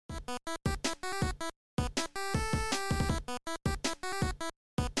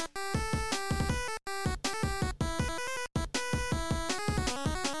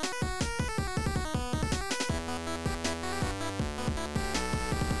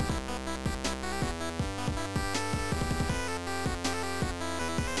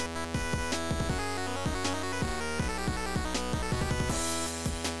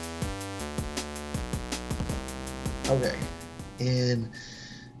Okay. In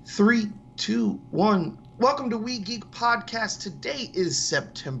three, two, one. Welcome to We Geek Podcast. Today is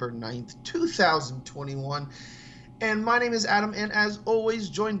September 9th, 2021. And my name is Adam, and as always,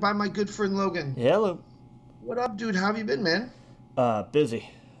 joined by my good friend Logan. Hello. What up, dude? How have you been, man? Busy.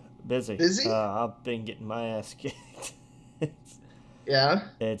 Busy. Busy? I've been getting my ass kicked. it's, Yeah.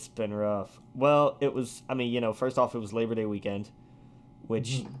 it's been rough. Well, first off, it was Labor Day weekend,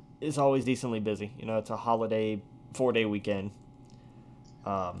 which Mhm. is always decently busy. It's a holiday 4-day weekend.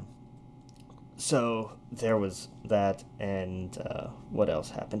 Um, so there was that, and what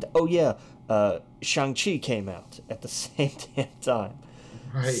else happened? Oh, yeah, Shang-Chi came out at the same damn time.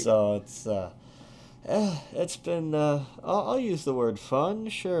 Right. So it's been, I'll use the word fun.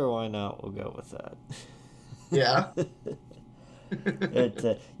 Sure, why not? We'll go with that. Yeah.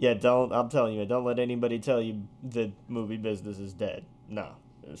 Yeah, I'm telling you, don't let anybody tell you the movie business is dead. No,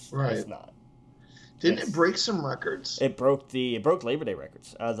 it's Right. not. Didn't it It's, break some records? it broke Labor Day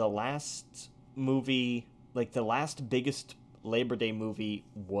records. The last movie, like the last biggest Labor Day movie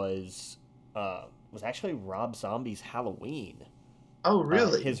was actually Rob Zombie's Halloween. Oh,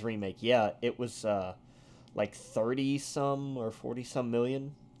 really? His remake. Yeah, it was like 30 some or 40 some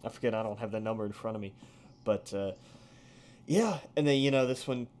million. I forget, I don't have the number in front of me. But yeah, and then this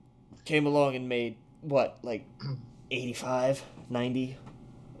one came along and made what, like 85, 90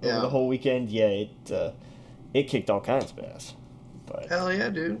 over the Yeah. whole weekend. Yeah, it kicked all kinds of ass. But Hell yeah,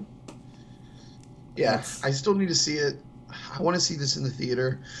 dude. Yeah. it's I still need to see it. I want to see this in the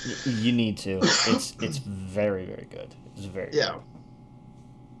theater. you need to. It's very, very good. It's very Yeah. good.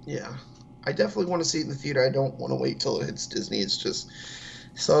 Yeah. I definitely want to see it in the theater. I don't want to wait till it hits Disney. It's just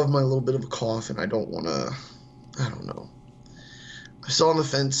I still have my little bit of a cough, and I don't want to. I don't know. I'm still on the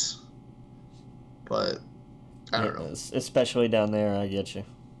fence, but I Yeah, don't know. especially down there. I get you.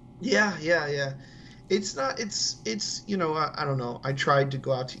 Yeah, yeah, yeah. It's not. It's. I don't know. I tried to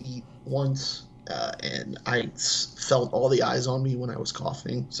go out to eat once, and felt all the eyes on me when I was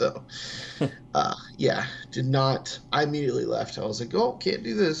coughing. So, yeah, did not. I immediately left. I was like, oh, can't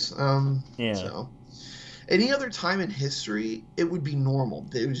do this. Yeah. So. Any other time in history, it would be normal.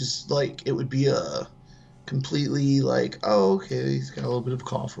 It would just like it would be a completely like, oh, okay, he's got a little bit of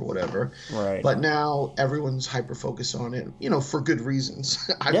cough or whatever. Right. But now everyone's hyper focused on it, for good reasons.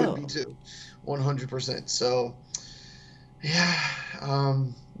 I would Yeah. be too, 100%. So yeah,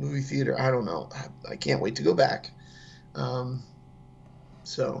 movie theater. I don't know. I can't wait to go back. Um,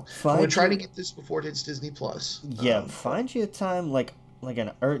 so I'm gonna Find try to you get this before it hits Disney Plus. Yeah, But find you a time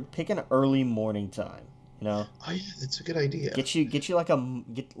pick an early morning time. You know, oh yeah, that's a good idea. get you like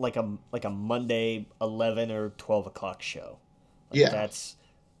a Monday 11 or 12 o'clock show. Like Yeah,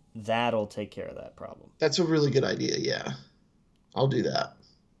 that'll take care of that problem. that's a really good idea. Yeah, I'll do that.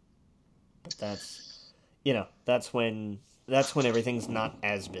 But that's when everything's not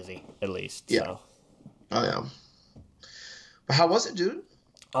as busy, at least. Yeah. So Oh yeah. But how was it, dude?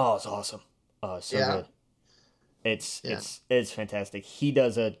 oh, it's awesome. Oh, it's so Yeah. good. It's Yeah. it's it's fantastic. He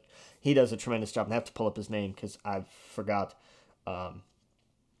does a tremendous job. And I have to pull up his name because I forgot. Um,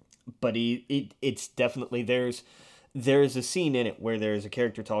 but it's definitely there's a scene in it where there's a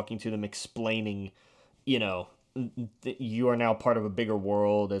character talking to them explaining, you know, you are now part of a bigger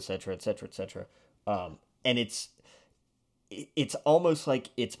world, etc., etc., etc. And it's almost like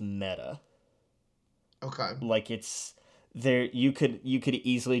it's meta. Okay. Like it's there. You could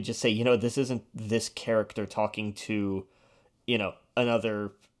easily just say, this isn't this character talking to,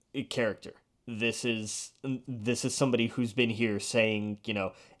 another character. This is somebody who's been here saying,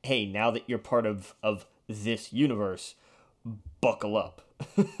 hey, now that you're part of this universe, buckle up.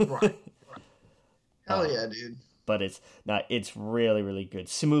 Right. Hell um, yeah, dude. but it's really, really good.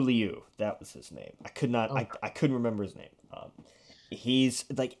 Simu Liu, that was his name. I could not Okay. I couldn't remember his name. He's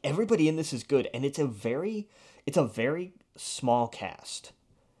like, everybody in this is good, and it's a very small cast.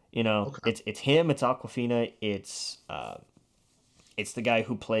 Okay. It's him, it's Aquafina, it's the guy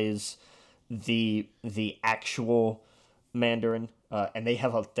who plays the actual Mandarin, and they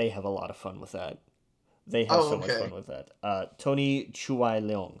have a lot of fun with that. They have Oh, so much okay. fun with that. Tony Chuai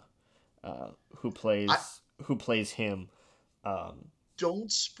Leong, who I plays him. Um,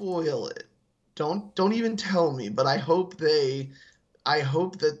 don't spoil it. Don't even tell me, but I hope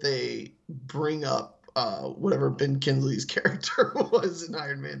that they bring up whatever Ben Kingsley's character was in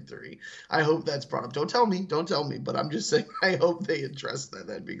Iron Man 3. I hope that's brought up. Don't tell me, but I'm just saying I hope they address that.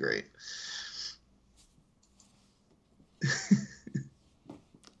 That'd be great.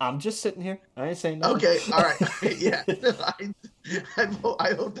 I'm just sitting here. I ain't saying nothing. Okay, all right. Yeah.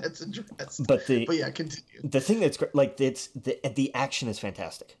 I hope that's addressed. but the But yeah, continue. the thing that's great, like, the action is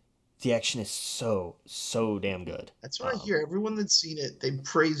fantastic. The action is so damn good. That's what I hear. Everyone that's seen it, they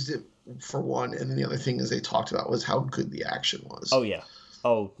praised it for one, and then the other thing is they talked about was how good the action was. Oh yeah.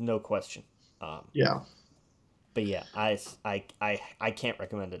 Oh, no question. Um, Yeah, but yeah, I can't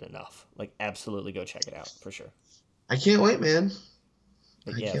recommend it enough. Like, absolutely go check it out for sure. I can't wait, man.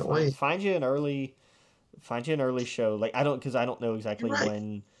 But I yeah, can't wait. find you an early show. Like, I don't, because I don't know You're exactly right.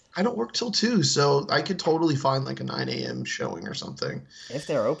 when, I don't work till 2, so I could totally find like a 9 a.m. showing or something. if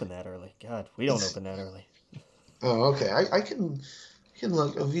they're open that early. God, we don't It's open that early. oh, okay. I can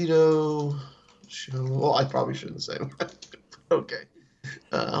look Oviedo show. Well, I probably shouldn't say. Okay.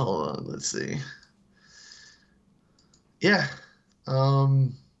 Hold on. Let's see. Yeah.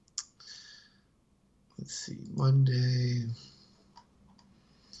 Um. Let's see. Monday.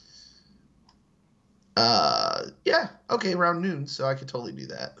 Yeah. Okay. Around noon, so I could totally do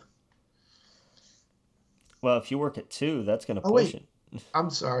that. Well, if you work at 2, that's gonna Oh push wait. it. I'm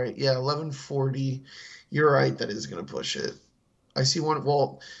sorry. Yeah. 11:40. You're right. That is gonna push it. I see one.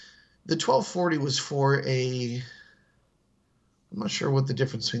 Well, the 12:40 was for a. I'm not sure what the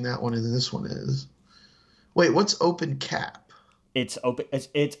difference between that one and this one is. Wait, what's open cap? It's open.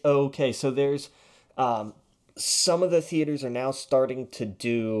 It's okay. So there's, um, some of the theaters are now starting to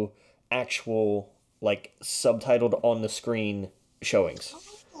do actual, like, subtitled on the screen showings.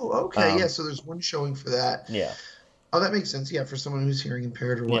 Oh, okay. Yeah, Um, so there's one showing for that. yeah, Oh, that makes sense. Yeah, for someone who's hearing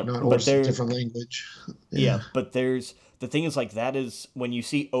impaired or yeah, whatnot, or but just a there, different language. yeah, Yeah. but there's the thing is, like, that is when you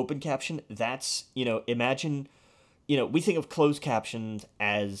see open caption. That's, imagine, we think of closed captions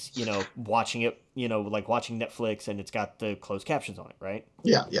as, watching it, like watching Netflix and it's got the closed captions on it, right?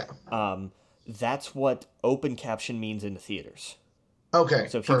 Yeah, yeah. Um, that's what open caption means in the theaters. Okay,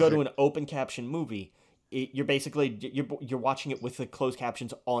 So if you go to perfect. an open caption movie, you're basically you're watching it with the closed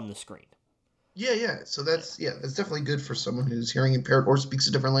captions on the screen. Yeah, yeah. So Yeah. that's definitely good for someone who's hearing impaired or speaks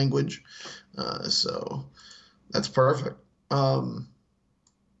a different language. So that's perfect. Um,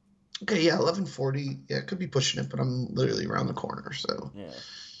 okay, yeah, 11:40. Yeah, it could be pushing it, but I'm literally around the corner, so Yeah.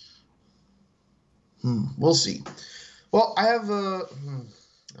 we'll see. Well, I have a,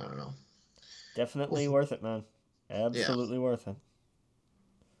 I don't know. We'll Definitely see. worth it, man. Yeah, Absolutely worth it.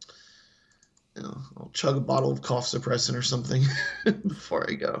 I'll chug a bottle of cough suppressant or something before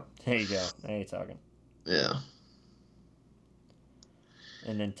I go. There you go. Now you're talking. Yeah.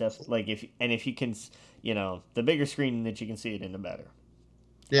 And then like if you can, the bigger screen that you can see it in, the better.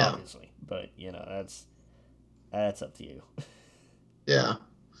 Yeah. Obviously, but that's up to you. Yeah.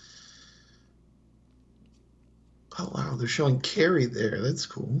 Oh wow, they're showing Carrie there. That's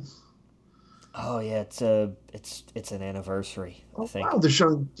cool. Oh yeah, it's an anniversary, I Oh wow, think. they're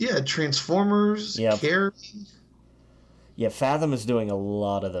showing Transformers, Yep. Carrie. Yeah, Fathom is doing a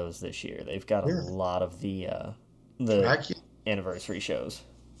lot of those this year. They've got a Yeah. lot of the Dracula. anniversary shows.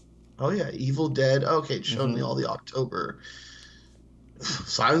 Oh yeah, Evil Dead. Okay, it's showing me Mm-hmm. all the October.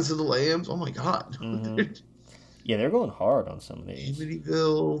 Silence of the Lambs. Oh my God. Mm-hmm. Yeah, they're going hard on some of these.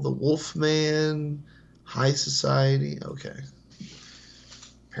 Amityville, The Wolfman, High Society. Okay.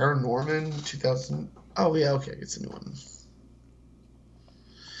 Paranorman 2000. Oh yeah, okay, it's a new one.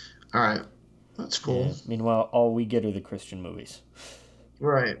 All right, that's cool. Yeah. Meanwhile, all we get are the Christian movies.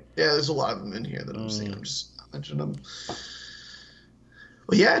 Right. Yeah, there's a lot of them in here that I'm seeing. Mm. I'm just mentioning them.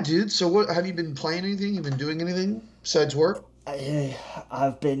 Well, yeah, dude. So what have you been playing anything? You been doing anything besides work?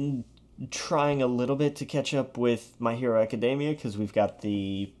 I've been trying a little bit to catch up with My Hero Academia because we've got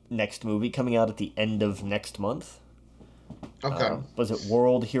the next movie coming out at the end of next month. Okay. Was it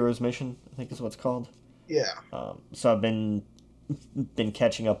World Heroes Mission? I think is what it's called. Yeah. So I've been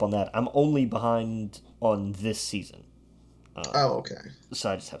catching up on that. I'm only behind on this season, Oh, okay.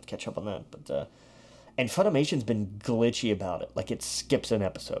 so I just have to catch up on that. But and Funimation's been glitchy about it. Like, it skips an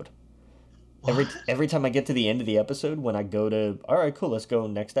episode. What? Every time I get to the end of the episode, when I go to, all right, cool, let's go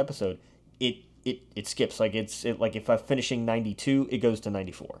next episode, it skips. Like, like if I'm finishing 92, it goes to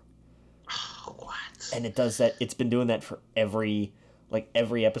 94. What? And it does that. It's been doing that for every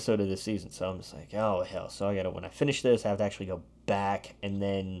episode of this season. So I'm just like, oh hell. So I gotta, when I finish this, I have to actually go back and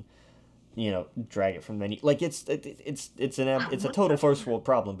then, drag it from menu. Like, it's a total first world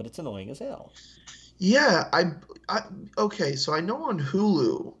problem, but it's annoying as hell. Yeah, I okay, so I know on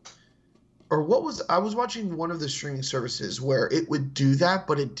Hulu or what was I was watching one of the streaming services where it would do that,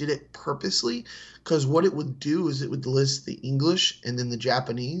 but it did it purposely because what it would do is it would list the English and then the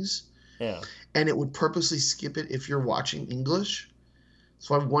Japanese, Yeah, and it would purposely skip it if you're watching English.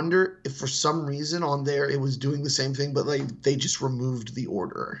 So I wonder if for some reason on there it was doing the same thing, but like they just removed the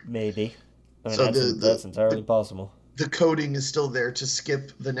order. maybe. I mean, So that's entirely possible. the coding is still there to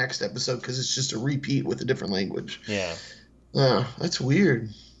skip the next episode because it's just a repeat with a different language. Yeah. Yeah, that's weird.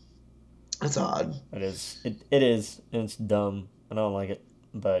 That's odd. It is. It is. And it's dumb. I don't like it.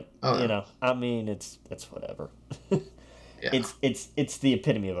 But Oh you yeah. know, I mean, it's whatever. Yeah. It's the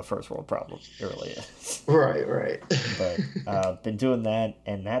epitome of a first world problem. It really is. Right, right. But been doing that,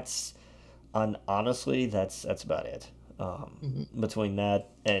 and that's honestly that's about it. Mhm. Between that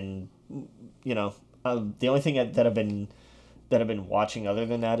and you know, the only thing that I've been watching other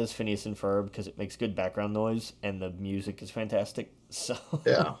than that is Phineas and Ferb because it makes good background noise and the music is fantastic. So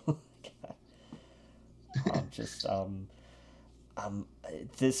Yeah.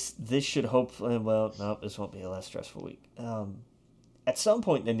 just this should hopefully, well, no, this won't be a less stressful week. At some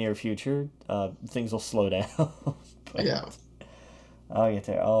point in the near future, things will slow down. But Yeah. I'll get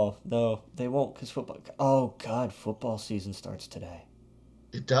there. Oh no, they won't because football. Oh God, football season starts today.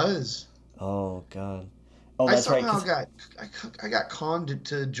 It does. Oh God. Oh, I that's right. somehow Cause got I got conned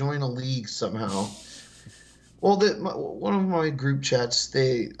to join a league somehow. Well, one of my group chats,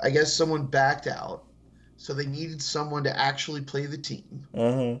 I guess someone backed out, so they needed someone to actually play the team,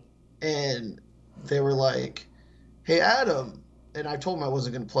 uh-huh. and they were like, "Hey, Adam," and I told them I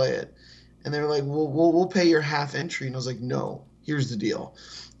wasn't going to play it, and they were like, "We'll pay your half entry," and I was like, "No, here's the deal,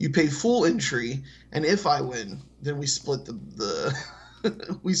 you pay full entry, and if I win, then we split the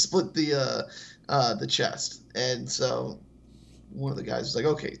we split the chest," and so one of the guys was like,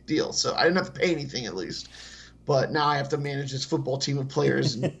 "Okay, deal." So I didn't have to pay anything at least. But now I have to manage this football team of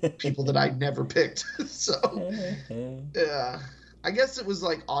players and people that I never picked. So yeah, I guess it was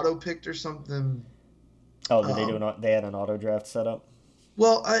like auto picked or something. Oh, did they do Um, they had an auto draft set up?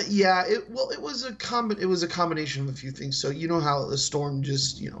 well, yeah, it was it was a combination of a few things. So you know how the storm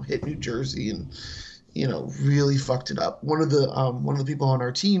just hit New Jersey and really fucked it up. One of the people on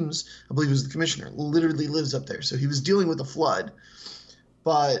our teams, I believe it was the commissioner, literally lives up there. So he was dealing with a flood,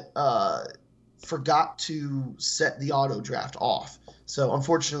 but forgot to set the auto draft off. So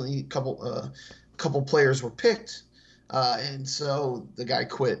unfortunately, a couple players were picked, and so the guy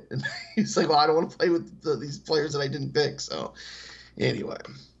quit. And he's like, "Well, I don't want to play with these players that I didn't pick." So anyway,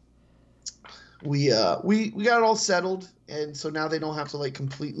 we got it all settled, and so now they don't have to like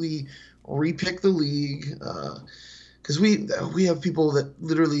completely repick the league. Because we have people that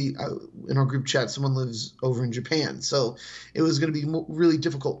literally in our group chat, someone lives over in Japan, so it was going to be really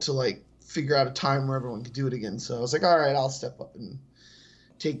difficult to like figure out a time where everyone could do it again. So I was like, all right, I'll step up and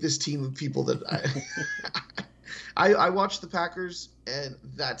take this team of people that I watch the Packers, and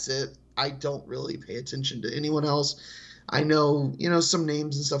that's it. I don't really pay attention to anyone else. I know some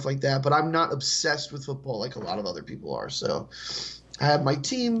names and stuff like that, but I'm not obsessed with football like a lot of other people are. So I have my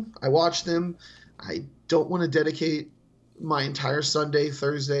team. I watch them. I don't want to dedicate my entire Sunday,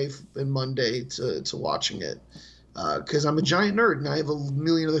 Thursday, and Monday to watching it because I'm a giant nerd and I have a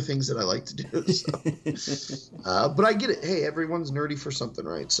million other things that I like to do. So, but I get it. Hey, everyone's nerdy for something,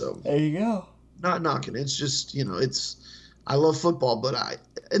 right? So, There you go. not knocking. It's just I love football, but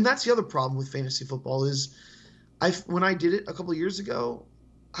and that's the other problem with fantasy football is when I did it a couple of years ago,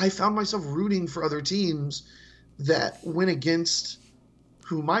 I found myself rooting for other teams that went against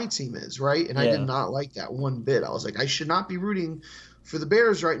who my team is, right? And I did Yeah. not like that one bit. I was like, I should not be rooting for the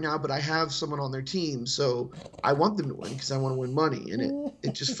Bears right now, but I have someone on their team, so I want them to win because I want to win money. And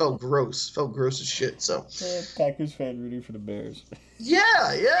it just felt gross as shit. So Packers fan rooting for the Bears.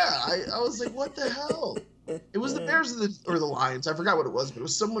 yeah. I was like, what the hell? It was the Bears or the Lions. I forgot what it was, but it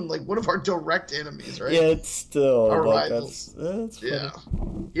was someone like one of our direct enemies, right? Yeah, it's still Our like rivals. that's Yeah.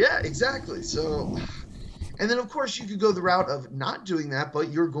 funny. Yeah, exactly. So, and then of course you could go the route of not doing that,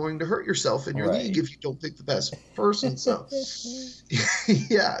 but you're going to hurt yourself in your league Right. if you don't pick the best person. So,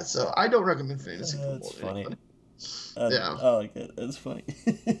 yeah. So I don't recommend fantasy football That's to funny. anybody. Yeah. I like it. That's funny.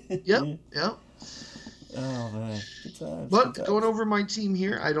 Yep. Yeah. Yep. Oh man, good times. Good But going times. over my team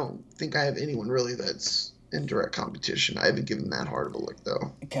here, I don't think I have anyone really that's in direct competition. I haven't given that hard of a look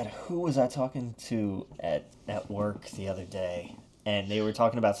though. God, who was I talking to at work the other day? And they were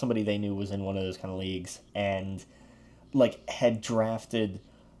talking about somebody they knew was in one of those kind of leagues and like had drafted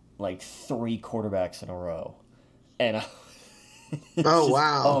like three quarterbacks in a row, and it's Oh just oh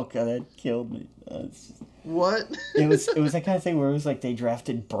wow. god, that killed me. What? It was that kind of thing where it was like they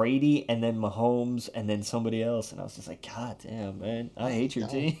drafted Brady and then Mahomes and then somebody else, and I was just like, God damn, man, I hate your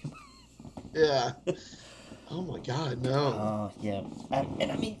God. team. Yeah. Oh my God, no. Yeah,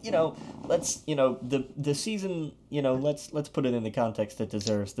 and I mean, let's the season, let's put it in the context it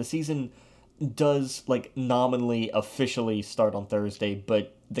deserves. The season does like nominally officially start on Thursday,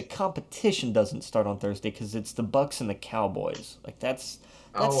 but the competition doesn't start on Thursday because it's the Bucks and the Cowboys. Like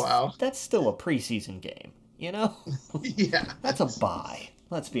Oh wow. that's still a preseason game, you know. Yeah. That's a bye.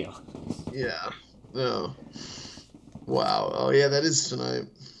 Let's be honest. Yeah. No. Wow. Oh yeah, that is tonight.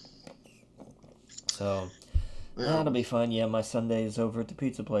 So Yeah. that'll be fun. Yeah, my Sundays over at the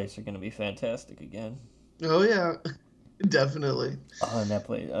pizza place are gonna be fantastic again. Oh yeah, definitely. Oh, and that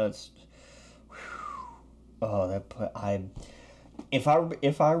place, it's oh that pla I if I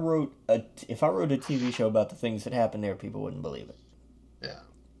wrote a TV show about the things that happened there, people wouldn't believe it. Yeah.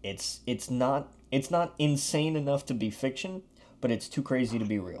 It's not insane enough to be fiction, but it's too crazy to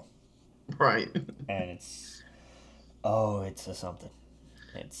be real. Right. And it's a something.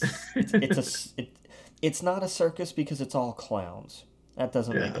 It's not a circus because it's all clowns. That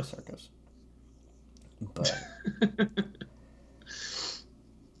doesn't make Yeah. a circus. But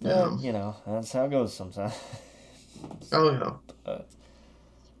Yeah. that's how it goes sometimes. Oh yeah. But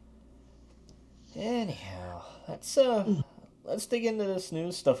anyhow, let's dig into this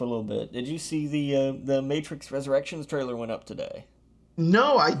news stuff a little bit. Did you see the Matrix Resurrections trailer went up today?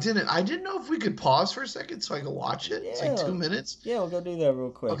 No, I didn't. I didn't know if we could pause for a second so I could watch it. It's like Yeah, 2 minutes. yeah, we'll go do that real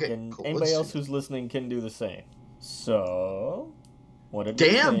quick, Okay, and cool. anybody Let's do else that. who's listening can do the same. So, what did we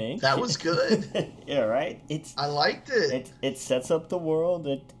Damn, think? that was good. Yeah, right. I liked it. It sets up the world.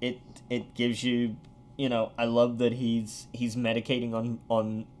 It gives you, I love that he's medicating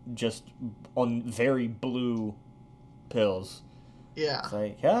on very blue pills. Yeah. It's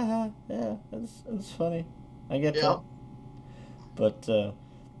like, yeah, it's funny. I get Yep. that. But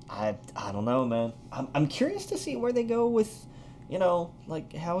I don't know, man. I'm curious to see where they go with,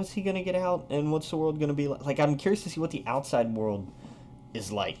 like how is he gonna get out and what's the world gonna be like? Like I'm curious to see what the outside world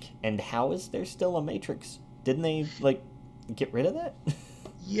is like and how is there still a Matrix? Didn't they like get rid of that?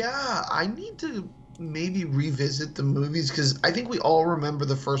 Yeah, I need to maybe revisit the movies because I think we all remember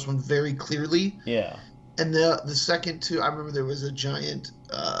the first one very clearly, Yeah. and the second two. I remember there was a giant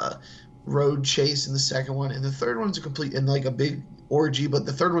road chase in the second one, and the third one's a complete and like a big orgy, but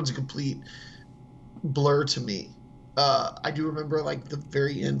the third one's a complete blur to me. I do remember like the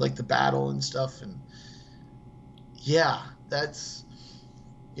very end, like the battle and stuff, and yeah, that's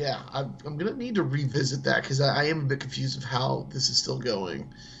yeah. I'm gonna need to revisit that because I am a bit confused of how this is still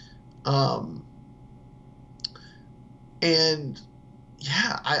going. Um, and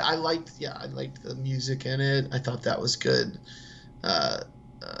yeah, I liked the music in it. I thought that was good. Uh,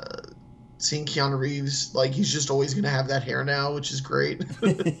 uh, Seeing Keanu Reeves, like he's just always gonna have that hair now, which is great.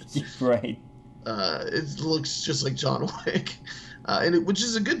 Right. It looks just like John Wick, which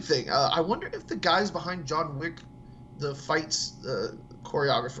is a good thing. I wonder if the guys behind John Wick, the fights,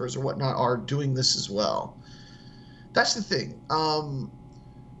 choreographers or whatnot, are doing this as well. That's the thing.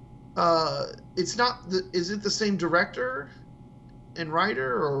 It's not the. Is it the same director and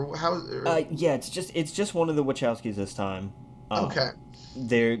writer, or how? Yeah, it's just one of the Wachowskis this time. Okay.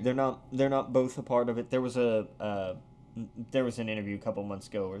 They're not both a part of it. There was an interview a couple months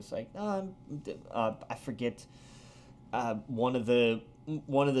ago where it's like, I forget, one of the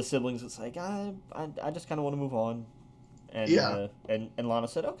siblings was like, I just kind of want to move on, and Yeah. and Lana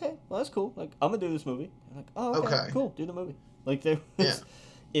said, okay, well that's cool. Like I'm gonna do this movie. I'm like, oh okay, Okay. cool, do the movie. Like there Yeah.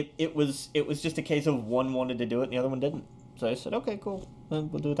 was, it was just a case of one wanted to do it and the other one didn't. So I said, okay, cool,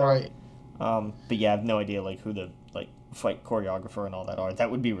 then we'll do it that way. Right. But yeah, I have no idea like who the like fight choreographer and all that are.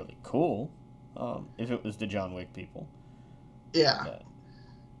 That would be really cool, if it was the John Wick people. Yeah. But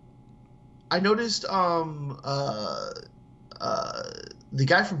I noticed. The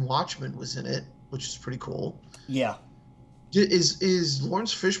guy from Watchmen was in it, which is pretty cool. yeah, Is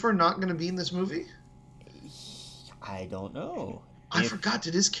Lawrence Fishburne not going to be in this movie? I don't know. I If forgot.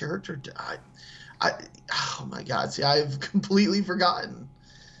 Did his character die? I oh my god. See, I've completely forgotten.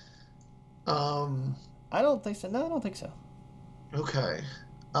 Um. I don't think so. No, I don't think so. Okay.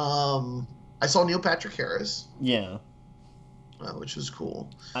 I saw Neil Patrick Harris, Yeah, which was cool.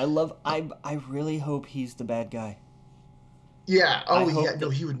 I really hope he's the bad guy. Yeah. I Oh hope yeah. No,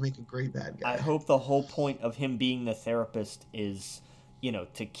 that he would make a great bad I guy. hope the whole point of him being the therapist is,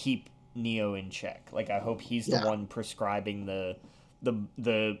 to keep Neo in check. Like I hope he's the Yeah. one prescribing the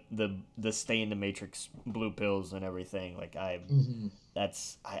stay in the Matrix blue pills and everything. Like Hmm. I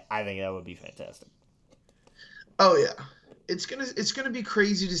think that would be fantastic. Oh yeah. It's gonna be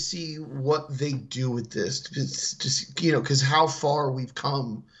crazy to see what they do with this. Just because how far we've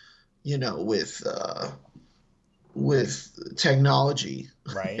come, with technology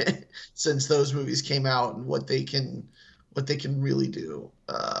Right? since those movies came out and what they can really do.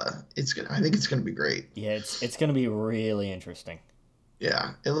 I think it's gonna be great. Yeah, it's gonna be really interesting.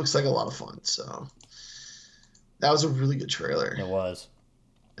 Yeah, it looks like a lot of fun. So that was a really good trailer. It was.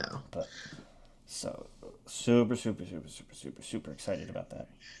 Yeah, But so super, super, super, super, super, super excited about that.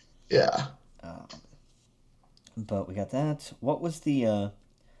 yeah. Um, but we got that. What was the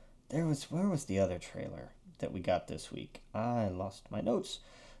where was the other trailer that we got this week? I lost my notes.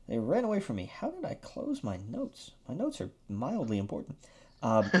 They ran away from me. How did I close my notes? My notes are mildly important.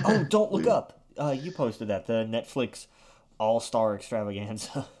 Oh, Don't Look Up. You posted that, the Netflix All-Star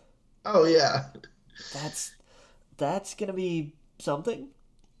Extravaganza. Oh yeah, that's that's gonna be something.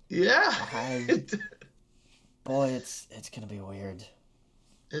 yeah. I Boy, it's gonna be weird.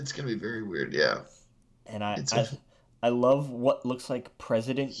 It's gonna be very weird. Yeah, And it's a I love what looks like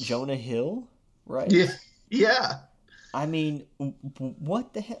President Jonah Hill, yeah, right? yeah, I mean,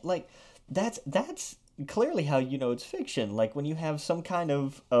 what the heck? Like, that's clearly how you know it's fiction. Like when you have some kind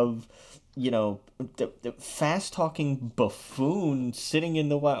of you know the fast talking buffoon sitting in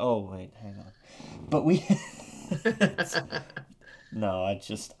the Oh wait, hang on. But we it's, no,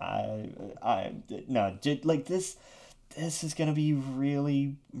 I no, like this is gonna be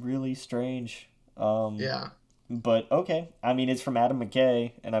really really strange. yeah, But okay, I mean it's from Adam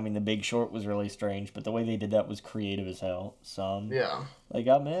McKay, and I mean The Big Short was really strange, but the way they did that was creative as hell. Some yeah, like,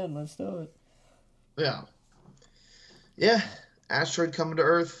 oh man, let's do it. yeah, yeah. Asteroid coming to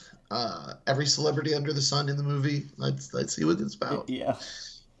Earth. Every celebrity under the sun in the movie. Let's see what it's about. Yeah,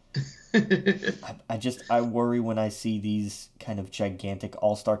 I worry when I see these kind of gigantic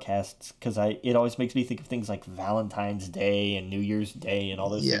all star casts because I it always makes me think of things like Valentine's Day and New Year's Day and all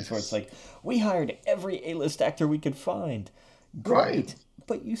those things where it's Yes. like we hired every A list actor we could find. Right. Great,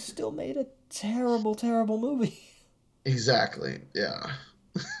 but you still made a terrible, terrible movie. Exactly. Yeah.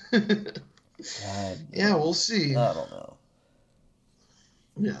 God, Yeah, we'll see. I don't know.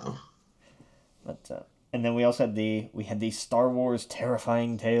 Yeah. But and then we also had the Star Wars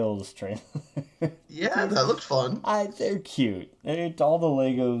Terrifying Tales trailer. Yeah, that looked fun. They're cute. All the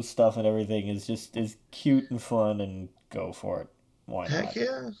Lego stuff and everything is cute and fun, and go for it. Why Heck not?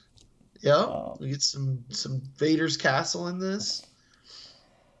 yeah. Yep. Um, We get some Vader's castle in this.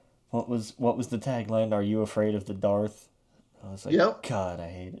 what was the tagline? Are you afraid of the Darth? I was like, Yep. God, I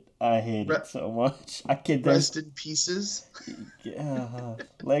hate it. I hate Re- it so much. I kid. There's rest in pieces.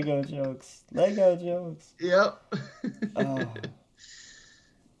 Lego jokes. Lego jokes. Yep. Oh,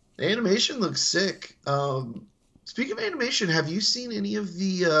 The animation looks sick. Speaking of animation, have you seen any of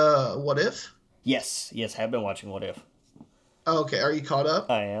the What If? yes, yes. Have been watching What If. Okay, are you caught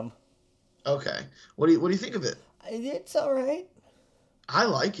up? I am. Okay. What do you think of it? It's all right. I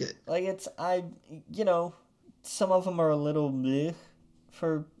like it. Like you know, some of them are a little bleh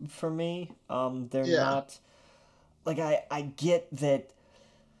for me. They're Yeah. not like I get that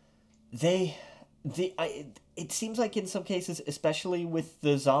they the I it seems like in some cases, especially with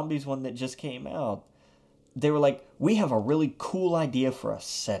the zombies one that just came out, they were like, we have a really cool idea for a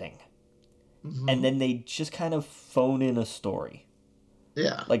setting, and Hmm. then they just kind of phone in a story.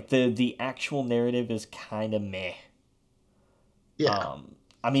 Yeah. Like the actual narrative is kind of meh. Yeah.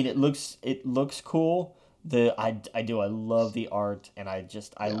 I mean, it looks cool. I love the art, and I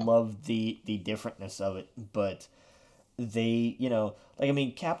Yeah. love the differentness of it. But they, like I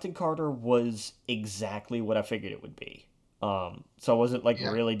mean, Captain Carter was exactly what I figured it would be. So I wasn't like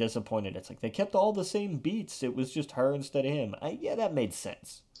Yeah. really disappointed. It's like they kept all the same beats. It was just her instead of him. Yeah, that made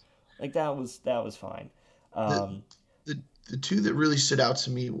sense. Like that was fine. The Um, the two that really stood out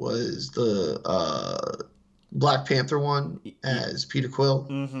to me was the Black Panther one y- y- as Peter Quill.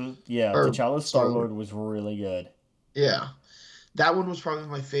 yeah, Or T'Challa's Star Star Lord Lord. was really good. Yeah. That one was probably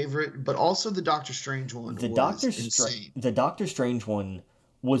my favorite, but also the Doctor Strange one was insane. The Doctor Strange one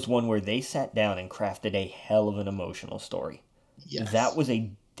was one where they sat down and crafted a hell of an emotional story. That Yes. was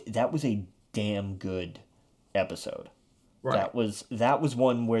a that was a damn good episode. Right. That was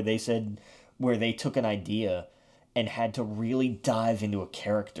one where they said where they took an idea and had to really dive into a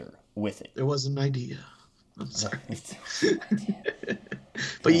character with it. There was an idea. I'm sorry. Idea.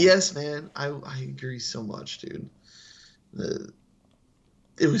 But Yeah. yes, man, I agree so much, dude. The,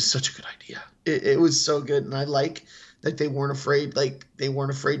 it was such a good idea. It was so good, and I like that they weren't afraid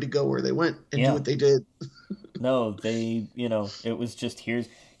to go where they went and do Yeah. what they did. No, it was just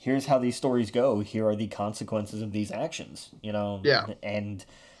here's how these stories go. Here are the consequences of these actions, Yeah, and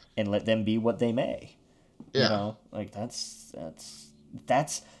let them be what they may. yeah, Like that's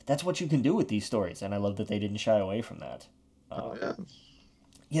what you can do with these stories, and I love that they didn't shy away from that. oh Um, yeah,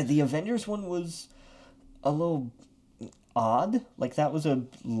 yeah, the Avengers one was a little odd. Like that was a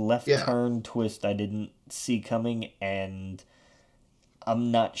left yeah. turn twist I didn't see coming, and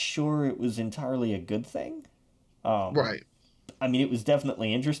I'm not sure it was entirely a good thing. Um, Right. I mean, it was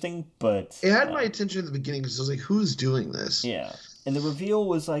definitely interesting, but It had my attention at the beginning because I was like, "Who's doing this?" yeah. And the reveal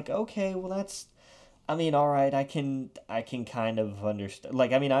was like, okay, well that's I mean, all right, I can kind of understand.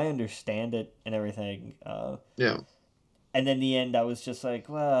 Like, I mean, I understand it and everything. Yeah, And then the end, I was just like,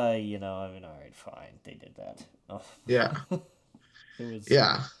 well, I mean, all right, fine, they did that. Oh. yeah, It was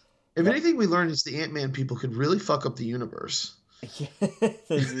yeah. If Yep. anything, we learned is the Ant-Man people could really fuck up the universe. Yeah,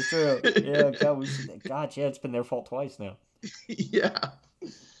 this is true. Yeah, God, we've seen that. God, yeah, it's been their fault twice now. Yeah,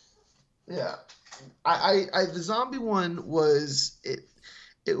 yeah. The zombie one was it.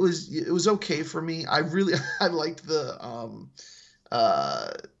 It was okay for me. I really I liked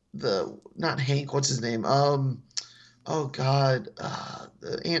uh the not Hank. What's his name? Oh God,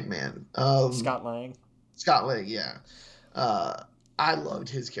 the Ant Man. Scott Lang. Scott Lang. Yeah. Uh, I loved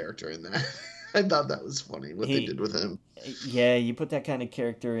his character in that. I thought that was funny what they did He, with him. yeah, you put that kind of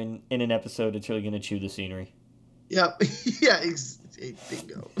character in an episode, it's really gonna chew the scenery. Yep. Yeah.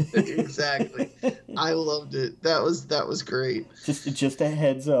 Bingo. Exactly. I loved it. That was great. Just a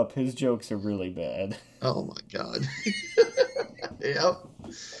heads up, his jokes are really bad. Oh my God. Yep.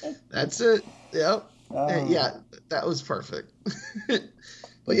 That's it. Yep. Oh, Yeah, that was perfect.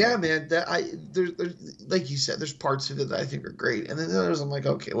 But yeah, man, that there's like you said, there's parts of it that I think are great, and then others I'm like,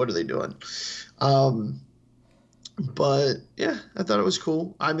 okay, what are they doing? Um, but yeah, I thought it was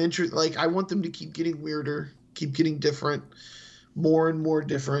cool. I'm interested. Like, I want them to keep getting weirder, keep getting different, more and more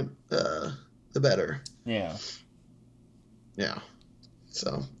different. The better. yeah. Yeah.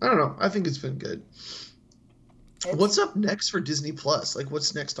 So I don't know. I think it's been good. It's What's up next for Disney Plus? Like,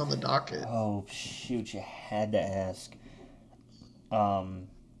 what's next on the docket? oh shoot, you had to ask. Um,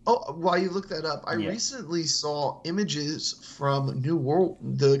 Oh, while you look that up, I yeah. recently saw images from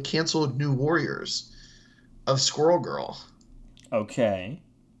the canceled New Warriors of Squirrel Girl. Okay.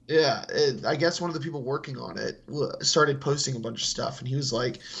 Yeah, I guess one of the people working on it started posting a bunch of stuff, and he was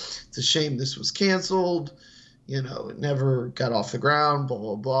like, "It's a shame this was canceled. It never got off the ground." Blah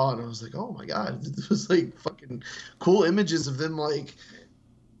blah blah. And I was like, "Oh my god, this was like fucking cool images of them like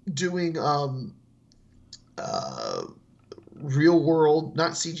doing uh real world,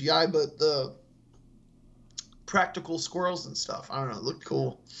 not CGI, but the practical squirrels and stuff. I don't know. It looked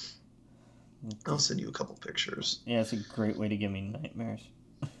cool. I'll send you a couple pictures." Yeah, it's a great way to give me nightmares.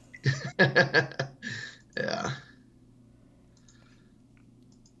 Yeah.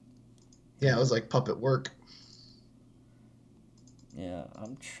 Yeah, it was like puppet work. Yeah,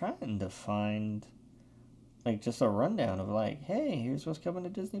 I'm trying to find like just a rundown of like, hey, here's what's coming to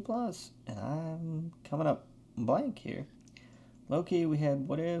Disney Plus, and I'm coming up blank here. Loki, we had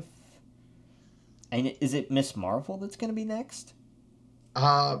What If, and is it Miss Marvel that's gonna be next?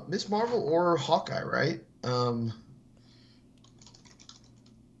 Miss Marvel or Hawkeye, right?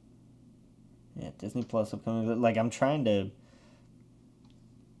 Yeah, Disney Plus upcoming. Like I'm trying to.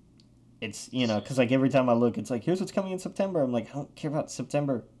 It's because like every time I look, it's like here's what's coming in September. I'm like I don't care about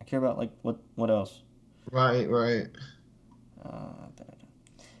September. I care about like what else. Right, right.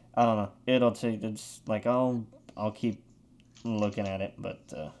 I don't know. It'll take. It's like I'll keep looking at it, but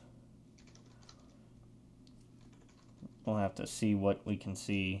we'll have to see what we can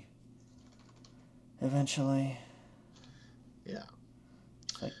see eventually. Yeah.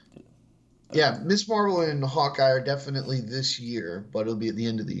 It's like, Yeah, Miss Marvel and Hawkeye are definitely this year, but it'll be at the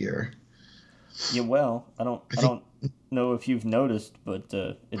end of the year. yeah. Well, I I think. don't know if you've noticed, but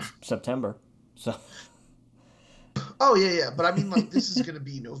it's September, so. Oh yeah, yeah. But I mean, like, this is gonna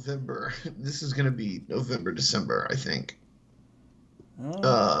be November. This is gonna be November, December, I think.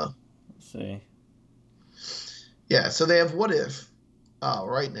 Uh, Let's see. yeah. So they have What If,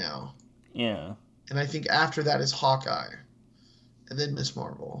 right now, Yeah. and I think after that is Hawkeye, and then Miss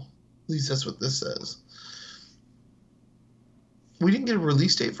Marvel. At least that's what this says. We didn't get a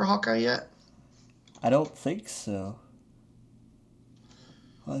release date for Hawkeye yet. I don't think so.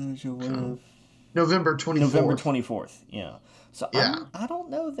 What Okay. if November November 24th. 24th? Yeah. So Yeah. I don't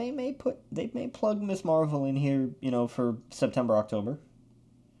know. They may plug Miss Marvel in here. For September October.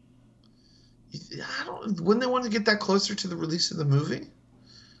 I don't. Wouldn't they want to get that closer to the release of the movie?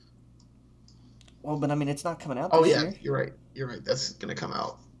 Well, but I mean, it's not coming out Oh this yeah, year. you're right. You're right. That's gonna come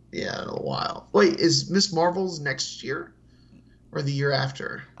out. Yeah, in a while. Wait, is Miss Marvel's next year or the year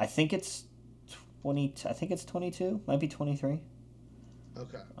after? I think it's 20. I think it's 22. Might be 23.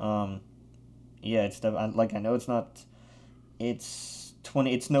 Okay. Um. Yeah. Like I know it's not. It's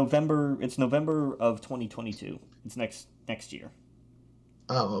 20. It's November. It's November of 2022. It's next year.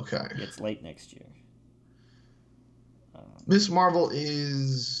 Oh, okay. It's late next year. Miss Marvel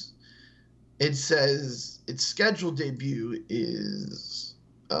is. It says its scheduled debut is.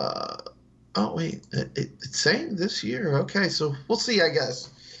 Oh wait, it's saying this year. Okay, so we'll see. I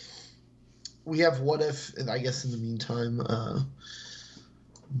guess we have What If, and I guess in the meantime.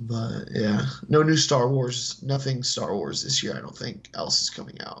 But yeah, no new Star Wars. Nothing Star Wars this year. I don't think else is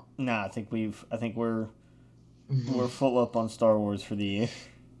coming out. Nah, I think we're Mhm. full up on Star Wars for the year.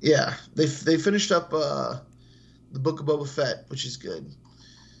 Yeah, they finished up the Book of Boba Fett, which is good.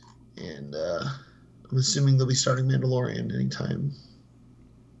 and I'm assuming they'll be starting Mandalorian anytime.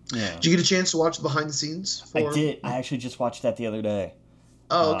 Yeah. Did you get a chance to watch the behind the scenes I for? did. I actually just watched that the other day.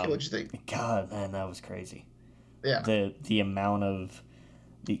 Oh, okay. What'd you think? God, man, that was crazy. Yeah, The amount of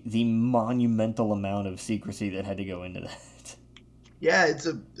the monumental amount of secrecy that had to go into that. yeah. It's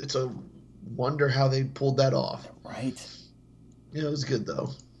a wonder how they pulled that off. Right. Yeah, it was good though.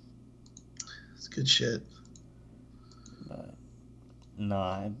 It's good shit. But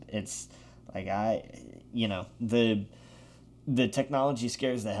no, it's like the technology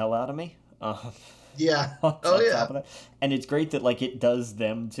scares the hell out of me. Yeah. On Oh top yeah. of that, and it's great that like it does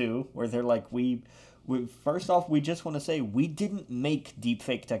them too, where they're like we first off we just want to say we didn't make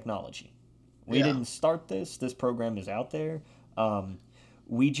deepfake technology. We Yeah. didn't start this. This program is out there. Um,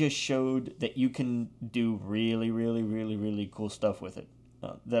 we just showed that you can do really, really, really, really cool stuff with it.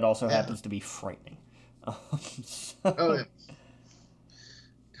 That also Yeah. happens to be frightening. Oh So, yeah.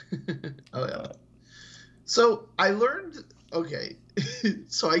 Oh yeah. but So I learned. Okay.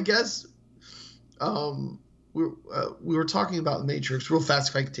 So I guess um, we were talking about the Matrix real fast.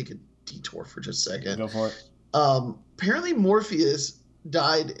 If I could take a detour for just a second. go for it. Apparently Morpheus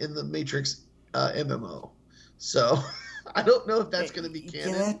died in the Matrix MMO. So I don't know if that's going to be Yeah,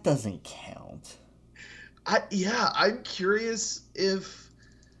 canon. that doesn't count. I'm curious if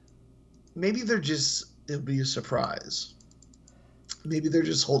maybe it'll be a surprise. Maybe they're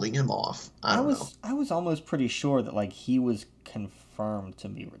just holding him off. I don't know. I was almost pretty sure that like he was confirmed to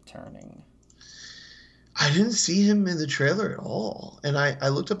be returning. I didn't see him in the trailer at all, and I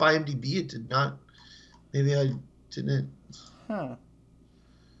looked up IMDb. It did not. Maybe I didn't. Huh.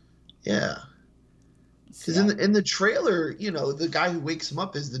 Yeah, See, because in the trailer, the guy who wakes him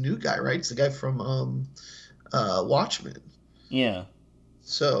up is the new guy, right? It's the guy from Watchmen. yeah.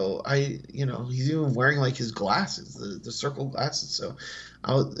 So he's even wearing like his glasses, the circle glasses. So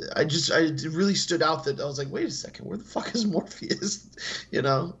it really stood out that I was like, wait a second, where the fuck is Morpheus? I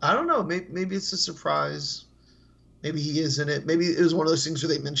don't know. Maybe it's a surprise. Maybe he is in it. Maybe it was one of those things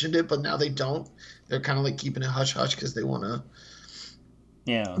where they mentioned it, but now they don't. They're kind of like keeping it hush hush because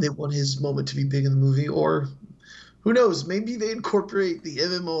Yeah. they want his moment to be big in the movie, or who knows? Maybe they incorporate the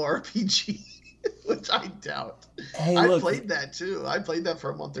MMORPG, which I doubt. Hey, I look, played that too. I played that for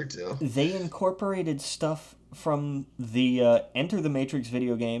a month or two. they incorporated stuff from the Enter the Matrix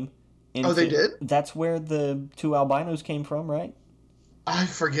video game Oh, they into did? that's where the two albinos came from, right? I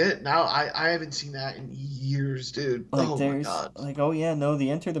forget now. I haven't seen that in years, dude. Like Oh my there's god. like oh yeah, no,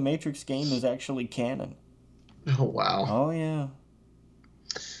 the Enter the Matrix game is actually canon. Oh wow. Oh yeah.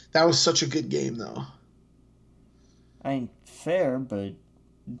 That was such a good game though. I mean fair, but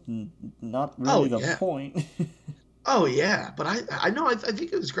not Oh really the yeah. point. Oh yeah. But I know I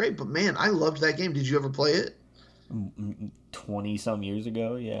think it was great. But man, I loved that game. Did you ever play it? 20 some years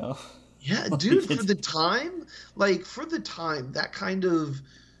ago, yeah. Yeah, Like dude. it's For the time, that kind of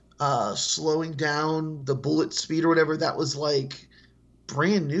slowing down the bullet speed or whatever, that was like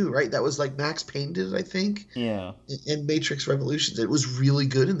brand new, right? That was like Max Payne did, I think, yeah. in Matrix Revolutions. It was really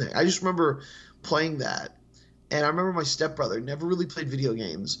good in there. I just remember playing that, and I remember my stepbrother never really played video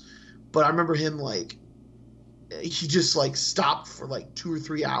games, but I remember him like he just like stopped for like 2 or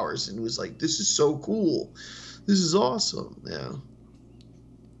 3 hours and was like, "This is so cool, this is awesome." Yeah.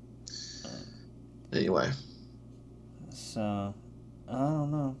 Anyway, So I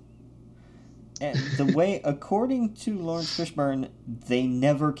don't know. And the way, according to Lawrence Fishburne, they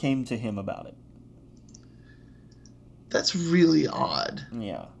never came to him about it. that's really odd.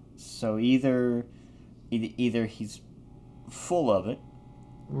 Yeah. So either he's full of it,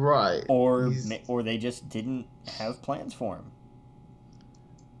 Right. or they just didn't have plans for him.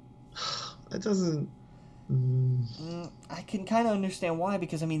 That doesn't. I can kind of understand why,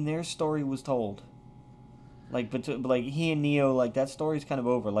 because I mean their story was told. But like he and Neo, like that story's kind of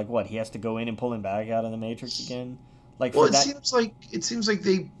over. Like what, he has to go in and pull him back out of the Matrix again. Like Well, for that, it seems like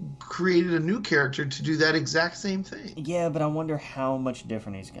they created a new character to do that exact same thing. yeah. But I wonder how much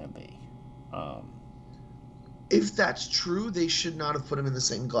different he's gonna be. Um, If that's true, they should not have put him in the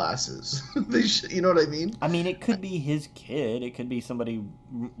same glasses. They should, you know what I mean? I mean, it could be his kid. It could be somebody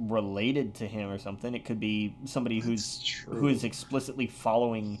related to him or something. It could be somebody That's who is true. explicitly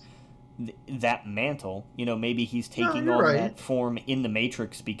following that mantle. You know, maybe he's No, taking you're on right. that form in the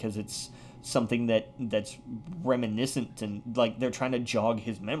Matrix because it's something that's reminiscent and like they're trying to jog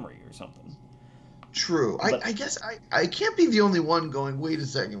his memory or something. True. But I guess I can't be the only one going, wait a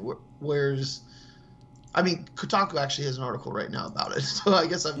second, where's. I mean, Kotaku actually has an article right now about it, so I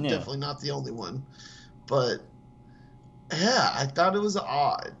guess I'm yeah, definitely not the only one. But yeah, I thought it was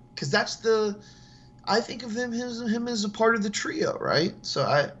odd because I think of him as a part of the trio, right?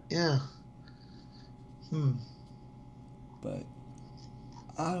 So yeah. But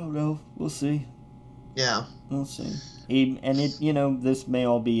I don't know. We'll see. Yeah. We'll see. This may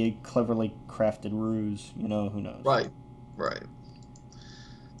all be a cleverly crafted ruse. Who knows? Right. Right.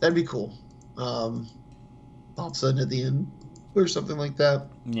 That'd be cool. All of a sudden at the end or something like that.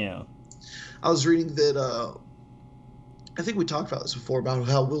 Yeah. I was reading that I think we talked about this before about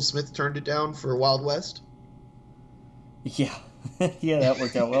how Will Smith turned it down for Wild West. Yeah. Yeah, that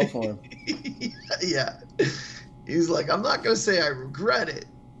worked out well for him. Yeah. He's like, I'm not going to say I regret it,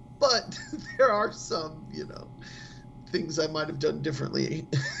 but there are some, things I might have done differently.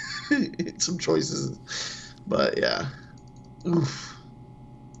 Some choices. But yeah. Oof.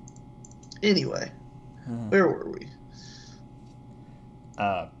 Anyway, where were we?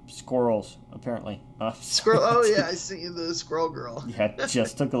 Squirrels, apparently. Squirrel. Oh, yeah, I sent you the squirrel girl. Yeah, I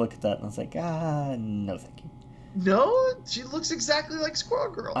just took a look at that and I was like, no, thank you. No, she looks exactly like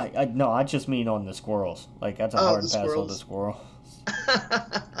Squirrel Girl. No, I just mean on the squirrels. Like, that's a hard pass on the squirrel.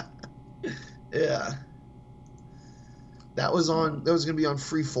 Yeah. That was going to be on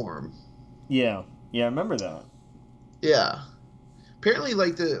Freeform. Yeah. Yeah, I remember that. Yeah. Apparently,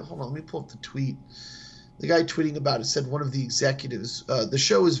 hold on, let me pull up the tweet. The guy tweeting about it said one of the executives, the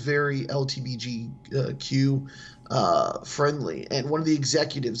show is very LGBTQ friendly, and one of the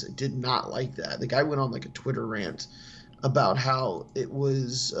executives did not like that. The guy went on like a Twitter rant about how it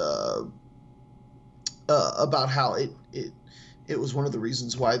was about how it was one of the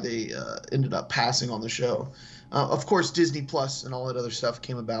reasons why they ended up passing on the show. Of course, Disney Plus and all that other stuff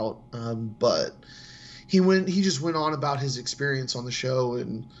came about, but he just went on about his experience on the show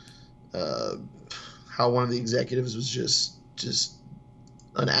and how one of the executives was just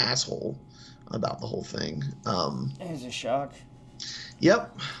an asshole about the whole thing. It was a shock.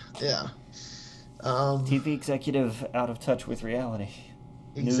 Yep. Yeah. TV executive out of touch with reality.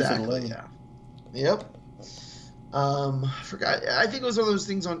 Exactly. Yeah. Yep. I forgot. I think it was one of those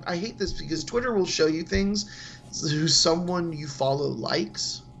things I hate this because Twitter will show you things who someone you follow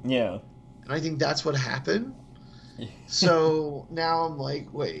likes. Yeah. And I think that's what happened. So now I'm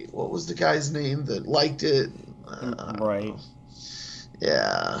like, wait, what was the guy's name that liked it? Right.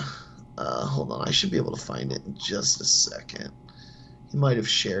 Yeah. Hold on. I should be able to find it in just a second. He might have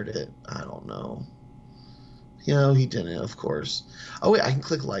shared it. I don't know. He didn't, of course. Oh, wait, I can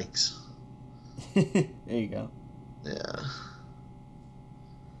click likes. There you go. Yeah.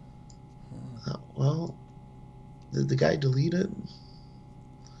 Well, did the guy delete it?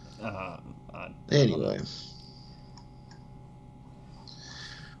 Anyway.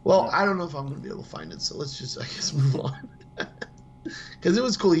 Well, I don't know if I'm going to be able to find it, so let's just, I guess, move on. Because it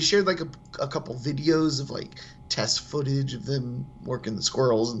was cool. He shared, like, a couple videos of, like, test footage of them working the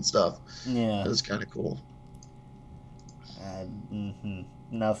squirrels and stuff. Yeah. It was kind of cool.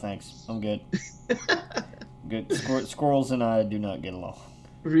 No, thanks. I'm good. Good. Squirrels and I do not get along.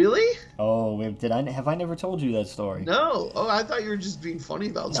 Really? Oh, have I never told you that story? No. Oh, I thought you were just being funny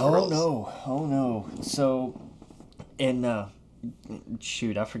about squirrels. Oh, no. So,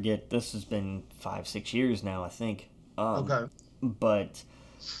 shoot, I forget. This has been 5-6 years now, I think. Okay. But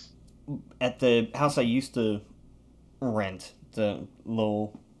at the house I used to rent, the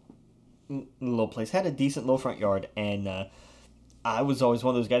little place had a decent little front yard, and I was always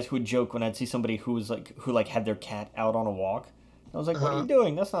one of those guys who would joke when I'd see somebody who had their cat out on a walk. I was like, "What are you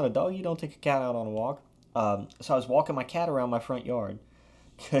doing? That's not a dog. You don't take a cat out on a walk." So I was walking my cat around my front yard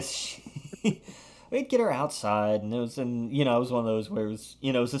because we'd get her outside, and it was one of those where it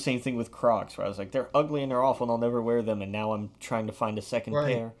was the same thing with Crocs, where I was like, they're ugly and they're awful, and I'll never wear them, and now I'm trying to find a second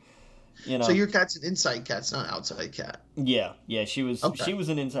pair. So your cat's an inside cat, it's not an outside cat. Yeah, she was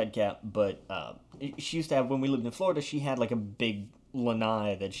an inside cat, but she used to have, when we lived in Florida, she had like a big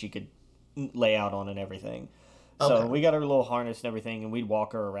lanai that she could lay out on and everything. So we got her little harness and everything, and we'd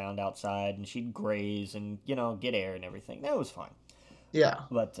walk her around outside, and she'd graze and get air and everything. That was fine. Yeah.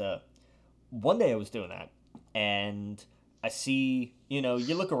 But one day I was doing that, and I see, you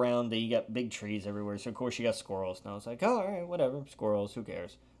look around, you got big trees everywhere, so of course you got squirrels, and I was like, oh, all right, whatever, squirrels, who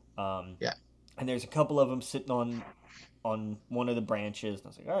cares? Yeah. And there's a couple of them sitting on one of the branches, and I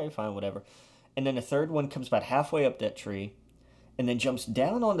was like, all right, fine, whatever. And then a third one comes about halfway up that tree, and then jumps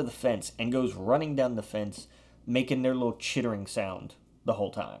down onto the fence and goes running down the fence, making their little chittering sound the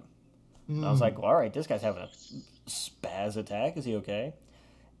whole time. I was like, well, all right, this guy's having a spaz attack. Is he okay?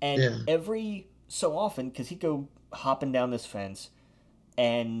 And every so often, because he'd go hopping down this fence,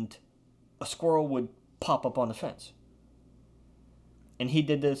 and a squirrel would pop up on the fence. And he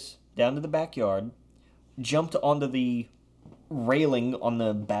did this down to the backyard, jumped onto the railing on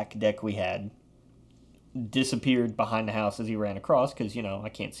the back deck we had, disappeared behind the house as he ran across because, I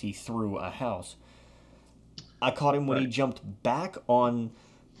can't see through a house. I caught him when he Right. jumped back on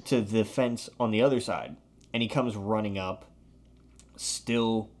to the fence on the other side, and he comes running up,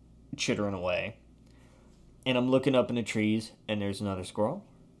 still chittering away. And I'm looking up in the trees, and there's another squirrel,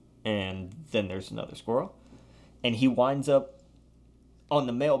 and then there's another squirrel, and he winds up on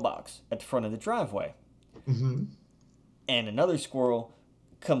the mailbox at the front of the driveway. Mm-hmm. And another squirrel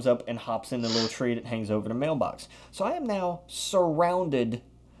comes up and hops in the little tree that hangs over the mailbox. So I am now surrounded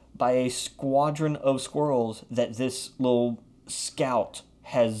by a squadron of squirrels that this little scout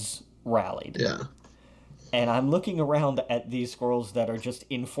has rallied. Yeah. And I'm looking around at these squirrels that are just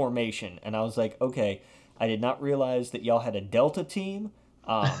in formation, and I was like, okay, I did not realize that y'all had a Delta team.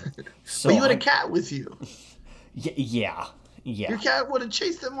 So But you had a cat with you. yeah. Your cat would have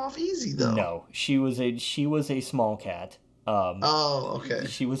chased them off easy, though. No, she was a small cat. Oh, okay.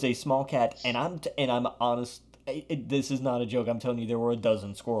 She was a small cat, and I'm honest. This is not a joke. I'm telling you, there were a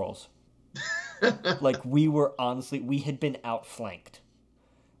dozen squirrels. Like we had been outflanked,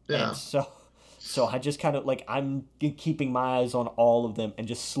 Yeah. and so I just kind of like I'm keeping my eyes on all of them and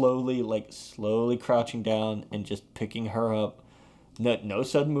just slowly crouching down and just picking her up. No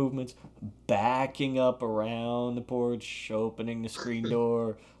sudden movements, backing up around the porch, opening the screen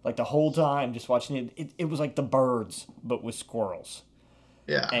door, like the whole time, just watching it. It was like The Birds, but with squirrels.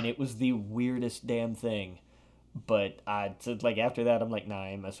 Yeah. And it was the weirdest damn thing. But like after that, I'm like, nah, I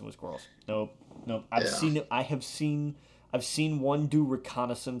ain't messing with squirrels. Nope. Yeah. I've seen one do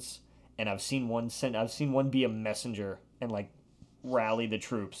reconnaissance, and I've seen one be a messenger and like rally the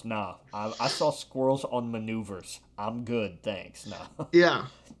troops. Nah, I saw squirrels on maneuvers. I'm good, thanks. Nah. Yeah.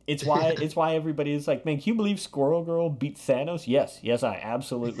 It's why everybody is like, man, can you believe Squirrel Girl beat Thanos? Yes, I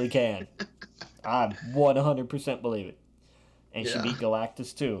absolutely can. I 100% believe it. And she Yeah. beat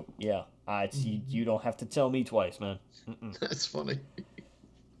Galactus too. Yeah, you don't have to tell me twice, man. That's funny.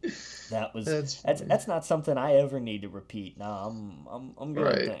 That was That's that's funny. that's not something I ever need to repeat. Nah, I'm good,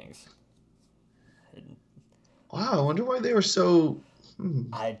 Right. thanks. Wow. I wonder why they were so.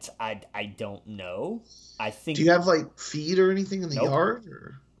 I don't know. I Do think you have like feed or anything in the nope. yard?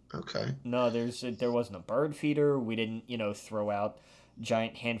 Or okay. No, there wasn't a bird feeder. We didn't, throw out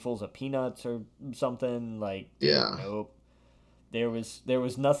giant handfuls of peanuts or something like. Yeah. Nope. There was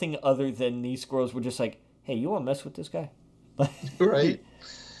nothing other than these squirrels were just like, hey, you want to mess with this guy? Right.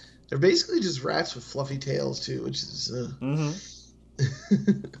 They're basically just rats with fluffy tails too, which is.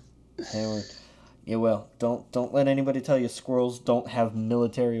 Mm-hmm. Hey, yeah, well, don't let anybody tell you squirrels don't have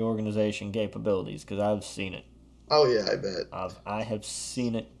military organization capabilities because I've seen it. Oh yeah, I bet. I have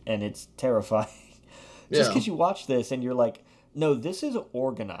seen it, and it's terrifying. Just Yeah. because you watch this and you're like, no, this is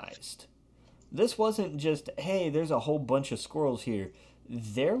organized. This wasn't just, hey, there's a whole bunch of squirrels here.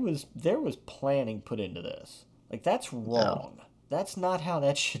 There was planning put into this. Like that's Yeah. wrong. That's not how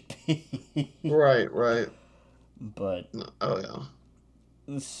that should be. Right. Right. But Oh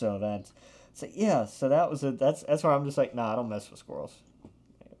yeah. so that's so yeah. So that's why I'm just like, nah, I don't mess with squirrels.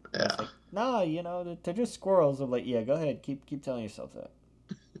 It's Yeah. like, nah, they're just squirrels. I'm like, yeah, go ahead, keep telling yourself that.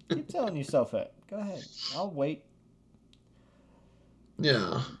 Keep telling yourself that. Go ahead. I'll wait.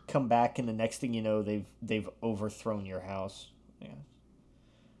 Yeah. Come back, and the next thing you know, they've overthrown your house. Yeah.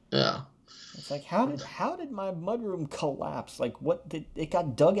 Yeah. It's like how did my mudroom collapse? Like what did it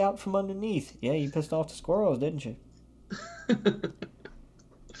got dug out from underneath? Yeah, you pissed off the squirrels, didn't you?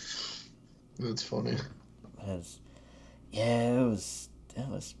 That's funny. It was, yeah, it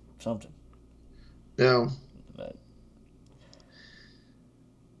was something. Yeah. But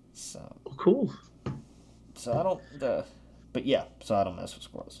so Well, cool. so I don't. But yeah, so I don't mess with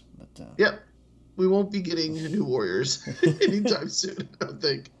squirrels. But Yep. We won't be getting new Warriors anytime soon, I don't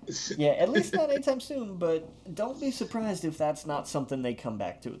think. yeah, at least not anytime soon. But don't be surprised if that's not something they come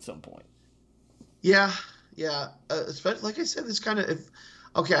back to at some point. Yeah. Yeah. Especially, like I said, this kind of. If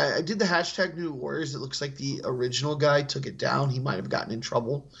Okay, I did the hashtag New Warriors. It looks like the original guy took it down. He might have gotten in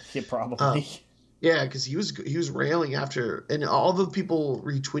trouble. Yeah, Uh, probably. yeah, because he was railing after, and all the people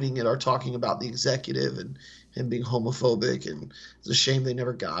retweeting it are talking about the executive and him being homophobic, and it's a shame they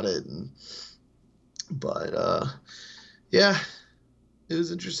never got it. But yeah, it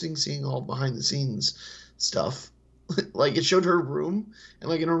was interesting seeing all behind the scenes stuff. Like it showed her room, and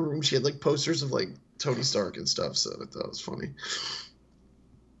like in her room she had like posters of like Tony Stark and stuff. So I thought it was funny.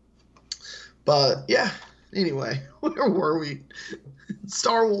 But yeah, anyway, where were we?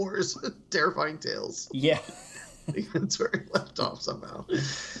 Star Wars, Terrifying Tales. Yeah. I think that's where I left off somehow.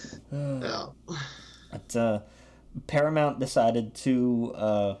 Yeah. But Paramount decided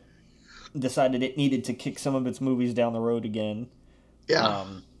it needed to kick some of its movies down the road again. Yeah.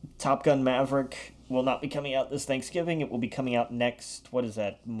 Top Gun Maverick will not be coming out this Thanksgiving. It will be coming out next. What is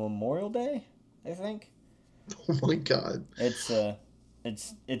that? Memorial Day, I think. Oh my god.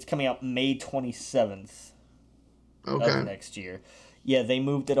 It's coming out May 27th of Okay. next year. Yeah, they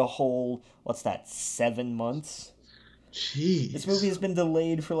moved it a whole, what's that, 7 months? This movie Jeez. has been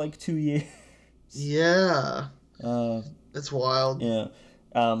delayed for like 2 years. Yeah. Uh, That's wild. yeah.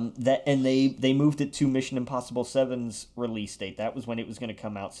 That and they moved it to Mission Impossible 7's release date. That was when it was going to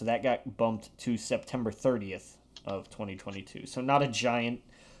come out. So that got bumped to September 30th of 2022. So not a giant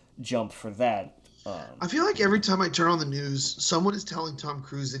jump for that. I feel like every time I turn on the news, someone is telling Tom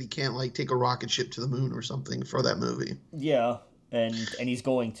Cruise that he can't like take a rocket ship to the moon or something for that movie. Yeah, and he's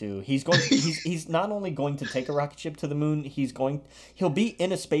going to. He's not only going to take a rocket ship to the moon, he'll be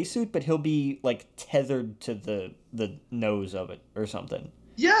in a spacesuit, but he'll be like tethered to the nose of it or something.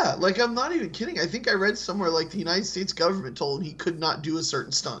 Yeah, like I'm not even kidding. I think I read somewhere like the United States government told him he could not do a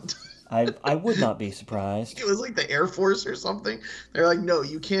certain stunt. I would not be surprised. It was like the Air Force or something. They're like, no,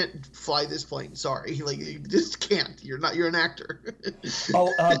 you can't fly this plane. Sorry, like you just can't. You're not. You're an actor.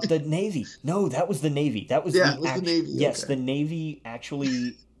 Oh, the Navy. No, that was the Navy. That was Yeah, the it was the Navy. Yes, Okay. the Navy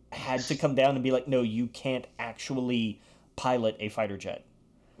actually had to come down and be like, no, you can't actually pilot a fighter jet.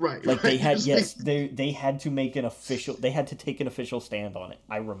 Right. Like they Right. had, It's like, yes, they had to make an official. They had to take an official stand on it.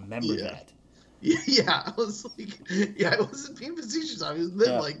 I remember yeah. that. Yeah, I was like, yeah, I wasn't being facetious. I was then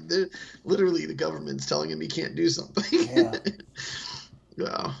Yeah, like, literally, the government's telling him he can't do something. yeah.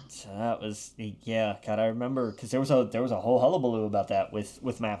 Yeah, So that was yeah. God, I remember because there was a whole hullabaloo about that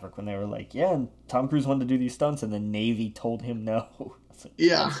with Maverick when they were like, yeah, and Tom Cruise wanted to do these stunts, and the Navy told him no. I was like,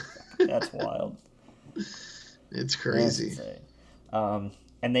 yeah, that's wild. it's That's crazy. insane.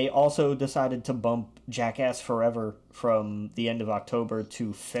 And they also decided to bump Jackass Forever from the end of October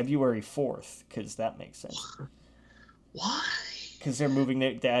to February 4th, because that makes sense. Why? Because they're moving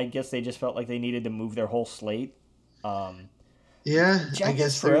I guess they just felt like they needed to move their whole slate. Um, Yeah, I Jackass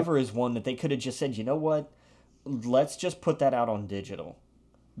guess they're. Forever is one that they could have just said, you know what? Let's just put that out on digital.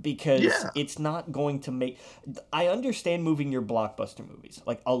 Because Yeah, it's not going to make. I understand moving your blockbuster movies.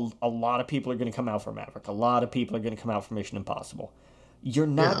 Like, a lot of people are going to come out for Maverick. A lot of people are going to come out for Mission Impossible. You're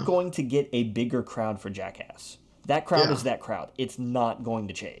not yeah, going to get a bigger crowd for Jackass. That crowd yeah, is that crowd. It's not going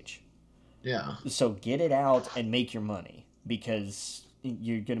to change. yeah, So get it out and make your money because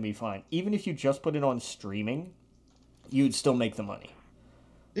you're going to be fine. Even if you just put it on streaming, you'd still make the money.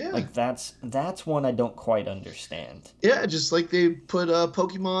 yeah, Like that's one I don't quite understand. yeah. Just like they put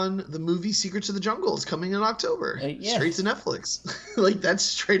Pokemon the movie Secrets of the Jungle is coming in October, Yeah. straight to Netflix. Like that's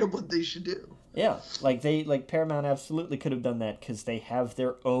straight up what they should do. Yeah, like Paramount absolutely could have done that cuz they have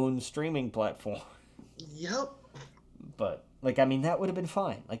their own streaming platform. Yep. But like I mean that would have been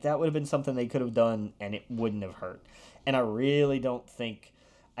fine. Like that would have been something they could have done and it wouldn't have hurt. And I really don't think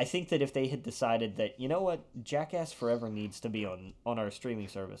I think that if they had decided that, you know what, Jackass Forever needs to be on our streaming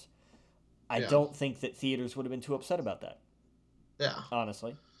service, I Yeah. don't think that theaters would have been too upset about that, Yeah.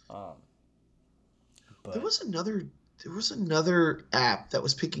 honestly. Um, There but was another there was another app that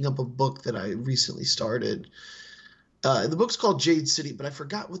was picking up a book that I recently started. The book's called Jade City, but I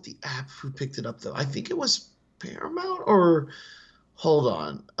forgot what the app who picked it up though. I think it was Paramount or hold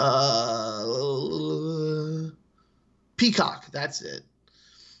on. Peacock, that's it.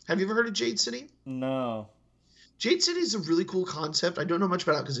 Have you ever heard of Jade City? no. Jade City is a really cool concept. I don't know much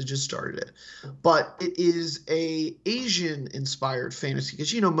about it because I just started it, but it is a Asian inspired fantasy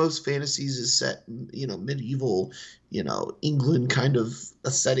because most fantasies is set in, medieval, England kind of a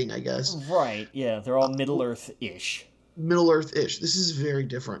setting, I guess. Right, yeah, they're all Middle Earth-ish. Middle Earth ish. This is very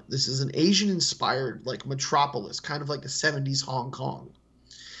different. This is an Asian inspired like metropolis, kind of like the 70s Hong Kong,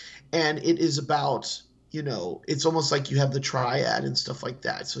 and it is about it's almost like you have the triad and stuff like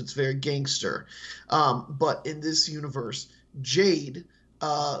that, so it's very gangster, but in this universe Jade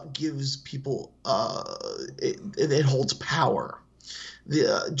gives people it holds power,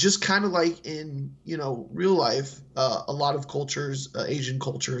 just kind of like in real life, a lot of cultures, Asian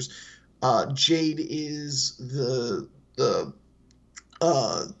cultures, Jade is the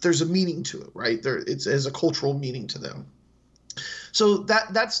there's a meaning to it, right? It's as a cultural meaning to them. So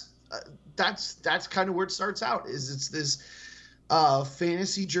that's kind of where it starts out. It's this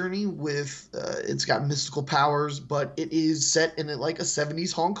fantasy journey with it's got mystical powers, but it is set in like a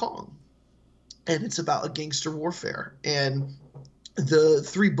 70s Hong Kong, and it's about a gangster warfare. And the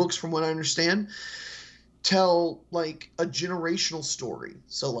three books, from what I understand, tell like a generational story.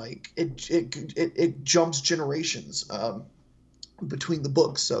 So like it jumps generations between the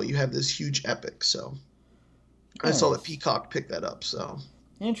books. So you have this huge epic. So I saw that Nice. Peacock picked that up. So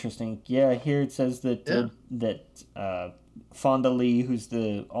Interesting. Yeah, here it says that yeah. Fonda Lee, who's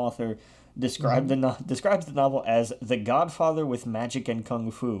the author, Mhm. Describes the novel as The Godfather with magic and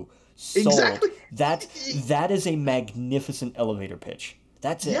kung fu. Sold. Exactly. That is a magnificent elevator pitch.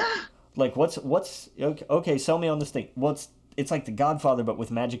 That's it. Yeah. Like what's okay, okay, sell me on this thing. What's it's like The Godfather but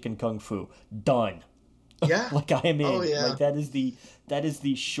with magic and kung fu. Done. Yeah. Like I am Oh in. yeah. Like that is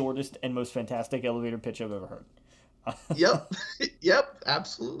the shortest and most fantastic elevator pitch I've ever heard. Yep. Yep.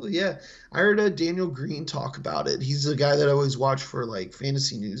 Absolutely. Yeah. I heard Daniel Green talk about it. He's the guy that I always watch for like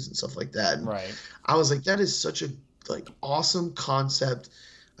fantasy news and stuff like that. And Right. I was like, that is such a like awesome concept.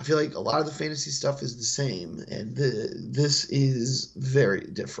 I feel like a lot of the fantasy stuff is the same, and this is very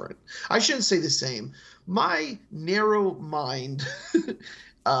different. I shouldn't say the same. My narrow mind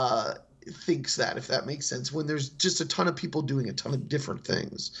uh, thinks that, if that makes sense, when there's just a ton of people doing a ton of different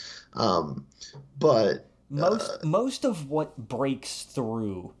things. But Most of what breaks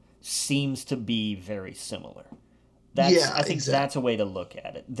through seems to be very similar. That's yeah, I think that's a exactly. way to look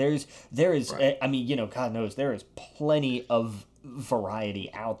at it. There is Right. I mean, God knows there is plenty of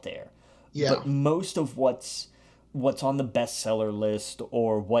variety out there. Yeah. But most of what's on the bestseller list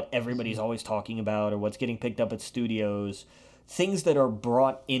or what everybody's always talking about or what's getting picked up at studios, things that are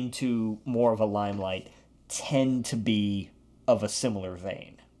brought into more of a limelight tend to be of a similar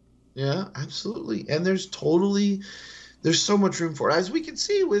vein. Yeah, absolutely. And there's so much room for it. As we can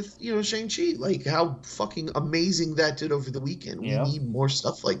see with, Shang-Chi, like how fucking amazing that did over the weekend. We Yeah. need more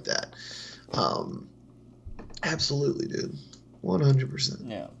stuff like that. Um, Absolutely, dude. 100%.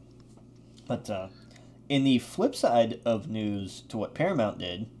 Yeah. But in the flip side of news to what Paramount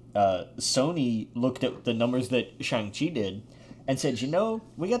did, Sony looked at the numbers that Shang-Chi did and said,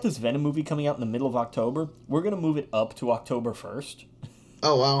 we got this Venom movie coming out in the middle of October. We're going to move it up to October 1st.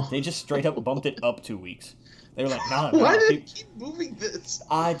 Oh, wow. They just straight up bumped it up 2 weeks. They were like, nah, Why nah. did it keep moving this?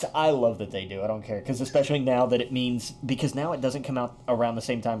 I love that they do. I don't care. Because especially now that it means, because now it doesn't come out around the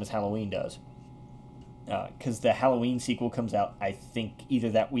same time as Halloween does. Because the Halloween sequel comes out, I think, either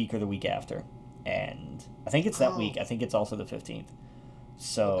that week or the week after. And I think it's that Oh, week. I think it's also the 15th. okay.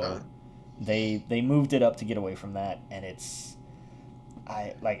 So they moved it up to get away from that, and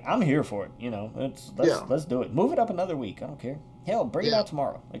I'm here for it. Yeah. Let's do it. Move it up another week. I don't care. Hell, bring it Yeah. out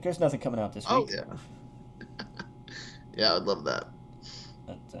tomorrow. Like there's nothing coming out this Oh, week. yeah. Yeah, I'd love that.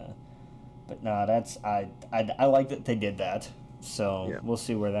 But nah, I like that they did that. So Yeah. we'll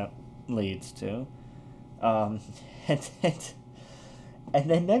see where that leads to. Um, and then, and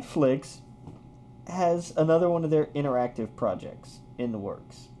then Netflix has another one of their interactive projects in the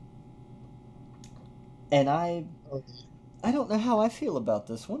works. And Oh, I don't know how I feel about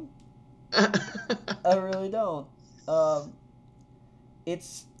this one. yeah. I really don't. Um,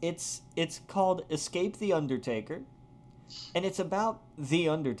 it's called Escape the Undertaker, and it's about the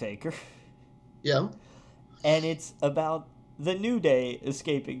Undertaker, Yeah. and it's about the New Day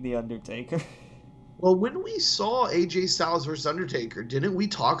escaping the Undertaker. Well, when we saw AJ Styles versus Undertaker, didn't we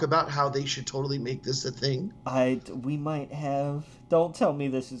talk about how they should totally make this a thing? We might have. Don't tell me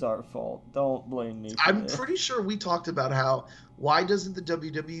this is our fault. Don't blame me for I'm this. pretty sure we talked about how why doesn't the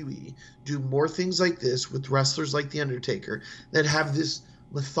WWE do more things like this with wrestlers like The Undertaker that have this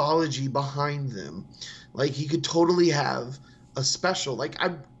mythology behind them? Like he could totally have a special. Like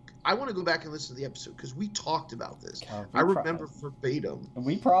I want to go back and listen to the episode because we talked about this. God, I remember verbatim.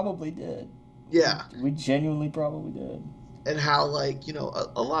 we probably did. Yeah, We genuinely probably did. and how like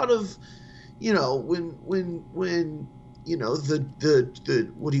a lot of when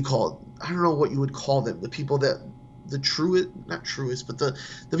the what do you call it? I don't know what you would call them, the people that the truest not truest but the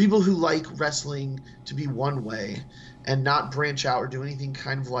people who like wrestling to be one way and not branch out or do anything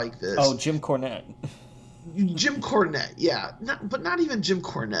kind of like Oh, this. Jim Cornette. Jim Cornette, yeah, not even Jim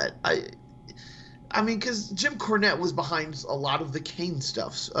Cornette. I mean, because Jim Cornette was behind a lot of the Kane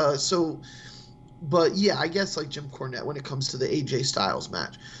stuff. But yeah, I guess like Jim Cornette when it comes to the AJ Styles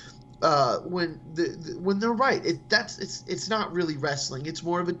match. When they're right, it's not really wrestling. It's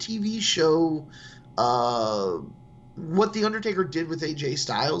more of a TV show. What the Undertaker did with AJ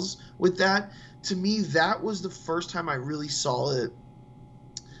Styles with that, to me, that was the first time I really saw it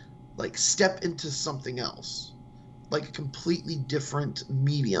like step into something else, like a completely different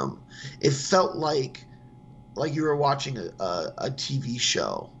medium. It felt like you were watching a TV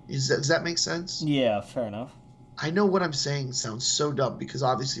show. Does that make sense? Yeah, fair enough. I know what I'm saying sounds so dumb because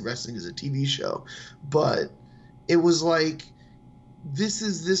obviously wrestling is a TV show, but it was like this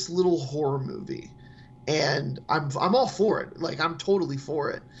is this little horror movie, and I'm all for it. Like I'm totally for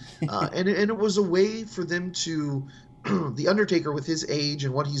it, and it was a way for them to. The Undertaker, with his age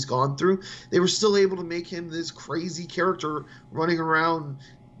and what he's gone through, they were still able to make him this crazy character running around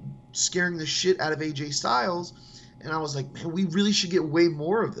scaring the shit out of AJ Styles, and I was like, man, we really should get way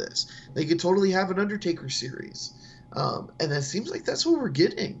more of this. They could totally have an Undertaker series, and it seems like that's what we're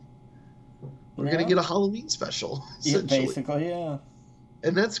getting. We're gonna Yeah. get a Halloween special Yeah, essentially, basically, yeah.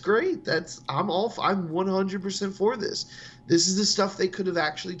 and that's great. I'm 100% for this. This is the stuff they could have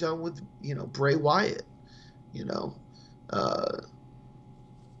actually done with Bray Wyatt. You know, uh,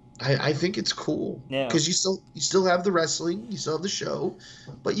 I think it's cool Yeah. because you still have the wrestling, you still have the show,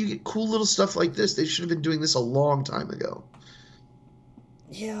 but you get cool little stuff like this. They should have been doing this a long time ago.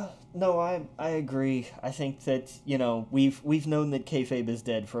 Yeah, no, I agree. I think that we've known that kayfabe is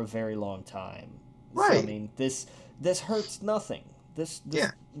dead for a very long time. So I Right. mean, this hurts nothing. This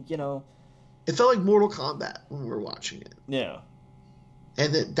Yeah. you know It felt like Mortal Kombat when we were watching it, yeah.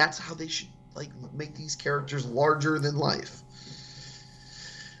 and that's how they should like make these characters larger than life.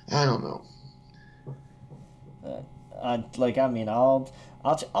 I don't know. I mean,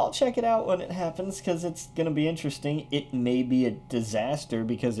 I'll check it out when it happens because it's gonna be interesting. It may be a disaster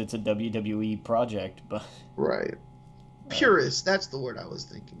because it's a WWE project, but Right. Purist, that's the word I was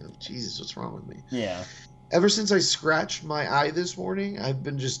thinking of. Jesus, what's wrong with me? yeah. Ever since I scratched my eye this morning, I've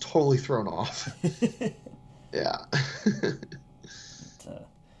been just totally thrown off. Yeah. uh,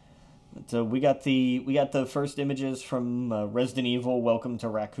 so we got the first images from Resident Evil: Welcome to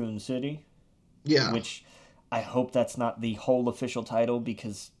Raccoon City, Yeah. which I hope that's not the whole official title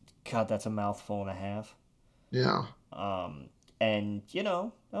because God, that's a mouthful and a half. Yeah. And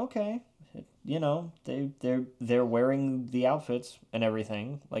okay, they're wearing the outfits and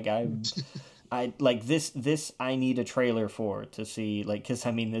everything. Like I like this. I need a trailer for to see because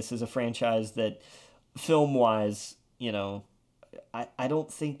I mean this is a franchise that film wise, I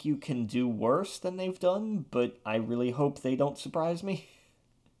don't think you can do worse than they've done, but I really hope they don't surprise me.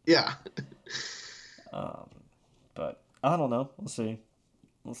 Yeah. Um, but I don't know. We'll see.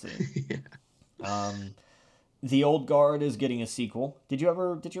 We'll see. Yeah. Um, The Old Guard is getting a sequel. Did you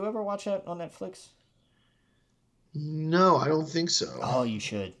ever watch that on Netflix? No, I don't think so. Oh, you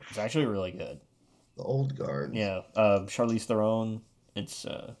should. It's actually really good. The old guard. Yeah, Charlize Theron. It's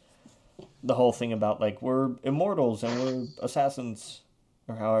the whole thing about like we're immortals and we're assassins,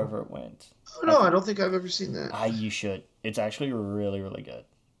 or however it went. Oh I no, I think don't think I've ever seen that. you should. It's actually really really good.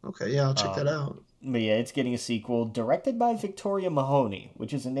 Okay, yeah, I'll check that Um, out. but yeah, it's getting a sequel directed by Victoria Mahoney,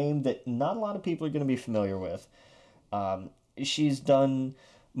 which is a name that not a lot of people are going to be familiar with. Um, she's done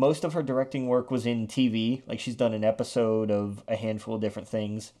most of her directing work was in TV. Like she's done an episode of a handful of different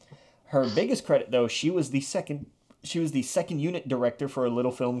things. Her biggest credit, though, she was the second unit director for a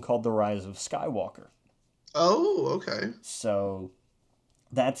little film called The Rise of Skywalker. Oh, okay. So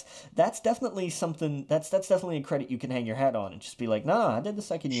that's that's definitely something that's definitely a credit you can hang your hat on and just be like, nah, I did the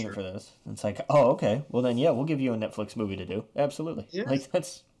second unit Sure. for this. And it's like, oh, okay, well then yeah, we'll give you a Netflix movie to do. Absolutely, Yeah. like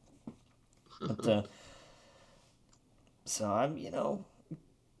that's. But, so I'm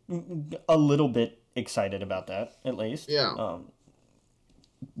a little bit excited about that at least. Yeah.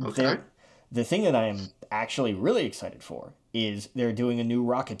 Okay. There, the thing that I am actually really excited for is they're doing a new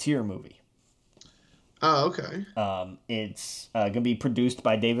Rocketeer movie. Oh, okay. It's going to be produced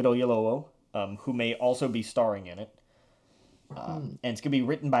by David Oyelowo, who may also be starring in it. And it's going to be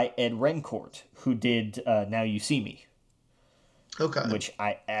written by Ed Rencourt, who did Now You See Me, Okay. which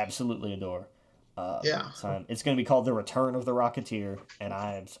I absolutely adore. Yeah. So it's going to be called The Return of the Rocketeer, and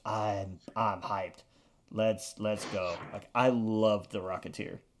I'm hyped. Let's go. Like I loved The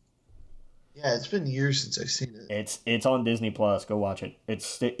Rocketeer. Yeah, it's been years since I've seen it. It's on Disney Plus. Go watch it. It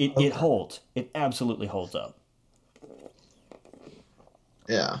Okay. holds. It absolutely holds up.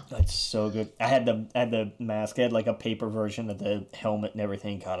 Yeah. It's so good. I had the mask. I had like a paper version of the helmet and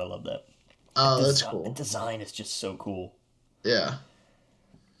everything. God, I love that. Oh, that's The cool. design is just so cool. Yeah.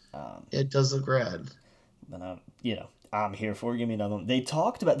 Um, It does look rad. but I'm here for it. Give me another one.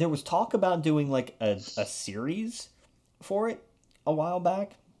 There was talk about doing like a series for it a while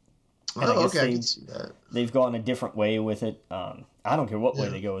back, and I Oh, guess okay, I can see that. they've gone a different way with it. I don't care what way Yeah.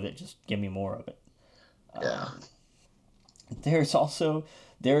 they go with it. Just give me more of it. Yeah. There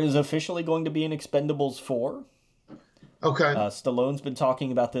is officially going to be an Expendables 4. Okay. Stallone's been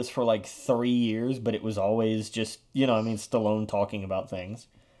talking about this for like 3 years, but it was always just, Stallone talking about things.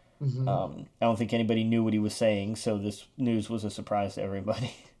 Hmm. I don't think anybody knew what he was saying, so this news was a surprise to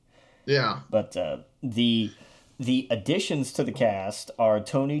everybody. Yeah. But the additions to the cast are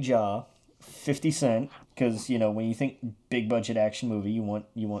Tony Jaa, 50 Cent, because when you think big budget action movie, you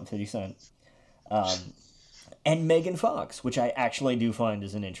want 50 Cent, and Megan Fox, which I actually do find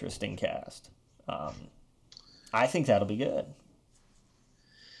is an interesting cast. I think that'll be good.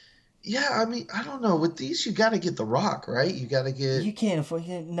 Yeah, I mean, I don't know. With these, you got to get The Rock, right? You can't afford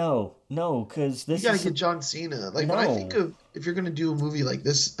it. No, because You this got to is get John Cena. Like when I think no, of if you're gonna do a movie like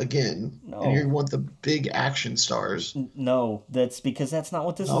this again, and you no. want the big action stars, No, that's because that's not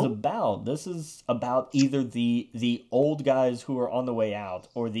what this is no. about. This is about either the old guys who are on the way out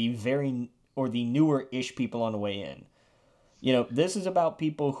or the newer-ish people on the way in. This is about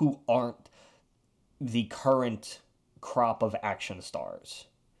people who aren't the current crop of action stars.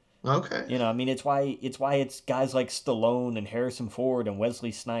 Okay. I mean it's why it's guys like Stallone and Harrison Ford and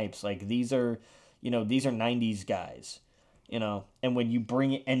Wesley Snipes. Like these are 90s guys. And when you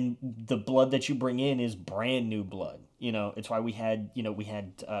bring it, and the blood that you bring in is brand new blood. It's why we had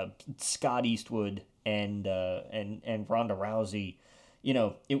Scott Eastwood and Ronda Rousey.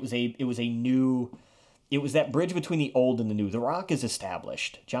 It was that bridge between the old and the new. The Rock is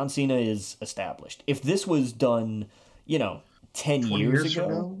established. John Cena is established. If this was done, you know, 10 20 years years from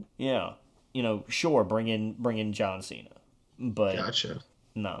ago, now. yeah, sure, bring in John Cena. But Gotcha.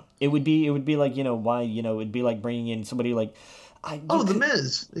 no. It would be like, why, it'd be like bringing in somebody like I you Oh, The could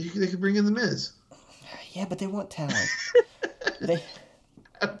Miz. They could bring in The Miz. yeah, but they want talent. They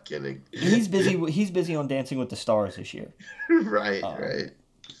I'm kidding. he's busy on Dancing with the Stars this year. Right, Um right.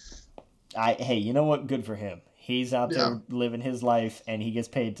 hey, you know what? Good for him. He's out Yeah. there living his life, and he gets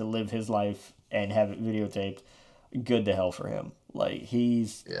paid to live his life and have it videotaped. Good to hell for him. Like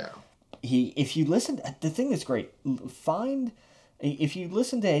Yeah. if you listen, the thing that's great, find if you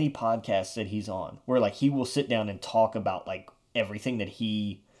listen to any podcasts that he's on, where like he will sit down and talk about like everything that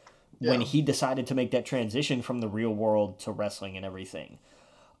he when Yeah. he decided to make that transition from the real world to wrestling and everything.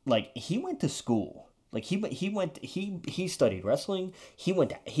 Like he went to school. Like he studied wrestling.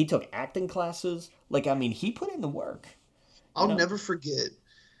 He took acting classes. Like I mean, he put in the work. You I'll know? never forget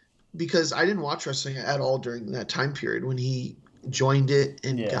because I didn't watch wrestling at all during that time period when he joined it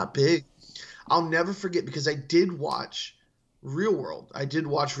and Yeah. got big. I'll never forget because I did watch Real World. I did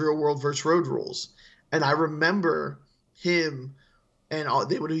watch Real World versus Road Rules, and I remember him and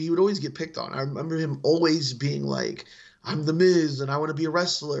he would always get picked on. I remember him always being like, "I'm the Miz and I want to be a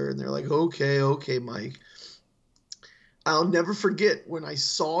wrestler," and they're like, "Okay, okay, Mike." I'll never forget when I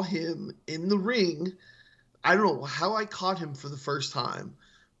saw him in the ring. I don't know how I caught him for the first time,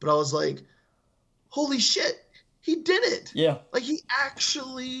 but I was like, holy shit, he did it. Yeah. Like he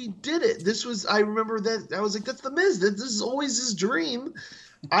actually did it. I remember that I was like, that's the Miz. This is always his dream.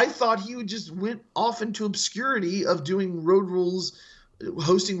 I thought he would just went off into obscurity of doing Road Rules,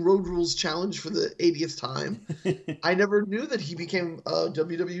 hosting Road Rules Challenge for the 80th time. I never knew that he became a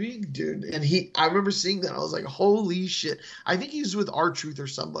WWE dude. And I remember seeing that. I was like, holy shit. I think he was with R-Truth or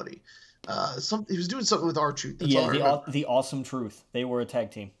somebody. He was doing something with R-Truth. That's all Yeah, I the remember. the awesome truth. They were a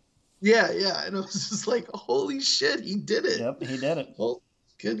tag team. Yeah, yeah. And I was just like, holy shit, he did it. Yep, he did it. Well,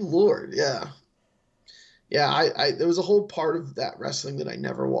 good lord. Yeah. Yeah, there was a whole part of that wrestling that I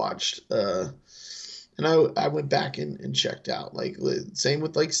never watched. And I went back and checked out. Like same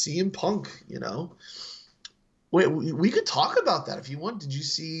with like CM Punk. Wait, we could talk about that if you want. Did you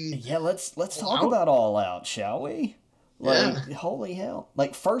see Yeah, let's All talk Out? about All Out, shall we? Yeah. Like, holy hell.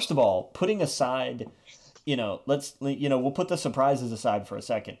 Like, first of all, putting aside, we'll put the surprises aside for a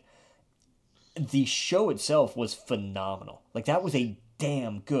second. The show itself was phenomenal. Like, that was a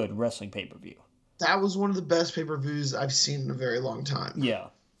damn good wrestling pay-per-view. That was one of the best pay-per-views I've seen in a very long time. Yeah.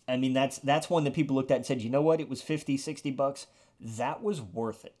 I mean, that's one that people looked at and said, you know what? It was 50, $60. That was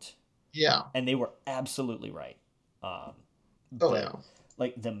worth it. Yeah. And they were absolutely right. Um, Oh but yeah.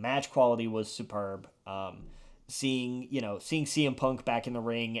 like the match quality was superb. Seeing CM Punk back in the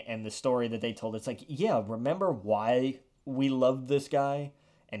ring and the story that they told, it's like, yeah, remember why we loved this guy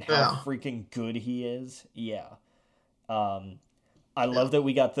and how Yeah. freaking good he is? Yeah. Um, I Yeah. love that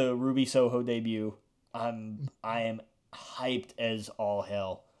we got the Ruby Soho debut. I am hyped as all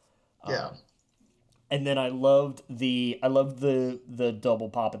hell. Yeah. Um, and then I loved the double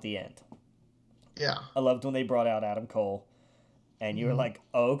pop at the end. Yeah. I loved when they brought out Adam Cole, and you were Mhm. like,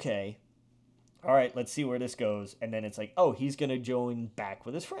 oh, okay, all right, let's see where this goes. And then it's like, oh, he's gonna join back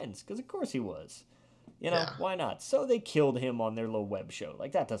with his friends because of course he was. Yeah. Why not? So they killed him on their little web show.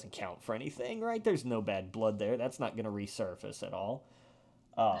 Like that doesn't count for anything, right? There's no bad blood there. That's not gonna resurface at all.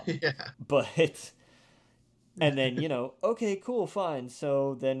 Yeah. But and then okay, cool, fine.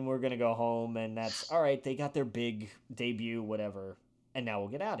 So then we're gonna go home, and that's all right. They got their big debut, whatever, and now we'll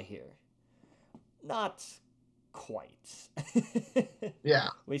get out of here. Not quite. Yeah.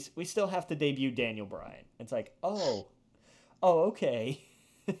 we still have to debut Daniel Bryan. It's like, oh, okay,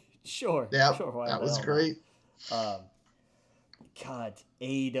 sure, Yeah. sure, why That the was hell great. not? God,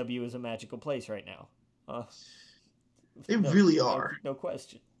 AEW is a magical place right now. Uh, They no, really no, are. no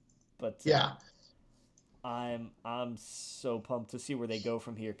question. But Yeah. I'm so pumped to see where they go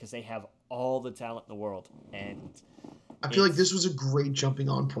from here because they have all the talent in the world, and I feel like this it's was a great jumping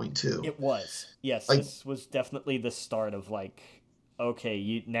on point too. it was, yes, Like, this was definitely the start of like, okay,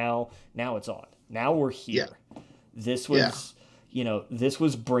 you now it's on. Now we're yeah, here. This yeah, was, this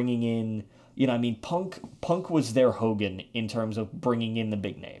was bringing in, I mean, Punk was their Hogan in terms of bringing in the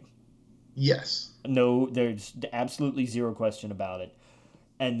big name. yes. No, there's absolutely zero question about it.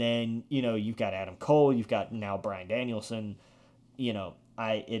 And then, you've got Adam Cole, you've got now Bryan Danielson.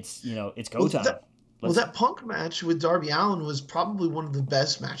 It's go Well, time. Let's that Punk match with Darby Allin was probably one of the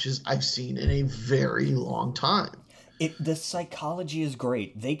best matches I've seen in a very long time. the psychology is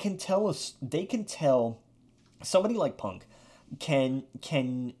great. They can tell somebody like Punk can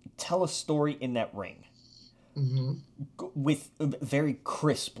tell a story in that ring Hmm. with very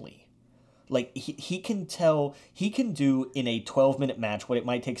crisply. Like he can do in a 12-minute match what it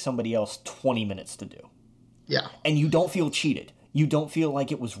might take somebody else 20 minutes to do. Yeah, And you don't feel cheated. You don't feel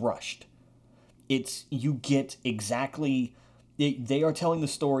like it was rushed. It's you get exactly they are telling the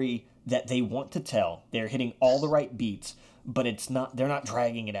story that they want to tell. They're hitting all the right beats, but they're not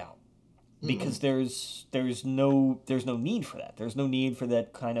dragging it out because mm, there's no need for that. There's no need for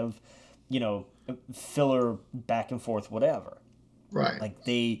that kind of, you know, filler back and forth whatever. right. Like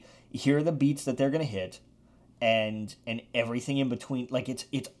they hear the beats that they're going to hit and everything in between, like it's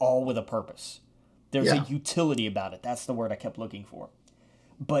all with a purpose. There's a Yeah, utility about it. That's the word I kept looking for.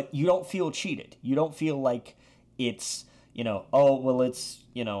 But you don't feel cheated. You don't feel like it's, oh well, it's,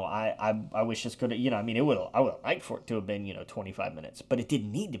 I wish this could have, I mean, I would have liked for it to have been, 25 minutes, but it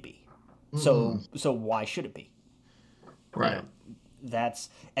didn't need to be. mm, So why should it be? You right. know, that's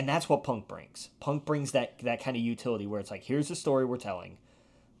what Punk brings. Punk brings that kind of utility where it's like, here's the story we're telling.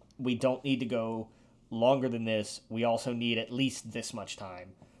 We don't need to go longer than this. We also need at least this much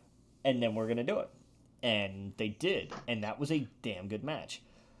time, and then we're gonna do it. And they did, and that was a damn good match.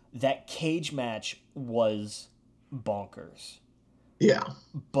 That cage match was bonkers, Yeah.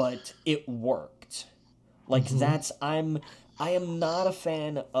 but it worked. Like Hmm. I am not a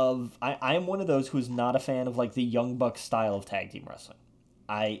fan of I am one of those who's not a fan of like the Young Bucks style of tag team wrestling.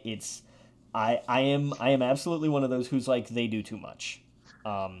 I it's I am absolutely one of those who's like they do too much.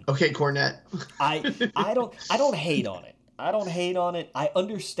 Um Okay, Cornette. I I don't hate on it. I don't hate on it. I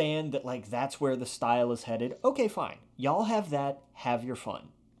understand that like that's where the style is headed. Okay, fine. Y'all have that. Have your fun.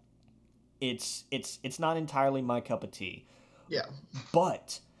 It's not entirely my cup of tea. Yeah.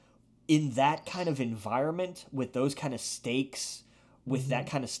 But in that kind of environment with those kind of stakes, with that Hmm.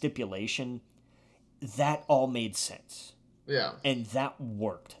 kind of stipulation, that all made sense. Yeah. And that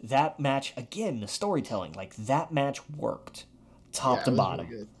worked. That match again, the storytelling, like that match worked top Yeah, to it was really bottom.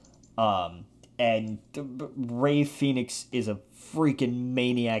 good. And Ray Phoenix is a freaking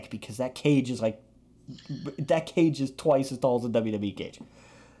maniac because that cage is twice as tall as a WWE cage.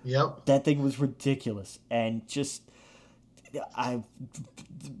 Yep. That thing was ridiculous, and just I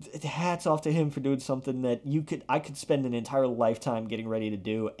hats off to him for doing something that I could spend an entire lifetime getting ready to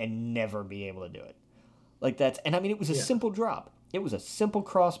do and never be able to do it. Like that's and I mean it was a Yeah. simple drop. It was a simple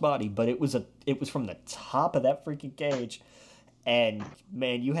crossbody, but it was from the top of that freaking cage, and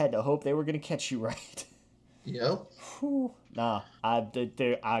man, you had to hope they were gonna catch you right. Yep. Whew. Nah, I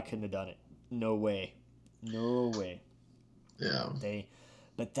couldn't have done it. No way, no way. Yeah. They,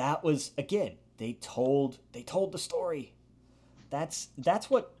 but that was again. They told the story. That's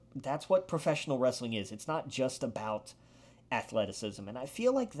what professional wrestling is. It's not just about athleticism, and I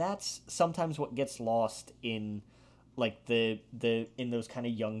feel like that's sometimes what gets lost in like the in those kind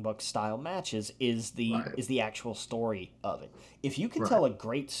of young buck style matches Right. is the actual story of it. If you can Right. tell a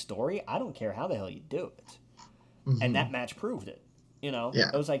great story, I don't care how the hell you do it. And that Hmm. match proved it. Yeah.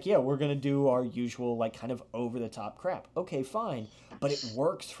 It was like, yeah, we're gonna do our usual like kind of over the top crap. Okay, fine, but it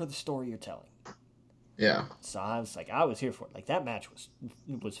works for the story you're telling. Yeah. So I was like, I was here for it. Like that match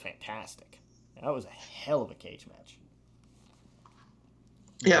was fantastic. That was a hell of a cage match.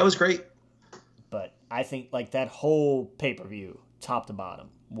 Yeah, it But was great. but I think like that whole pay per view, top to bottom,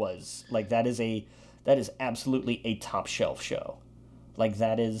 was like that is absolutely a top shelf show. Like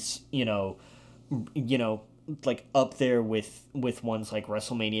that is you know like up there with ones like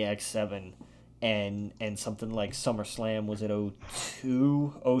WrestleMania X7 and something like SummerSlam. Was it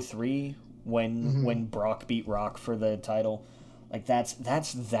 02, 03 Hmm. when Brock beat Rock for the title? Like that's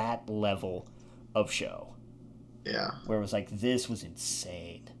that level of show Yeah. where it was like this was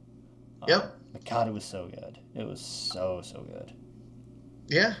insane. Yep. But God, it was so good. It was so good.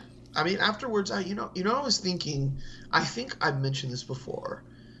 Yeah. I mean, afterwards, I was thinking. I think I've mentioned this before.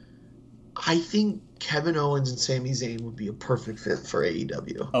 I think Kevin Owens and Sami Zayn would be a perfect fit for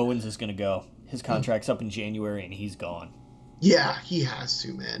AEW. Owens is going to go. His contract's up in January, and he's gone. Yeah, he has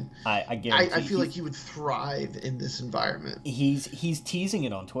to, man. I I guarantee. feel like he would thrive in this environment. He's teasing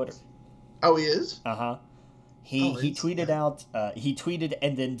it on Twitter. Oh, he is? Uh-huh. Oh, He tweeted out. He tweeted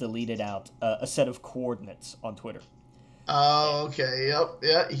and then deleted out a set of coordinates on Twitter. Oh, okay. Yep.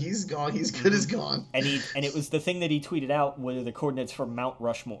 Yeah, he's gone. He's good as gone. And it was the thing that he tweeted out were the coordinates for Mount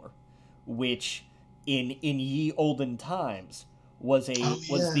Rushmore, which in ye olden times was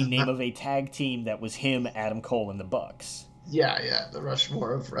the name of a tag team that was him, Adam Cole, and the Bucks. Yeah, the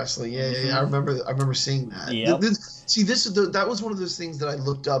Rushmore of wrestling. Yeah. I remember seeing that. Yep. See, that was one of those things that I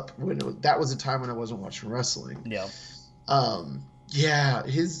looked up that was a time when I wasn't watching wrestling. Yeah. Yeah,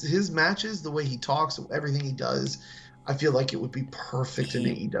 his matches, the way he talks, everything he does, I feel like it would be perfect in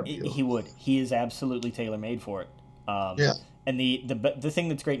AEW. He would. He is absolutely tailor made for it. Yeah. And the thing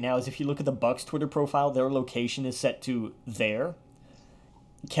that's great now is if you look at the Bucks Twitter profile, their location is set to there.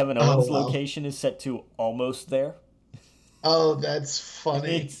 Kevin Owens' location is set to almost there. Oh, that's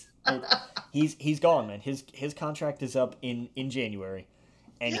funny. He's gone, man. His contract is up in January,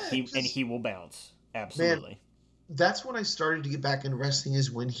 and yeah, he will bounce absolutely. Man, that's when I started to get back into wrestling. Is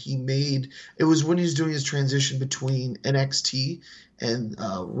when it was when he was doing his transition between NXT and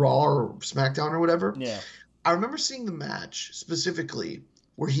Raw or SmackDown or whatever. Yeah, I remember seeing the match specifically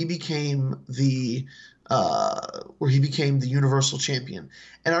where he became the Universal Champion,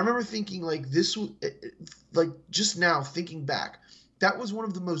 and I remember thinking like just now thinking back, that was one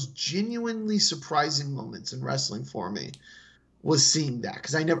of the most genuinely surprising moments in wrestling for me, was seeing that,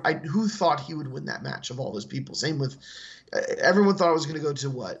 because who thought he would win that match of all those people? Same with everyone thought it was going to go to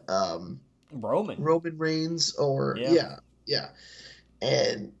what Roman Reigns or yeah.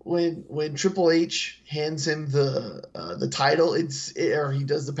 And when Triple H hands him the title, or he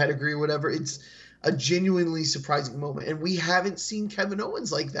does the pedigree or whatever, it's a genuinely surprising moment. And we haven't seen Kevin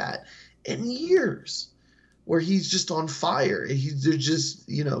Owens like that in years, where he's just on fire. They're just,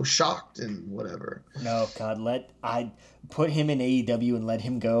 shocked and whatever. No, God, I put him in AEW and let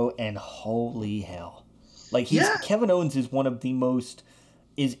him go, and holy hell. Like Kevin Owens is one of the most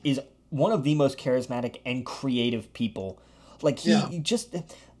charismatic and creative people. Like he just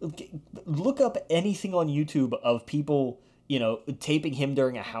look up anything on YouTube of people, taping him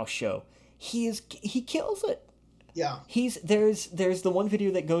during a house show. He kills it. Yeah. There's the one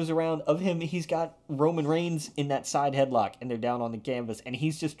video that goes around of him. He's got Roman Reigns in that side headlock, and they're down on the canvas, and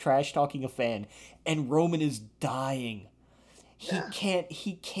he's just trash talking a fan, and Roman is dying.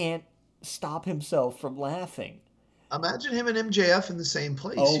 He can't stop himself from laughing. Imagine him and MJF in the same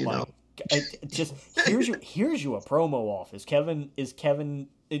place. Oh my! Just here's you a promo off. Is Kevin?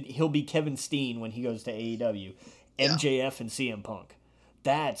 He'll be Kevin Steen when he goes to AEW. MJF and CM Punk.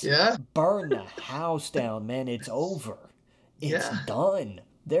 That's burn the house down, man. It's over. It's done.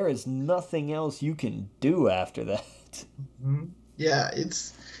 There is nothing else you can do after that. Mm-hmm. Yeah,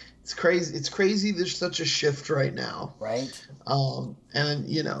 it's crazy. It's crazy. There's such a shift right now. Right. And I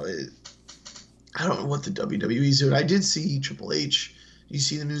don't know what the WWE's doing. I did see Triple H. You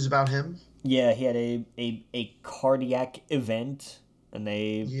see the news about him? Yeah, he had a cardiac event, and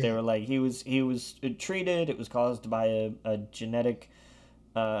they were like he was treated. It was caused by a genetic.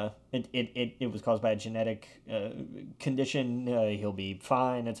 It was caused by a genetic condition. He'll be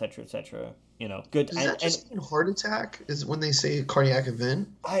fine, etc., etc. Good. Does that just mean heart attack? Is when they say cardiac event?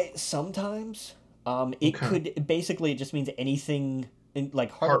 Sometimes it could basically, it just means anything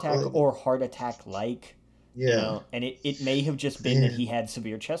like heart attack related. Or heart attack like. Yeah. And it may have just been that he had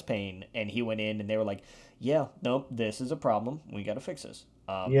severe chest pain, and he went in and they were like, yeah, nope, this is a problem. We got to fix this.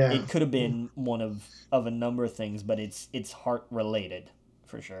 It could have been one of a number of things, but it's heart related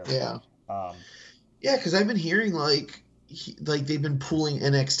for sure. Yeah. Because I've been hearing like they've been pulling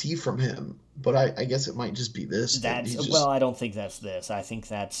NXT from him, but I guess it might just be this. Well, I don't think that's this. I think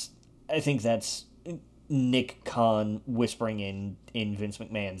that's Nick Khan whispering in Vince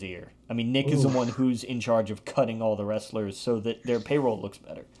McMahon's ear. I mean, Nick is the one who's in charge of cutting all the wrestlers so that their payroll looks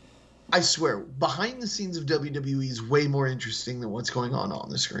better. I swear, behind the scenes of WWE is way more interesting than what's going on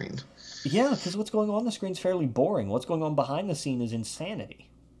the screen. Yeah, because what's going on the screen is fairly boring. What's going on behind the scene is insanity.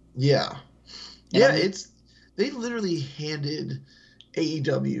 Yeah. They literally handed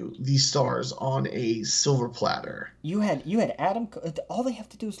AEW these stars on a silver platter. You had Adam. All they have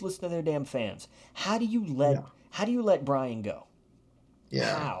to do is listen to their damn fans. How do you let Brian go?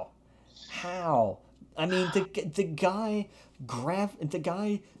 Yeah. How? I mean, the guy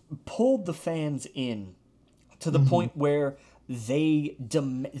pulled the fans in to the point where they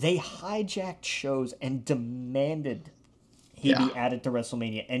hijacked shows and demanded he be added to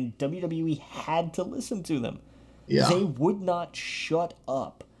WrestleMania, and WWE had to listen to them. Yeah. They would not shut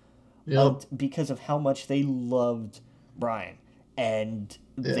up Yep. because of how much they loved Bryan. And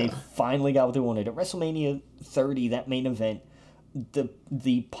they Yeah. finally got what they wanted. At WrestleMania 30, that main event,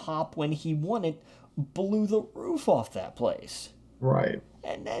 the pop when he won it blew the roof off that place. Right.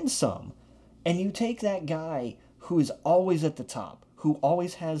 And then some. And you take that guy who is always at the top, who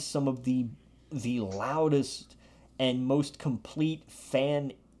always has some of the loudest and most complete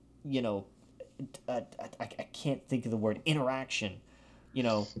fan, you know, I can't think of the word, interaction. You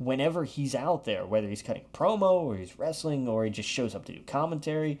know, whenever he's out there, whether he's cutting a promo or he's wrestling or he just shows up to do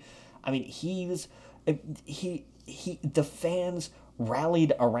commentary, I mean, the fans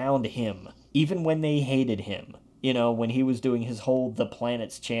rallied around him even when they hated him. You know, when he was doing his whole the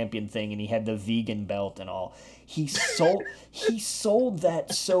planet's champion thing and he had the vegan belt and all. He sold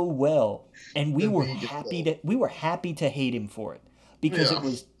that so well, and we were happy to hate him for it because it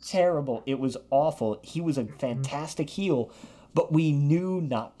was terrible. It was awful. He was a fantastic heel, but we knew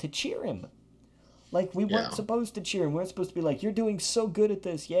not to cheer him. Like, we weren't supposed to cheer him. We weren't supposed to be like, you're doing so good at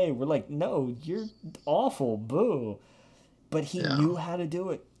this, yay. We're like, no, you're awful, boo. But he knew how to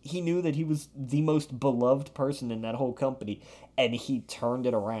do it. He knew that he was the most beloved person in that whole company, and he turned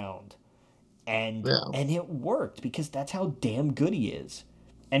it around. And it worked because that's how damn good he is.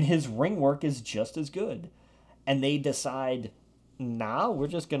 And his ring work is just as good. And they decide, nah, we're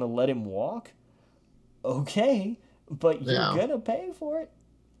just going to let him walk? Okay, but you're going to pay for it.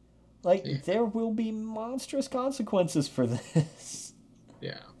 Like, there will be monstrous consequences for this.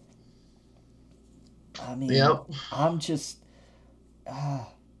 Yeah. I mean, I'm just...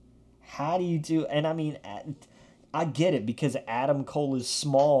 how do you do... And I mean, I get it, because Adam Cole is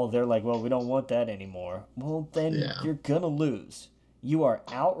small. They're like, well, we don't want that anymore. Well, then you're going to lose. You are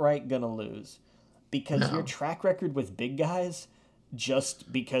outright going to lose. Because your track record with big guys,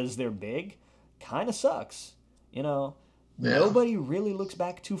 just because they're big, kind of sucks. You know? Nobody really looks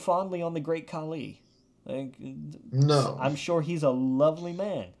back too fondly on the great Khali. Like, no. I'm sure he's a lovely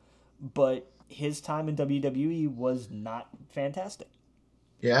man, but his time in WWE was not fantastic.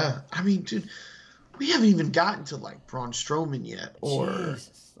 Yeah. I mean, dude, we haven't even gotten to, like, Braun Strowman yet, or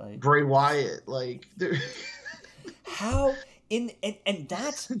Bray Wyatt. Like, how... And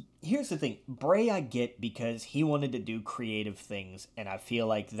that's... Here's the thing. Bray I get because he wanted to do creative things, and I feel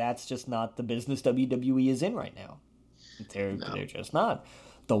like that's just not the business WWE is in right now. They're just not.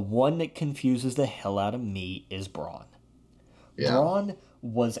 The one that confuses the hell out of me is Braun. Yeah. Braun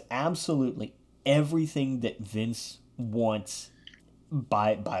was absolutely everything that Vince wants.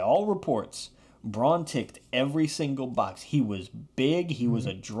 By all reports, Braun ticked every single box. He was big. He was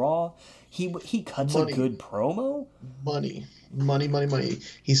a draw. He cuts a good promo. Money.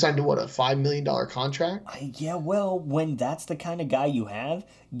 He signed to, what, a $5 million contract? Yeah, well, when that's the kind of guy you have,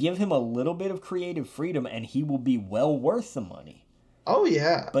 give him a little bit of creative freedom and he will be well worth the money. Oh,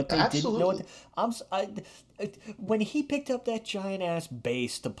 yeah. But they didn't know what... when he picked up that giant-ass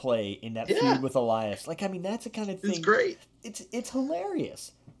bass to play in that feud with Elias, like, I mean, that's the kind of thing... It's great. It's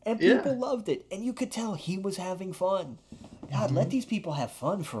hilarious. And people loved it. And you could tell he was having fun. God, let these people have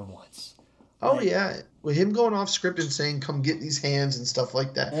fun for once. Oh, yeah. With him going off script and saying, come get these hands and stuff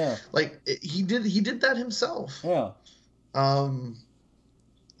like that. Yeah. Like, he did that himself. Yeah.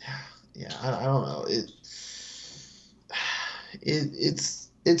 Yeah, I don't know.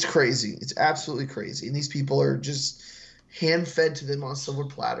 It's crazy. It's absolutely crazy. And these people are just hand-fed to them on a silver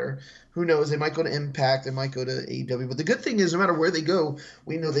platter. Who knows? They might go to Impact. They might go to AEW. But the good thing is, no matter where they go,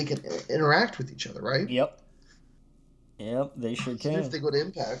 we know they can interact with each other, right? Yep, they sure can. If they go to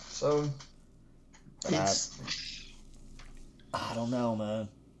Impact. So... I don't know, man.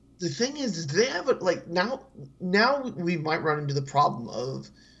 The thing is, they have now we might run into the problem of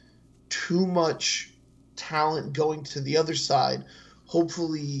too much talent going to the other side.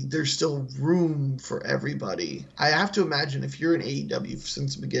 Hopefully, there's still room for everybody. I have to imagine if you're in AEW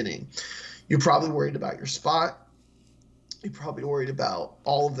since the beginning, you're probably worried about your spot. You're probably worried about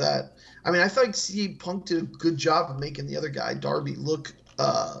all of that. I mean, I thought CM Punk did a good job of making the other guy, Darby, look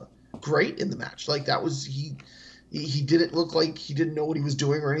great in the match. Like, that was he didn't look like he didn't know what he was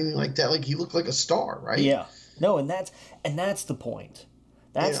doing or anything like that. Like, he looked like a star, right? Yeah. No, and that's the point.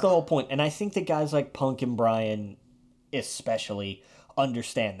 That's the whole point. And I think that guys like Punk and Bryan especially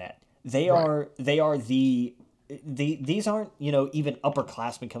understand that. These aren't, even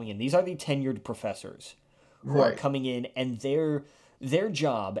upperclassmen coming in. These are the tenured professors who are coming in, and their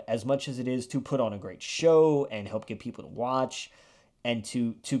job, as much as it is to put on a great show and help get people to watch and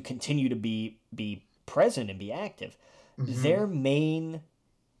to continue to be present and be active, their main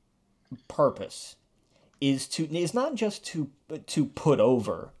purpose is not just to put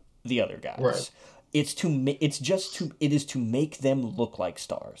over the other Right. guys. It is to make them look like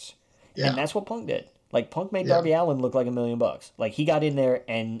stars. And Yeah. that's what Punk did. Like Punk made Yeah. Darby Allin look like $1,000,000. Like he got in there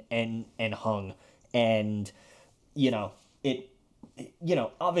and hung, and you know it.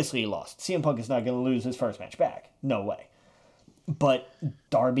 Obviously he lost. CM Punk is not going to lose his first match back. No way. But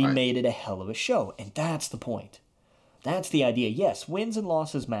Darby Right. made it a hell of a show, and that's the point. That's the idea. Yes, wins and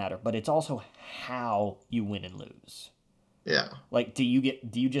losses matter, but it's also how you win and lose. Yeah. Like, do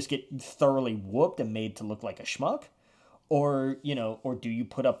you just get thoroughly whooped and made to look like a schmuck? Or do you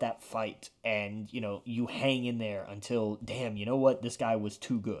put up that fight and, you hang in there until, damn, you know what? This guy was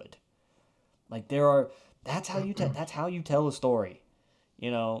too good. Like that's how you tell a story. You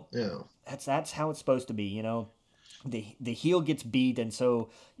know, Yeah. that's how it's supposed to be, The heel gets beat, and so,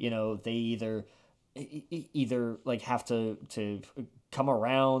 they either like have to come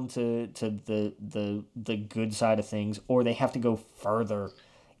around to the good side of things, or they have to go further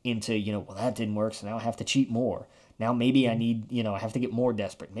into, well, that didn't work, so now I have to cheat more. Now maybe I need, I have to get more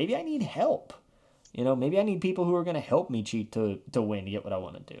desperate. Maybe I need help. Maybe I need people who are going to help me cheat to win, to get what I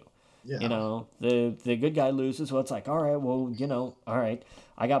want to do. Yeah. The good guy loses. Well, it's like, all right, well, all right,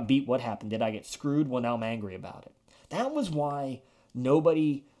 I got beat. What happened? Did I get screwed? Well, now I'm angry about it. That was why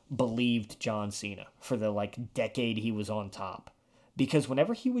nobody believed John Cena for the decade he was on top. Because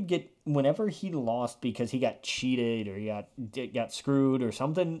whenever he lost because he got cheated or he got screwed or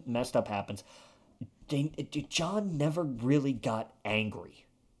something messed up happens, John never really got angry.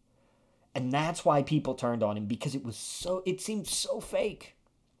 And that's why people turned on him, because it seemed so fake.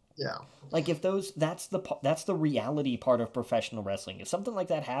 Yeah. Like that's the reality part of professional wrestling. If something like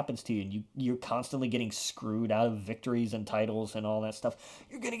that happens to you and you're constantly getting screwed out of victories and titles and all that stuff,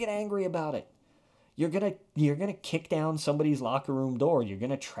 you're gonna get angry about it. You're gonna kick down somebody's locker room door. You're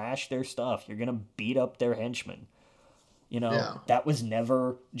gonna trash their stuff. You're gonna beat up their henchmen. Yeah. That was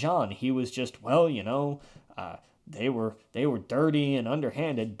never John. He was just, well, they were dirty and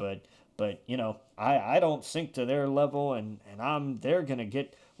underhanded, but I don't sink to their level, and they're gonna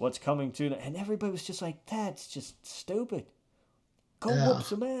get what's coming to them. And everybody was just like, that's just stupid. Go Yeah. whoop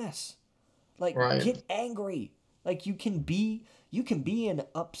some ass. Like, Right. get angry. Like, you can be an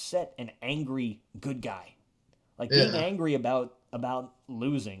upset and angry good guy. Like, being Yeah. angry about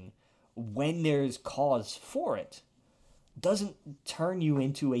losing when there's cause for it doesn't turn you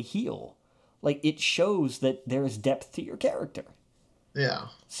into a heel. Like, it shows that there's depth to your character. Yeah.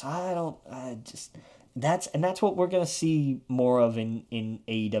 So that's what we're gonna see more of in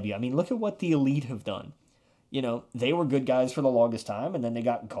AEW. I mean, look at what the Elite have done. They were good guys for the longest time, and then they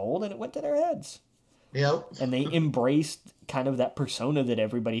got gold, and it went to their heads. Yep. And they embraced kind of that persona that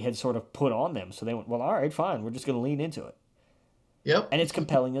everybody had sort of put on them. So they went, well, all right, fine, we're just gonna lean into it. Yep. And it's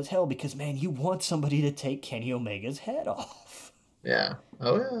compelling as hell because, man, you want somebody to take Kenny Omega's head off. Yeah.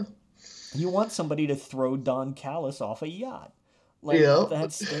 Oh yeah. You want somebody to throw Don Callis off a yacht. Like, Yep. oh,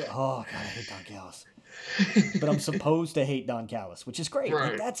 God, I hate Don Callis. But I'm supposed to hate Don Callis, which is great.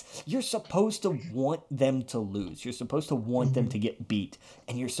 Right. Like, you're supposed to want them to lose. You're supposed to want them to get beat.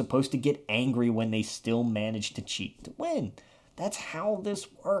 And you're supposed to get angry when they still manage to cheat to win. That's how this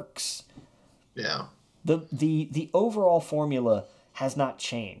works. Yeah. The overall formula has not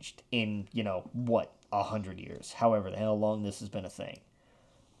changed in, 100 years, however the hell long this has been a thing.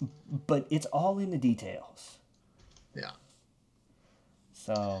 But it's all in the details. Yeah.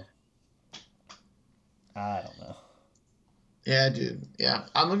 So, I don't know. Yeah, dude. Yeah.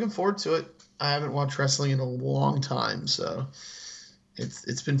 I'm looking forward to it. I haven't watched wrestling in a long time, so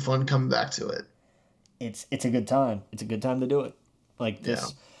it's been fun coming back to it. It's a good time. It's a good time to do it. Like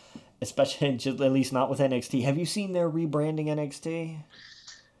this, especially just, at least not with NXT. Have you seen their rebranding NXT?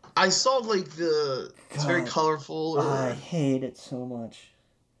 I saw it's very colorful. I hate it so much.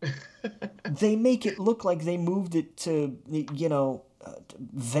 They make it look like they moved it to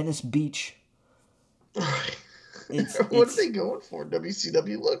Venice Beach. Right. What are they going for?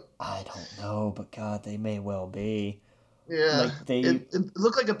 WCW look? I don't know, but God, they may well be. Yeah. Like it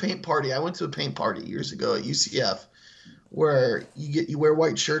looked like a paint party. I went to a paint party years ago at UCF where you wear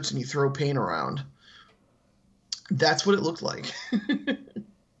white shirts and you throw paint around. That's what it looked like.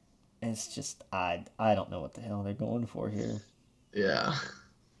 It's just I don't know what the hell they're going for here. Yeah.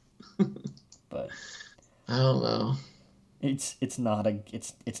 But I don't know. it's not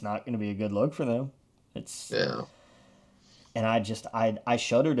going to be a good look for them. Yeah. And I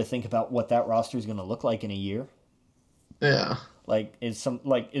shudder to think about what that roster is going to look like in a year. Yeah. Like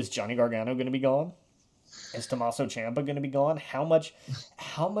is Johnny Gargano going to be gone? Is Tommaso Ciampa going to be gone? How much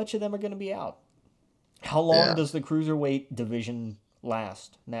of them are going to be out? How long does the cruiserweight division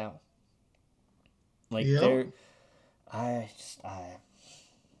last now? Like Yep. I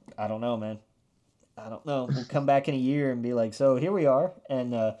don't know, man. I don't know. We'll come back in a year and be like, so here we are,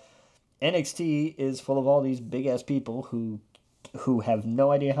 and NXT is full of all these big ass people who have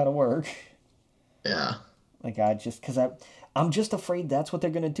no idea how to work. Yeah. Like I'm just afraid that's what they're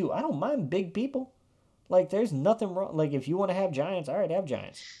gonna do. I don't mind big people. Like there's nothing wrong. Like if you want to have giants, all right, have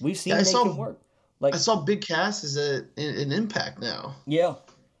giants. We've Yeah, seen they can work. Like I saw Big Cass is an Impact now. yeah,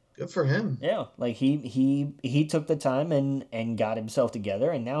 Good for him. yeah. Like he took the time and got himself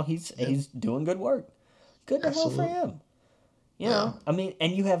together, and now he's doing good work. Good the hell for Absolutely. him. You Yeah. know, I mean,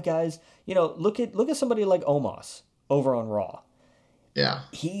 and you have guys. You know, look at somebody like Omos over on Raw. Yeah.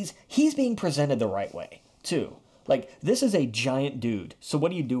 He's being presented the right way too. Like this is a giant dude. So what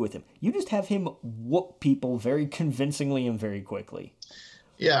do you do with him? You just have him whoop people very convincingly and very quickly.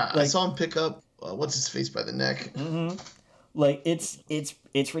 Yeah. I Like saw him pick up what's his face by the neck. like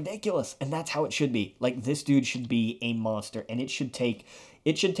it's ridiculous, and that's how it should be. Like this dude should be a monster, and it should take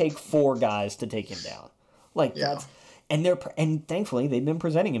four guys to take him down. Like Yeah. that's and thankfully they've been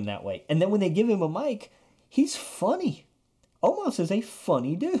presenting him that way. And then when they give him a mic, he's funny. Almost is a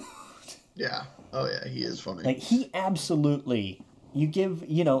funny dude. Yeah. Oh yeah, he is funny. Like he absolutely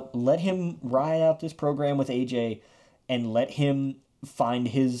let him ride out this program with AJ and let him find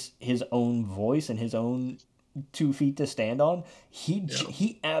his own voice and his own 2 feet to stand on.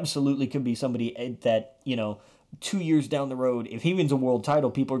 He absolutely could be somebody that, 2 years down the road, if he wins a world title,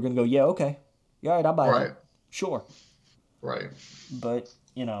 people are going to go, yeah, okay. Yeah, all right, I'll buy Right. that. Sure. Right. But,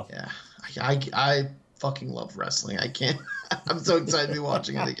 Yeah. I fucking love wrestling. I can't. I'm so excited to be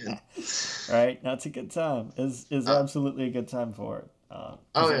watching it again. right? That's a good time. Is absolutely a good time for it.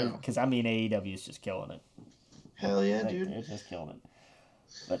 Oh yeah. Because I mean, AEW is just killing it. Hell yeah, Like, dude. they're just killing it.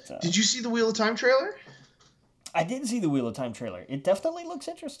 But Did you see the Wheel of Time trailer? I did see the Wheel of Time trailer. It definitely looks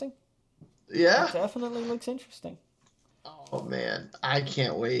interesting. Yeah. It definitely looks interesting. Oh man, I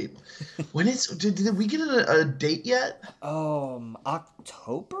can't wait. When did we get a date yet?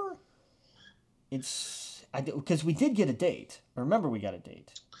 October. Because we did get a date. I remember we got a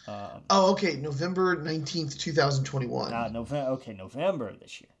date. Oh, okay, November 19th, 2021. November. Okay, November of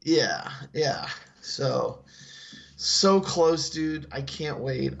this year. Yeah. So close, dude. I can't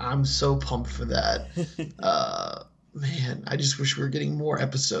wait. I'm so pumped for that. Man, I just wish we were getting more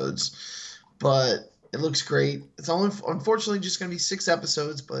episodes, but it looks great. It's only unfortunately just gonna be 6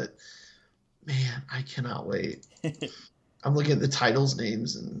 episodes, but man, I cannot wait. I'm looking at the titles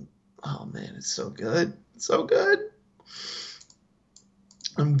names and oh man, it's so good. So good.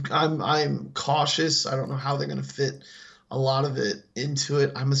 I'm cautious. I don't know how they're gonna fit a lot of it into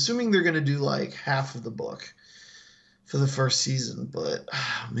it. I'm assuming they're gonna do like half of the book for the first season, but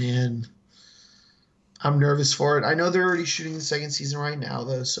man, I'm nervous for it. I know they're already shooting the second season right now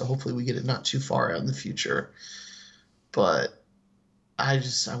though, so hopefully we get it not too far out in the future. But I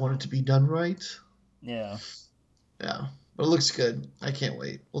want it to be done right. Yeah. Yeah. But it looks good. I can't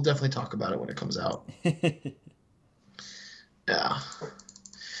wait. We'll definitely talk about it when it comes out. Yeah.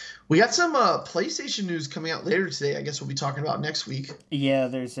 We got some PlayStation news coming out later today. I guess we'll be talking about next week. Yeah,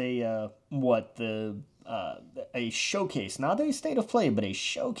 there's a a showcase, not a state of play, but a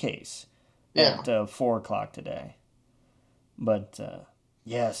showcase at 4:00 today. But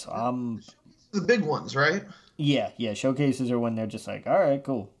yes, the big ones, right? Yeah. Showcases are when they're just like, all right,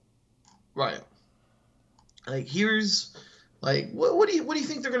 cool. Right. Like here's like what do you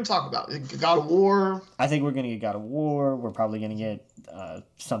think they're going to talk about? God of War. I think we're gonna get God of War. We're probably gonna get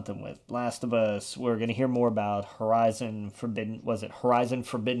something with Last of Us. We're gonna hear more about Horizon Forbidden. Was it Horizon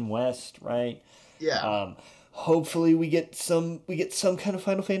Forbidden West? Right. Yeah. Hopefully we get some kind of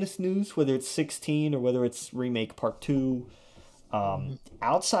Final Fantasy news, whether it's 16 or whether it's Remake Part 2.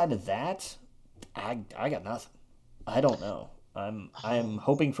 Outside of that, I got nothing. I don't know. I'm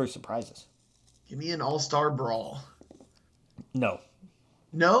hoping for surprises. Give me an all-star brawl. No.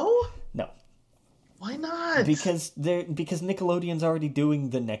 No? No. Why not? Because Nickelodeon's already doing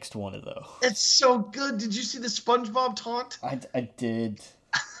the next one of those. It's so good. Did you see the SpongeBob taunt? I did.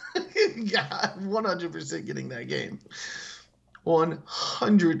 Yeah, 100% getting that game.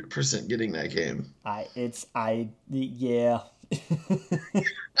 100% getting that game. Yeah.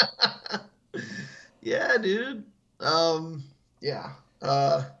 Yeah, dude. Yeah.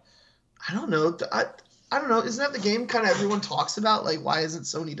 I don't know. I don't know. Isn't that the game kind of everyone talks about? Like, why hasn't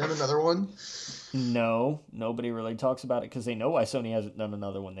Sony done another one? No, nobody really talks about it because they know why Sony hasn't done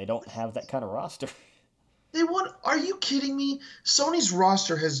another one. They don't have that kind of roster. Are you kidding me? Sony's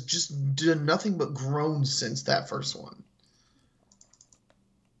roster has just done nothing but grown since that first one.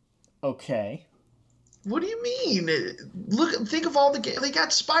 Okay. What do you mean? Look, think of all the game. They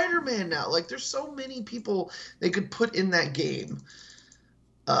got Spider-Man now. Like, there's so many people they could put in that game.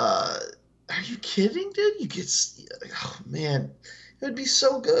 Uh, are you kidding, dude? Oh man, it would be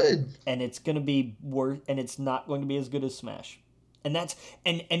so good. And it's going to be worse, and it's not going to be as good as Smash. And that's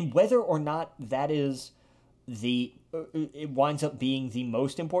and whether or not that is the it winds up being the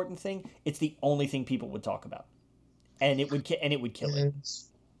most important thing, it's the only thing people would talk about, and it would kill it.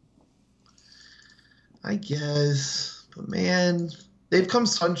 I guess, but man, they've come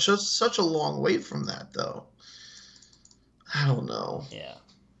such a long way from that, though. I don't know. Yeah,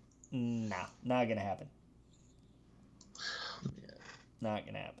 nah, not gonna happen. Yeah. Not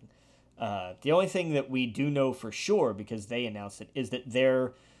gonna happen. The only thing that we do know for sure, because they announced it, is that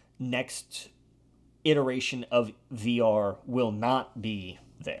their next iteration of VR will not be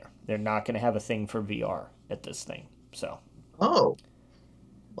there. They're not going to have a thing for VR at this thing. So. Oh,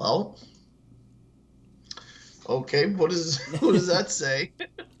 well. Okay, what does that say?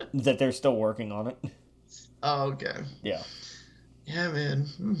 That they're still working on it. Oh, okay. Yeah. Yeah, man.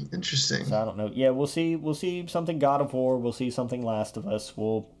 Interesting. So I don't know. Yeah, we'll see. We'll see something God of War. We'll see something Last of Us.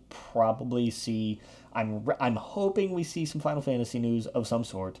 We'll probably see. I'm hoping we see some Final Fantasy news of some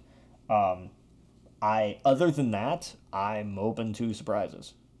sort. Other than that, I'm open to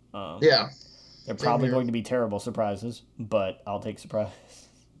surprises. Yeah. They're probably going to be terrible surprises, but I'll take surprise.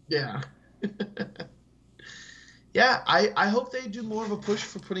 Yeah. Yeah, I hope they do more of a push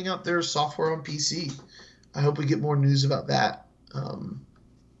for putting out their software on PC. I hope we get more news about that.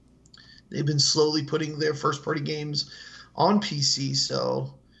 They've been slowly putting their first party games on PC,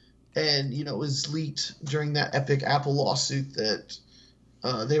 so and it was leaked during that epic Apple lawsuit that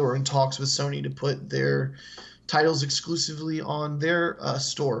they were in talks with Sony to put their titles exclusively on their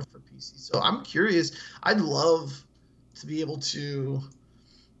store for PC. So I'm curious. I'd love to be able to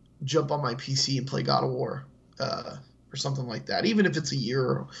jump on my PC and play God of War or something like that. Even if it's a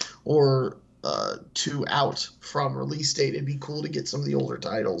year or two out from release date, it'd be cool to get some of the older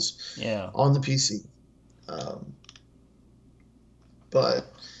titles on the PC.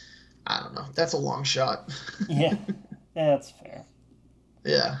 But I don't know. That's a long shot. Yeah, that's fair.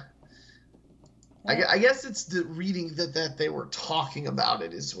 Yeah. I guess it's the reading that they were talking about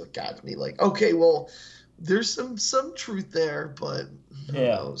it is what got me like, okay, well, there's some truth there, but who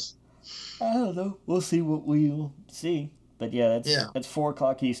knows? I don't know. We'll see what we'll see. But yeah, that's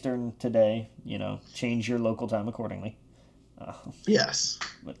 4:00 Eastern today. Change your local time accordingly. Yes.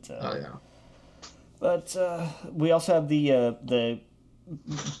 But oh yeah. But we also have the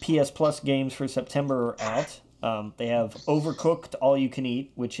PS Plus games for September out. They have Overcooked All You Can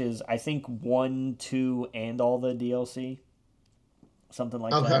Eat, which is I think 1, 2, and all the DLC, something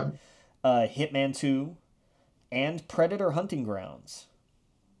like that. Hitman 2, and Predator Hunting Grounds.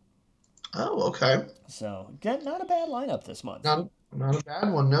 Oh, okay. So again, not a bad lineup this month. Not a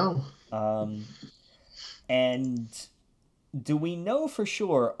bad one, no. And do we know for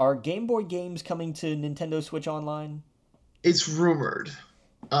sure, are Game Boy games coming to Nintendo Switch Online? It's rumored.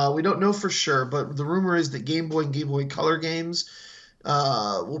 We don't know for sure, but the rumor is that Game Boy and Game Boy Color games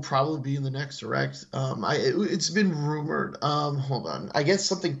will probably be in the next Direct. It's been rumored. Hold on. I guess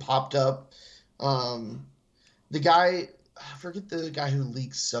something popped up. The guy, I forget the guy who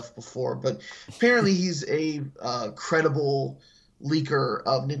leaks stuff before, but apparently he's a credible leaker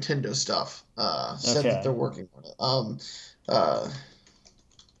of Nintendo stuff. Said that they're working on it.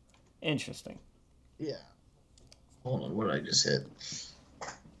 Interesting. Yeah. Hold on, what did I just hit?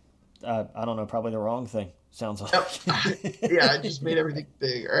 I don't know, probably the wrong thing. Sounds like. Yeah, I just made everything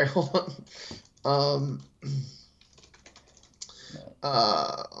big. All right, hold on.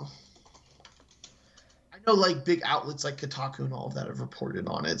 I know like big outlets like Kotaku and all of that have reported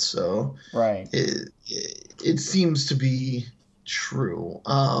on it, so right. It seems to be true.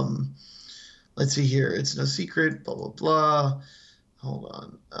 Let's see here. It's no secret. Blah blah blah. Hold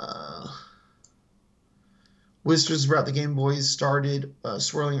on. Whispers about the Game Boys started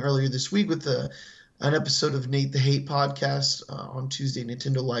swirling earlier this week with an episode of Nate the Hate podcast on Tuesday,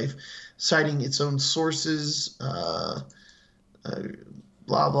 Nintendo Life, citing its own sources.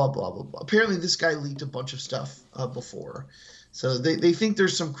 Blah blah blah blah blah. Apparently, this guy leaked a bunch of stuff before, so they think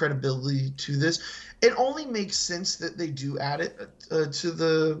there's some credibility to this. It only makes sense that they do add it to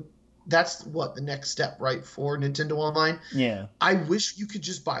the. That's what the next step, right, for Nintendo Online. Yeah. I wish you could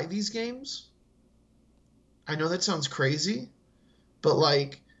just buy these games. I know that sounds crazy, but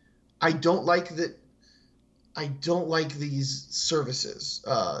like, I don't like that. I don't like these services,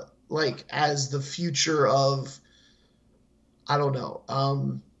 like as the future of. I don't know.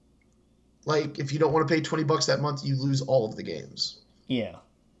 Like if you don't want to pay $20 that month, you lose all of the games. Yeah.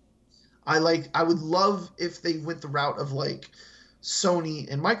 I would love if they went the route of like Sony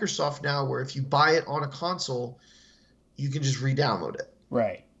and Microsoft now, where if you buy it on a console, you can just re-download it.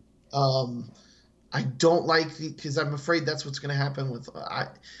 Right. Um, I don't like the because I'm afraid that's what's going to happen with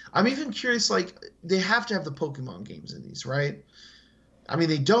I'm even curious like they have to have the Pokemon games in these, right? I mean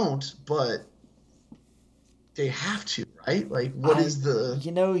they don't, but they have to, right? Like what I, is the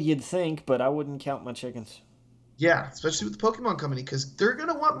you know, you'd think, but I wouldn't count my chickens. yeah, especially with the Pokemon company because they're going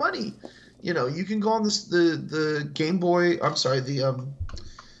to want money. You know, you can go on this the Game Boy, I'm sorry, the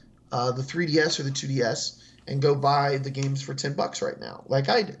 3DS or the 2DS and go buy the games for $10 right now, like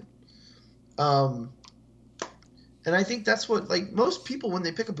I did. Um, and I think that's what like most people when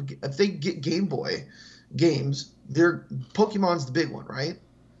they pick up if they get Game Boy games, their Pokemon's the big one, right?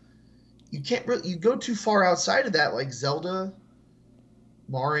 You can't really you go too far outside of that, like Zelda,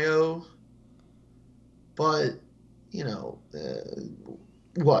 Mario, but you know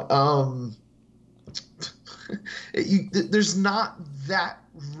what? There's not that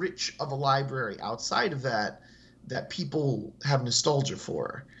rich of a library outside of that that people have nostalgia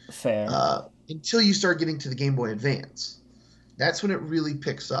for Fair. until you start getting to the Game Boy Advance. That's when it really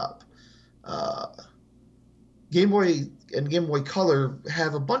picks up. Uh, Game Boy and Game Boy Color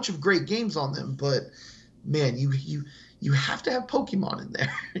have a bunch of great games on them, but man, you have to have Pokemon in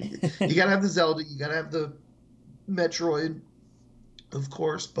there. You gotta have the Zelda, you gotta have the Metroid, of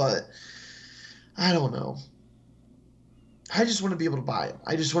course, but I don't know. I just want to be able to buy it.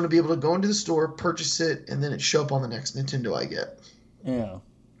 I just want to be able to go into the store, purchase it, and then it show up on the next Nintendo I get. Yeah.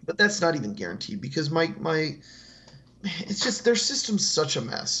 But that's not even guaranteed because my it's just their system's such a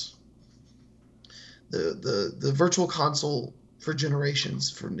mess. The virtual console for generations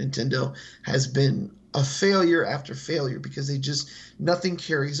for Nintendo has been a failure after failure because they just nothing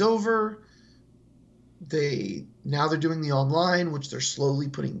carries over. They're doing the online, which they're slowly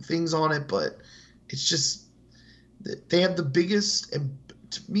putting things on it, but it's just they have the biggest and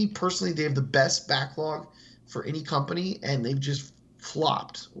to me personally they have the best backlog for any company, and they've just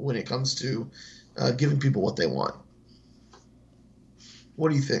flopped when it comes to giving people what they want. What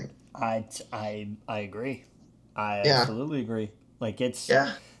do you think? I agree. I Yeah, absolutely agree. Like it's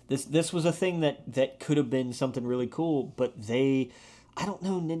yeah, this was a thing that could have been something really cool, but they I don't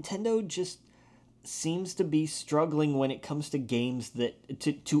know, Nintendo just seems to be struggling when it comes to games that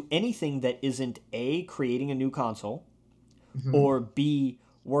to anything that isn't A creating a new console hmm or B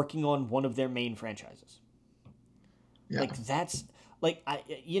working on one of their main franchises. yeah, Like that's like I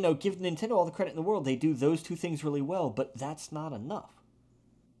give Nintendo all the credit in the world. They do those two things really well, but that's not enough.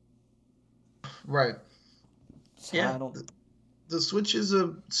 right. So Yeah, I don't. the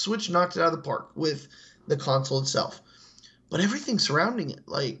Switch knocked it out of the park with the console itself, but everything surrounding it,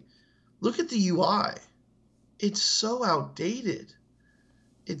 like look at the UI. It's so outdated.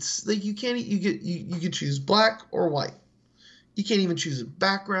 It's like you can't you could choose black or white. You can't even choose a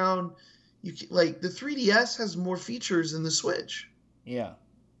background. Like the 3DS has more features than the Switch. Yeah.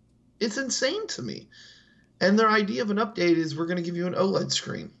 It's insane to me. And their idea of an update is we're going to give you an OLED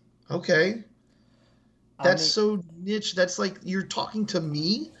screen. Okay, I that's mean, so niche. That's like you're talking to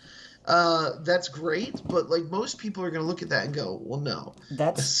me. That's great, but like most people are going to look at that and go, "Well, no,"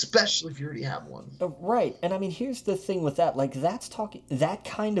 that's especially if you already have one. right. And I mean, here's the thing with that. Like, that's talking that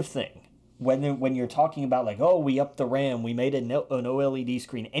kind of thing. When you're talking about like, oh, we upped the RAM, we made an OLED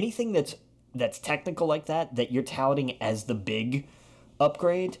screen, anything that's technical like that you're touting as the big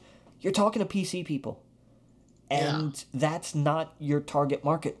upgrade, you're talking to PC people, Yeah, and that's not your target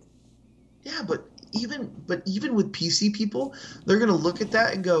market. yeah, but even with PC people, they're going to look at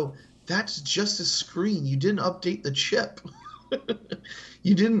that and go, "That's just a screen. You didn't update the chip.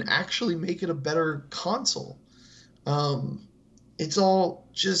 You didn't actually make it a better console." Um, it's all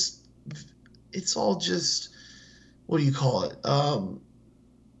just it's all just what do you call it?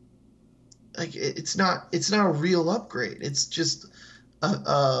 Like it's not a real upgrade. It's just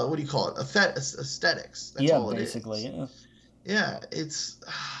what do you call it? Aesthetics. That's Yeah, all it basically, is. yeah. Yeah, it's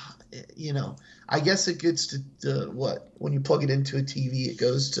you know, I guess it gets to what when you plug it into a TV, it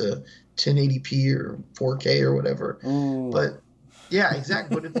goes to 1080p or 4K or whatever. Ooh, But yeah,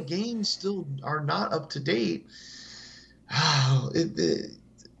 exactly. But if the games still are not up to date, I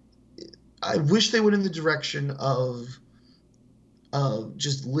wish they went in the direction of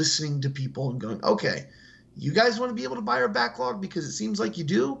just listening to people and going, okay, you guys want to be able to buy our backlog because it seems like you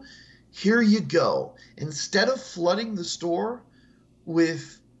do. Here you go. Instead of flooding the store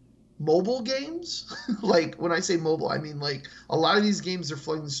with mobile games, like when I say mobile, I mean like a lot of these games they're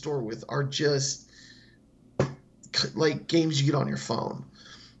flooding the store with are just like games you get on your phone.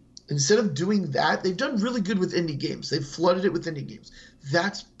 Instead of doing that, they've done really good with indie games. They've flooded it with indie games.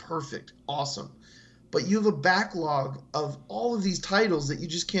 That's perfect. Awesome. But you have a backlog of all of these titles that you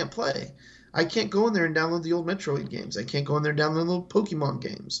just can't play. I can't go in there and download the old Metroid games. I can't go in there and download the old Pokemon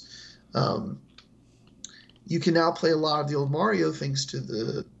games. You can now play a lot of the old Mario thanks to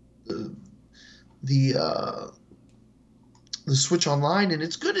the Switch Online, and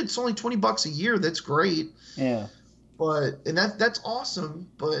it's good. It's only $20 a year. That's great. Yeah. And that's awesome.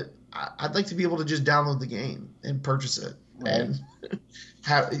 But I'd like to be able to just download the game and purchase it, Right.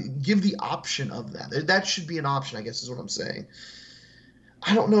 and give the option of that. That should be an option, I guess, is what I'm saying.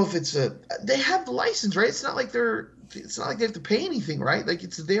 I don't know if they have the license, right? It's not like they have to pay anything, right? Like,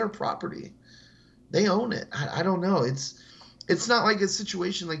 it's their property. They own it. I don't know. It's not like a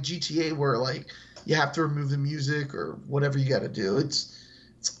situation like GTA where, like, you have to remove the music or whatever you got to do. It's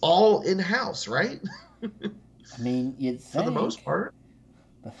all in-house, right? I mean, you'd think. For the most part.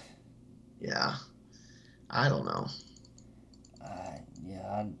 Yeah. I don't know.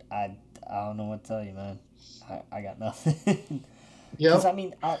 Yeah, I don't know what to tell you, man. I got nothing. Yeah. Because, I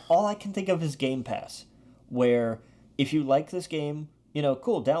mean, all I can think of is Game Pass, where if you like this game,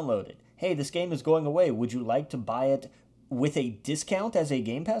 cool, download it. Hey, this game is going away. Would you like to buy it with a discount as a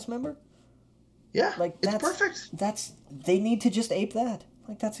Game Pass member? Yeah, Like, it's perfect. They need to just ape that.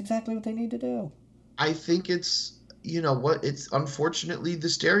 Like, that's exactly what they need to do. I think it's, it's unfortunately the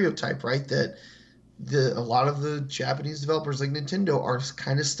stereotype, right? That a lot of the Japanese developers like Nintendo are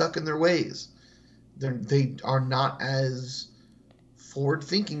kind of stuck in their ways. They are not as forward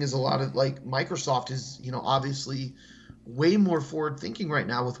thinking as a lot of, like, Microsoft is, obviously way more forward thinking right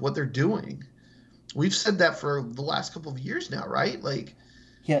now with what they're doing. We've said that for the last couple of years now, right? Like,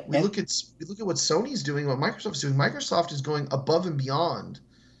 Yeah, we look at what Sony's doing, what Microsoft's doing. Microsoft is going above and beyond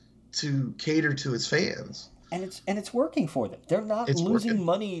to cater to its fans. and it's working for them. They're not It's losing working.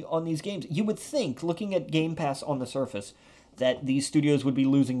 money on these games. You would think, looking at Game Pass on the surface, that these studios would be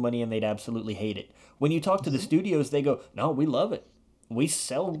losing money and they'd absolutely hate it. When you talk to the studios, they go, "No, we love it. We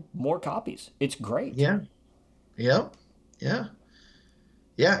sell more copies. It's great." Yeah. Yep. Yeah.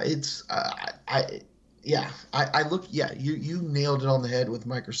 Yeah. It's I look. Yeah. You nailed it on the head with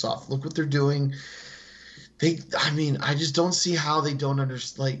Microsoft. Look what they're doing. I just don't see how they don't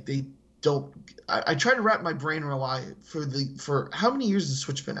understand. Like, they don't. I try to wrap my brain around why for how many years has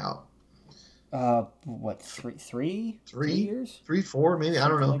Switch been out? What, three 3 years? 3 4 maybe, I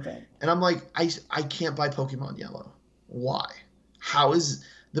don't Something know. like that. And I'm like, I can't buy Pokemon Yellow. Why? How is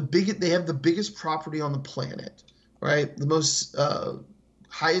they have the biggest property on the planet, right? The most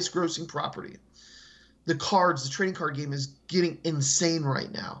highest grossing property. The trading card game is getting insane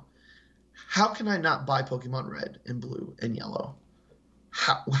right now. How can I not buy Pokemon Red and Blue and Yellow?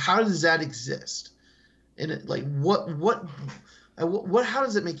 How does that exist? And how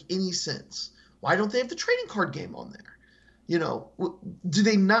does it make any sense? Why don't they have the trading card game on there? Do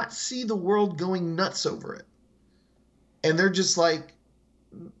they not see the world going nuts over it? And they're just like,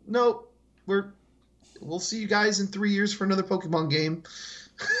 nope, we'll see you guys in 3 years for another Pokemon game.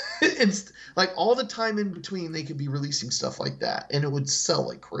 It's like all the time in between they could be releasing stuff like that, and it would sell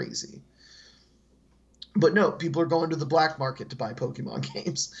like crazy. But no, people are going to the black market to buy Pokemon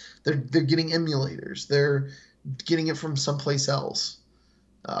games. They're getting emulators. They're getting it from someplace else.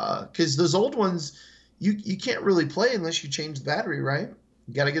 Because those old ones, you can't really play unless you change the battery, right?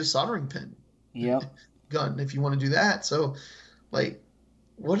 You got to get a soldering pin. Yep. Gun if you want to do that. So, like,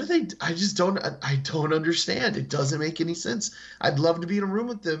 what are they? I don't understand. It doesn't make any sense. I'd love to be in a room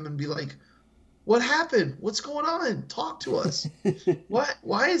with them and be like, what happened? What's going on? Talk to us. What?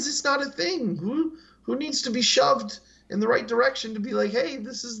 Why is this not a thing? Who needs to be shoved in the right direction to be like, hey,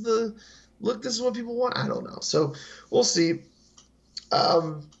 this is what people want? I don't know. So we'll see.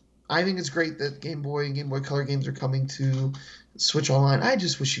 I think it's great that Game Boy and Game Boy Color games are coming to Switch Online. I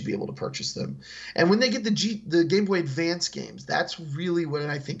just wish you'd be able to purchase them. And when they get the Game Boy Advance games, that's really when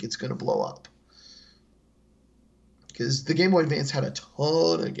I think it's going to blow up. Because the Game Boy Advance had a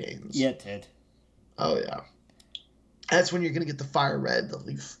ton of games. Yeah, it did. Oh, yeah. That's when you're going to get the Fire Red, the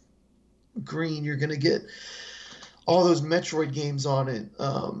Leaf Green. You're going to get all those Metroid games on it.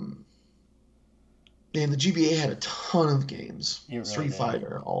 And the GBA had a ton of games. It really Street did.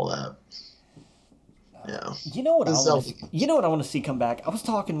 Fighter, all that. Yeah. You know what The I Zelda want? games. You know what I want to see come back? I was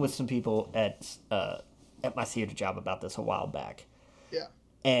talking with some people at my theater job about this a while back. Yeah.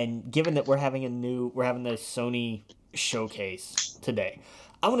 And given that we're having the Sony showcase today,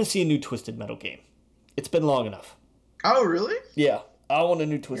 I want to see a new Twisted Metal game. It's been long enough. Oh, really? Yeah, I want a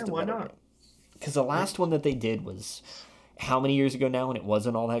new Twisted why Metal not? game. Because the last one that they did was how many years ago now, and it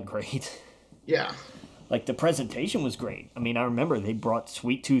wasn't all that great. Yeah. Like, the presentation was great. I mean, I remember they brought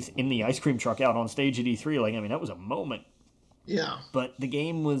Sweet Tooth in the ice cream truck out on stage at E3. Like, I mean, that was a moment. Yeah. But the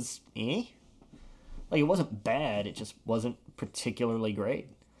game was Like, it wasn't bad. It just wasn't particularly great.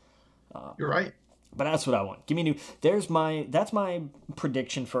 You're right. But that's what I want. Give me new. That's my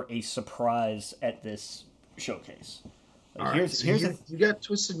prediction for a surprise at this showcase. Like, All right. So you got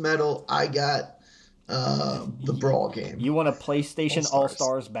Twisted Metal. I got the Brawl game. You want a PlayStation All All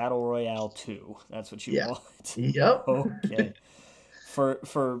Stars. Stars Battle Royale 2. That's what you Yeah. want. Yep. Okay.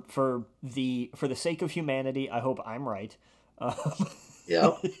 For the sake of humanity, I hope I'm right.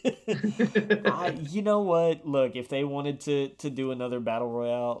 Yep. You know what? Look, if they wanted to do another battle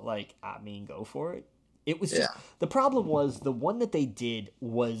royale, like, I mean, go for it. It was just the problem was the one that they did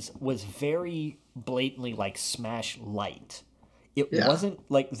was very blatantly like Smash Light. It wasn't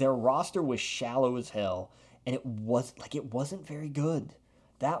like their roster was shallow as hell, and it wasn't very good.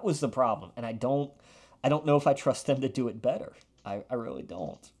 That was the problem, and I don't know if I trust them to do it better. I really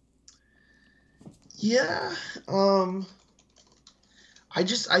don't. Yeah. I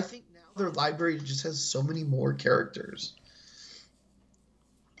think now their library just has so many more characters.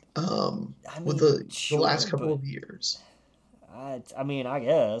 I mean, With the sure, last couple but of years. I mean, I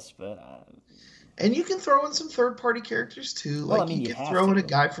guess, but And you can throw in some third-party characters too. well, I Like mean, you you can have throw in a to.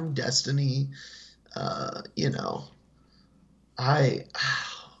 guy from Destiny. You know, I,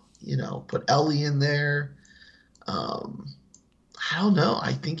 put Ellie in there. I don't know.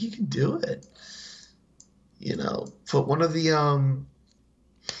 I think you can do it. Put one of the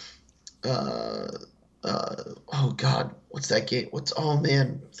uh, oh God, what's that game? Oh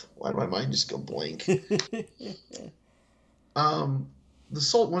man, why did my mind just go blank? One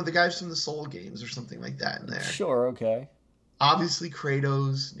of the guys from the Soul games or something like that in there. Sure, okay. Obviously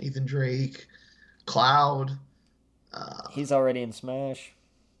Kratos, Nathan Drake, Cloud. He's already in Smash.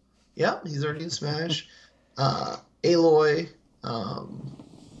 Yeah, he's already in Smash. Aloy. I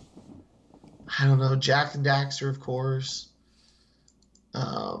don't know, Jack and Daxter, of course.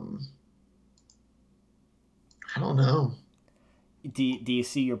 I don't know. Do you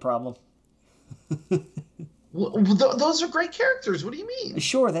see your problem? Well, those are great characters. What do you mean?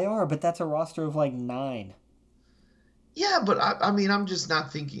 Sure, they are, but that's a roster of like 9. Yeah, but I mean, I'm just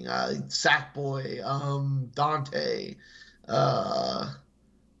not thinking. Sackboy, Dante. I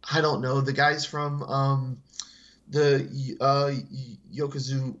don't know, the guys from the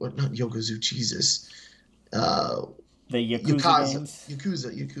Yokozuna, not Yokozuna, Jesus. The Yakuza games.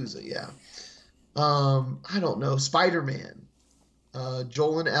 Yakuza, yeah. I don't know, Spider-Man,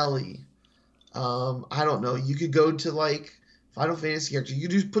 Joel and Ellie. I don't know. You could go to like Final Fantasy character. You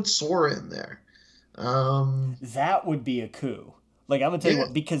could just put Sora in there. That would be a coup. Like, I'm gonna tell you Yeah.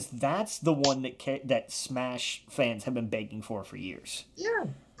 what, because that's the one that Smash fans have been begging for years. Yeah.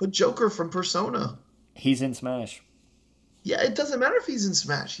 Put Joker from Persona. He's in Smash. Yeah, it doesn't matter if he's in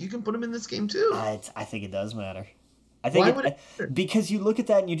Smash. You can put him in this game too. I think it does matter. Why would it matter? Because you look at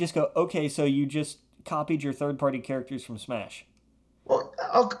that and you just go, okay, so you just copied your third-party characters from Smash. Well,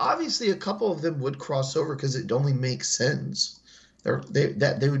 obviously a couple of them would cross over because it only makes sense.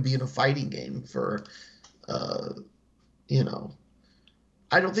 They would be in a fighting game for, you know.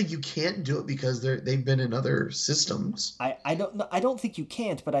 I don't think you can't do it because they've been in other systems. I don't think you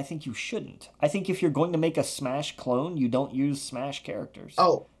can't, but I think you shouldn't. I think if you're going to make a Smash clone, you don't use Smash characters.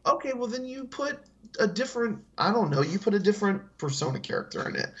 Oh, okay. Well, then you put a different. I don't know. You put a different Persona character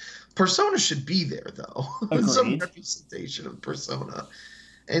in it. Persona should be there though. Some Agreed. representation of Persona,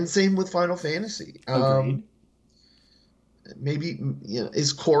 and same with Final Fantasy. Agreed. Maybe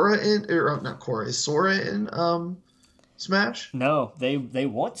is Korra in or not Korra? Is Sora in Smash? No, they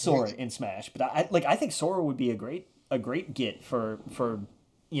want Sora in Smash, but I think Sora would be a great get for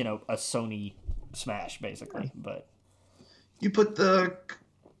a Sony Smash basically. But You put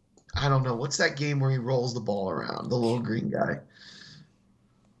I don't know, what's that game where he rolls the ball around, the little green guy?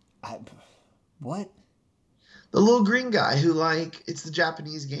 What? The little green guy who it's the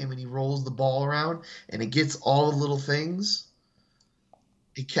Japanese game and he rolls the ball around and it gets all the little things.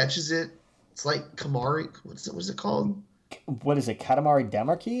 He catches it. It's like Kamari. What is it called? What is it? Katamari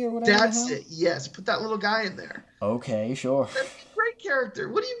Damacy or whatever? That's it. Yes, put that little guy in there. Okay, sure. That'd be a great character.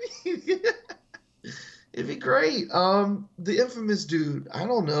 What do you mean? It'd be great. The infamous dude. I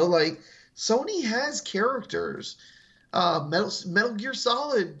don't know. Like Sony has characters. Metal Gear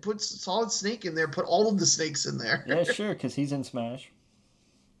Solid puts Solid Snake in there. Put all of the snakes in there. Yeah, sure, because he's in Smash.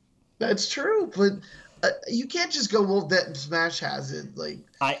 That's true, but you can't just go, well, that Smash has it. Like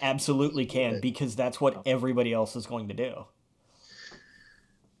I absolutely can, because that's what everybody else is going to do.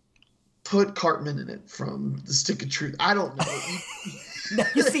 put Cartman in it from The Stick of Truth. I don't know. Now,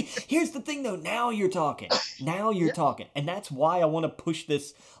 you see, here's the thing though. Now you're talking. Now you're Yeah. talking, and that's why I want to push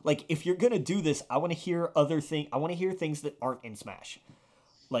this. Like, if you're gonna do this, I want to hear other thing. I want to hear things that aren't in Smash.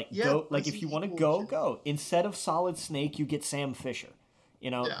 Like Yeah, go. Like if you want to go, go. Instead of Solid Snake, you get Sam Fisher.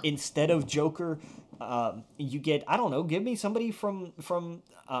 Yeah. Instead of Joker, you get, I don't know. Give me somebody from.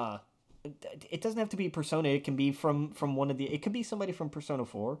 It doesn't have to be Persona. It can be from one of the. It could be somebody from Persona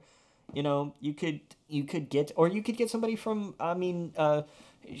 4. You could get, or you could get somebody from,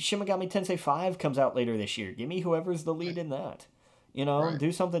 Shin Megami Tensei 5 comes out later this year. Give me whoever's the lead in that. Right.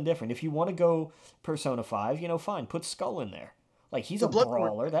 Do something different. If you want to go Persona 5, fine, put Skull in there. Like, he's The a Bloodborne.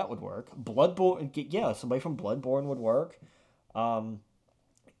 brawler, that would work. Bloodborne, yeah, somebody from Bloodborne would work.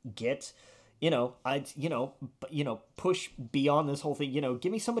 Get, push beyond this whole thing.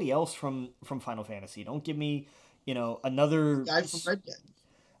 Give me somebody else from Final Fantasy. Don't give me, another Guy from Red Dead.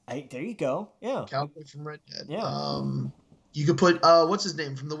 There you go. Yeah. Cowboy from Red Dead. Yeah. You could put what's his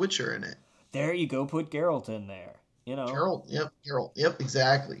name from The Witcher in it. There you go. Put Geralt in there. Geralt. Yep,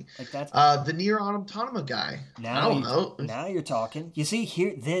 exactly. Like that's the Nier Automata guy. I don't know. Now you're talking. You see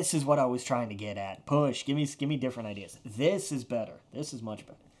here, this is what I was trying to get at. Push. Give me different ideas. This is better. This is much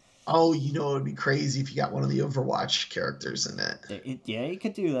better. Oh, it would be crazy if you got one of the Overwatch characters in it. Yeah, you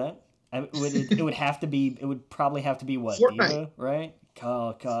could do that. It would have to be. It would probably have to be what? Fortnite. D.Va, right?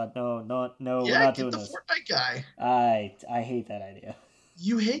 Oh God, no. Yeah, We're not get doing the this. Fortnite guy. I hate that idea.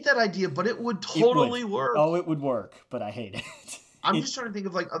 You hate that idea, but it would totally work. Oh, it would work, but I hate it. I'm just trying to think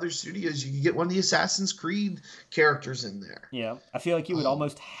of like other studios. You could get one of the Assassin's Creed characters in there. Yeah, I feel like you would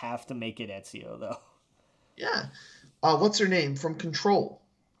almost have to make it Ezio though. Yeah. What's her name from Control?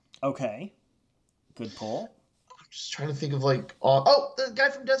 Okay. Good pull. I'm just trying to think of like the guy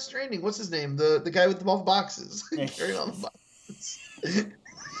from Death Stranding. What's his name? The guy with all the boxes. Carrying all the boxes.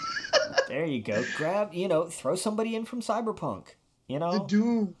 There you go. Grab, throw somebody in from Cyberpunk. The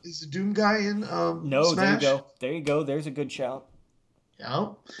Doom is the Doom guy in No, Smash? There you go. There's a good shout. Yeah.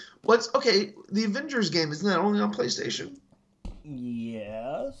 The Avengers game, isn't that only on PlayStation?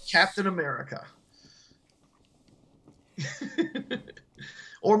 Yes. Captain America.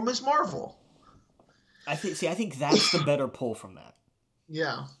 Or Miss Marvel. I think that's the better pull from that.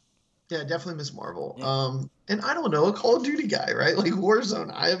 Yeah. Yeah, definitely Miss Marvel. Yeah. And I don't know, a Call of Duty guy, right? Like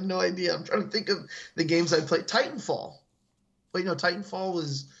Warzone. I have no idea. I'm trying to think of the games I played. Titanfall. Wait, no, Titanfall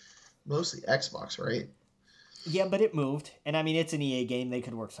was mostly Xbox, right? Yeah, but it moved. And I mean, it's an EA game. They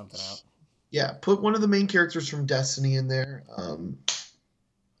could work something out. Yeah, put one of the main characters from Destiny in there.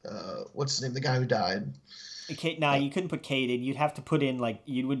 What's his name? The guy who died. You couldn't put Cade in. You'd have to put in,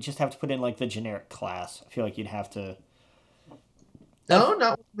 you would just have to put in, the generic class. I feel like you'd have to... No, not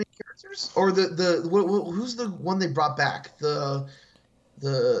one of the main characters? Or who's the one they brought back? It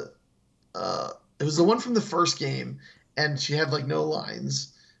was the one from the first game, and she had, no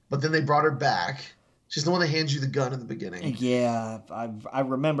lines, but then they brought her back. She's the one that hands you the gun in the beginning. Yeah, I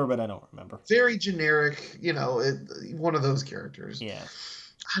remember, but I don't remember. Very generic, one of those characters. Yeah.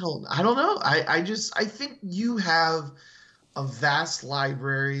 I don't know. I think you have a vast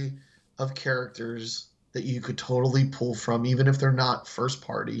library of characters that you could totally pull from, even if they're not first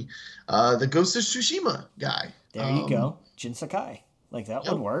party. The Ghost of Tsushima guy. There you go. Jin Sakai. That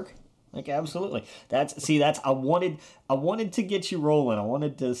would work. Absolutely. I wanted to get you rolling. I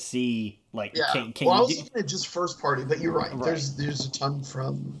wanted to see, can I was looking at just first party, but you're right. There's a ton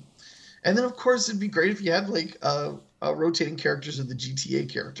from... And then, of course, it'd be great if you had, rotating characters of the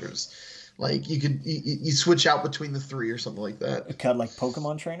GTA characters. You could you switch out between the three or something like that. Kind of like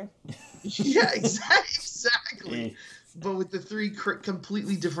Pokemon Trainer? Yeah, exactly. But with the three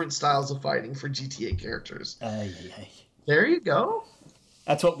completely different styles of fighting for GTA characters. There you go.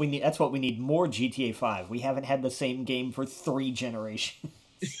 That's what we need. That's what we need. More GTA 5. We haven't had the same game for 3 generations.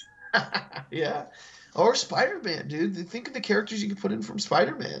 Yeah. Or Spider-Man, dude. Think of the characters you could put in from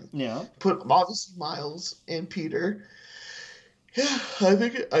Spider-Man. Yeah. Put obviously Miles and Peter. Yeah, I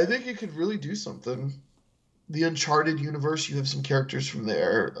think it could really do something. The Uncharted universe, you have some characters from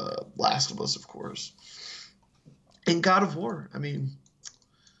there. Last of Us, of course. And God of War. I mean,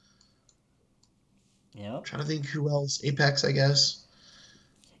 yeah. I'm trying to think who else. Apex, I guess.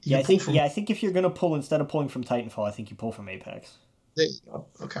 I think if you're gonna pull, instead of pulling from Titanfall, I think you pull from Apex. There you go.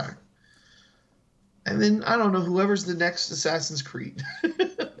 Okay. And then I don't know, whoever's the next Assassin's Creed.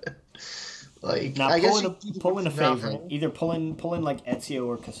 Now I guess pull in a favorite. Either pull in Ezio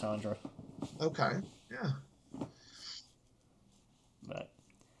or Cassandra. Okay. Yeah. But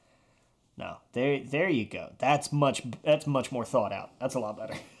no, there you go. That's much more thought out. That's a lot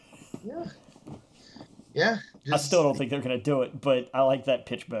better. Yeah. Yeah. I still don't think they're gonna do it, but I like that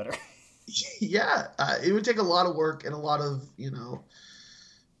pitch better. Yeah, it would take a lot of work and a lot of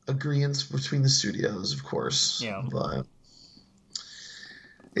agreements between the studios, of course. Yeah. But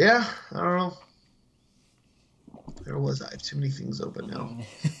yeah, I don't know. Where was I? I have too many things open now.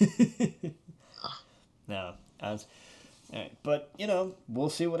 No, I was, all right. But we'll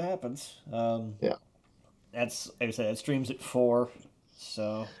see what happens. Yeah. That's like I said, that streams at 4,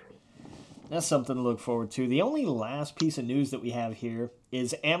 so that's something to look forward to. The only last piece of news that we have here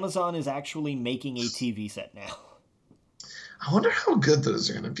is Amazon is actually making a TV set now. I wonder how good those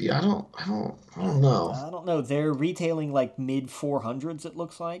are going to be. I don't know. I don't know. They're retailing like mid 400s. It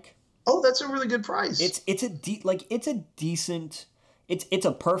looks like Oh, that's a really good price. it's a decent. It's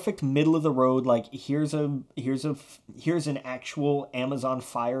a perfect middle of the road. Like here's an actual Amazon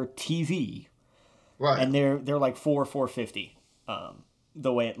Fire TV, Right. and they're like 450.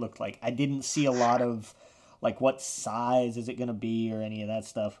 The way it looked like, I didn't see a lot of like what size is it gonna be or any of that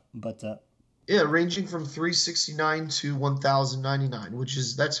stuff. But Yeah, ranging from 369 to 1099,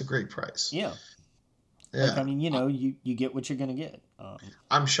 that's a great price. yeah, like I Yeah. mean, you get what you're gonna get.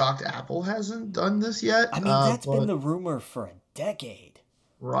 I'm shocked Apple hasn't done this yet. I mean, that's been But the rumor for a decade.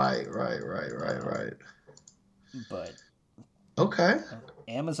 right. But Okay.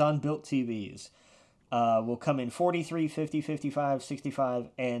 Amazon built TVs will come in 43, 50, 55, 65,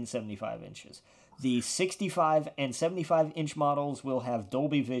 and 75 inches. The 65 and 75-inch models will have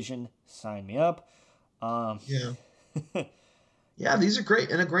Dolby Vision. Sign me up. Yeah. Yeah, these are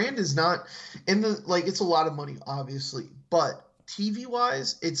great. And a grand is not in the like it's a lot of money, obviously, but TV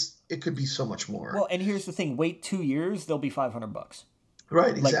wise, it could be so much more. Well, and here's the thing: wait 2 years, they'll be $500. Right,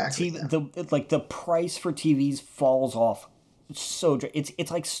 Like exactly. TV, Yeah. the price for TVs falls off so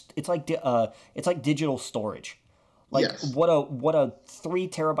it's like digital storage. Like Yes. what a 3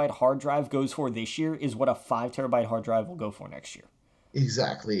 terabyte hard drive goes for this year is what a 5 terabyte hard drive will go for next year.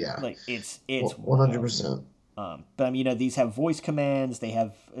 Exactly, yeah. Like it's wild. 100%. But I mean, these have voice commands. They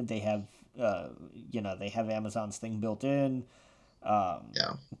have Amazon's thing built in.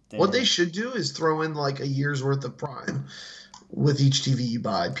 Yeah. What they They're should do is throw in like a year's worth of Prime with each TV you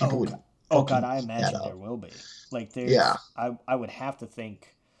buy. People oh would god, oh god, fucking I eat that imagine there up. will be. Like Yeah. I would have to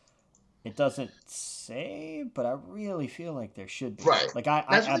think. It doesn't say, but I really feel like there should be. Right. Like I That's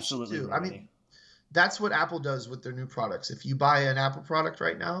what they should absolutely do. agree I with you. mean, that's what Apple does with their new products. If you buy an Apple product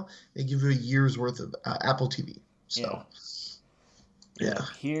right now, they give you a year's worth of Apple TV. Yeah. So, yeah.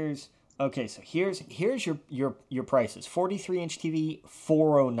 Here's okay. So here's your prices. 43-inch TV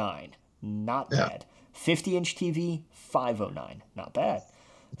 409, not Yeah. bad. 50-inch TV 509, not bad.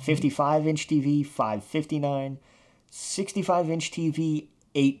 55-inch TV 559. 65-inch TV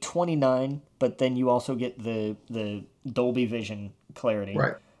 829. But then you also get the Dolby Vision clarity.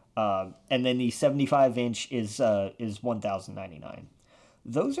 Right. And then the 75-inch is 1099.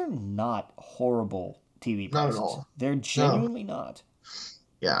 Those are not horrible TV Not at prices. all. They're No. genuinely not.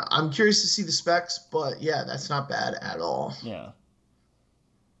 Yeah. I'm curious to see the specs, but yeah, that's not bad at all. Yeah.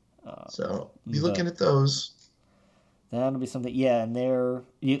 So, be But looking at those. that'll be something. Yeah, and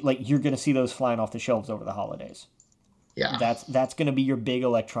you're gonna see those flying off the shelves over the holidays. Yeah. That's gonna be your big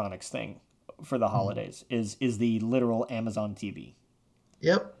electronics thing for the Mhm. holidays. Is the literal Amazon TV.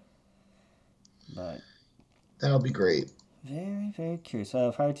 Yep. But That'll be great. very very curious.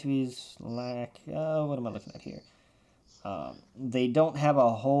 Fire TVs lack. What am I looking at here? They don't have a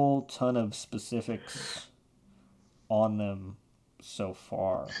whole ton of specifics on them so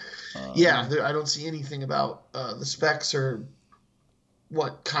far. Yeah, I don't see anything about the specs or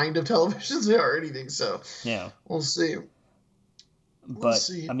what kind of televisions they are or anything. So, Yeah. we'll see. We'll But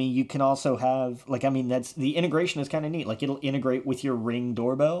see. I mean, you can also have like I mean that's the integration is kind of neat. Like it'll integrate with your Ring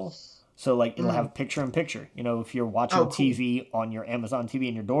doorbell, so like it'll Mm. have picture in picture. If you're watching Oh, cool. TV on your Amazon TV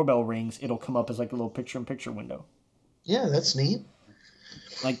and your doorbell rings, it'll come up as like a little picture in picture window. Yeah, that's neat.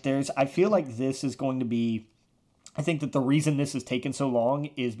 Like I feel like this is going to be. I think that the reason this has taken so long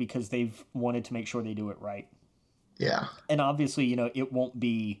is because they've wanted to make sure they do it right. Yeah. And obviously, it won't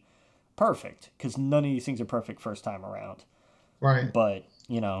be perfect because none of these things are perfect first time around. Right. But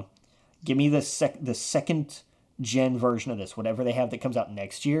give me the second gen version of this. Whatever they have that comes out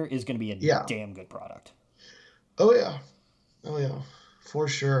next year is going to be a Yeah. damn good product. Oh yeah. Oh yeah. For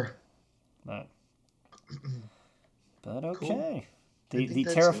sure. But, but Cool. okay. I The think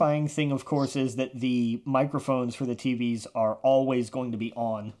that's terrifying thing, of course, is that the microphones for the TVs are always going to be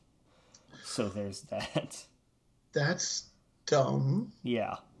on. So there's that. That's dumb.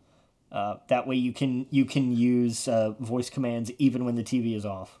 Yeah. That way you can use voice commands even when the TV is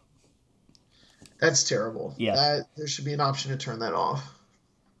off. That's terrible. Yeah. There should be an option to turn that off.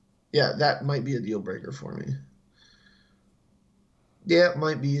 Yeah, that might be a deal breaker for me. Yeah, it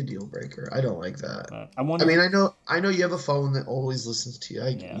might be a deal breaker. I don't like that. I I wonder. mean, I know you have a phone that always listens to you,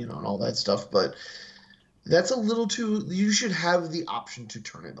 Yeah, and all that stuff, but that's a little too. You should have the option to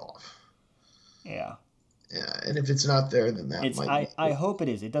turn it off. yeah. Yeah, and if it's not there, then that It's might be. I hope it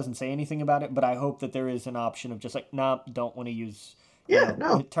is. It doesn't say anything about it, but I hope that there is an option of just like, nah, don't want to use. Yeah,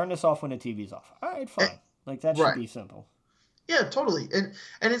 no, Turn this off when the TV's off. All right, eh, fine. Like that should right. be simple. Yeah, totally. And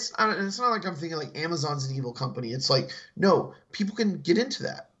it's not like I'm thinking like Amazon's an evil company. It's like no, people can get into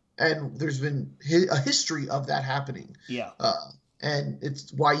that, and there's been a history of that happening. Yeah, And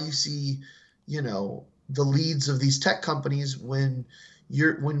it's why you see, the leads of these tech companies when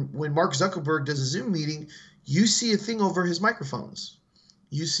Mark Zuckerberg does a Zoom meeting, you see a thing over his microphones.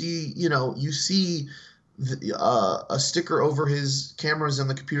 You see a sticker over his cameras and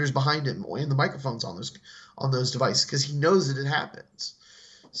the computers behind him and the microphones on those devices because he knows that it happens.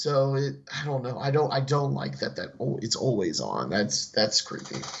 So I don't know. I don't like that it's always on. That's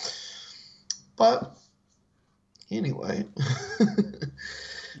creepy. But anyway, but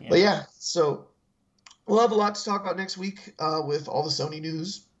yeah. yeah. So we'll have a lot to talk about next week with all the Sony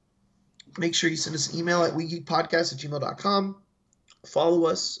news. Make sure you send us an email at wegeekpodcast@gmail.com. Follow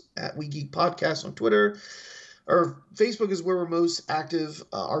us at We Geek Podcast on Twitter. Our Facebook is where we're most active.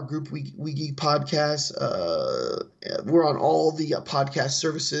 Our group, We Geek Podcast. We're on all the podcast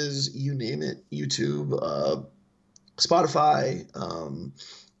services, you name it, YouTube, Spotify.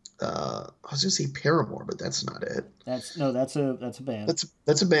 I was gonna say Paramore, but that's not it. That's a band.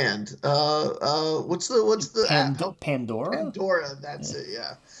 That's a band. What's the app? Help. Pandora. Pandora. That's Yeah. it.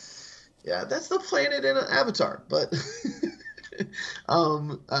 Yeah, yeah. That's the planet in Avatar, but.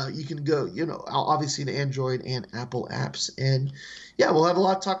 You can go, obviously to Android and Apple apps. And yeah, we'll have a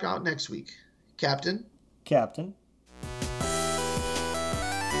lot to talk about next week. Captain. Captain.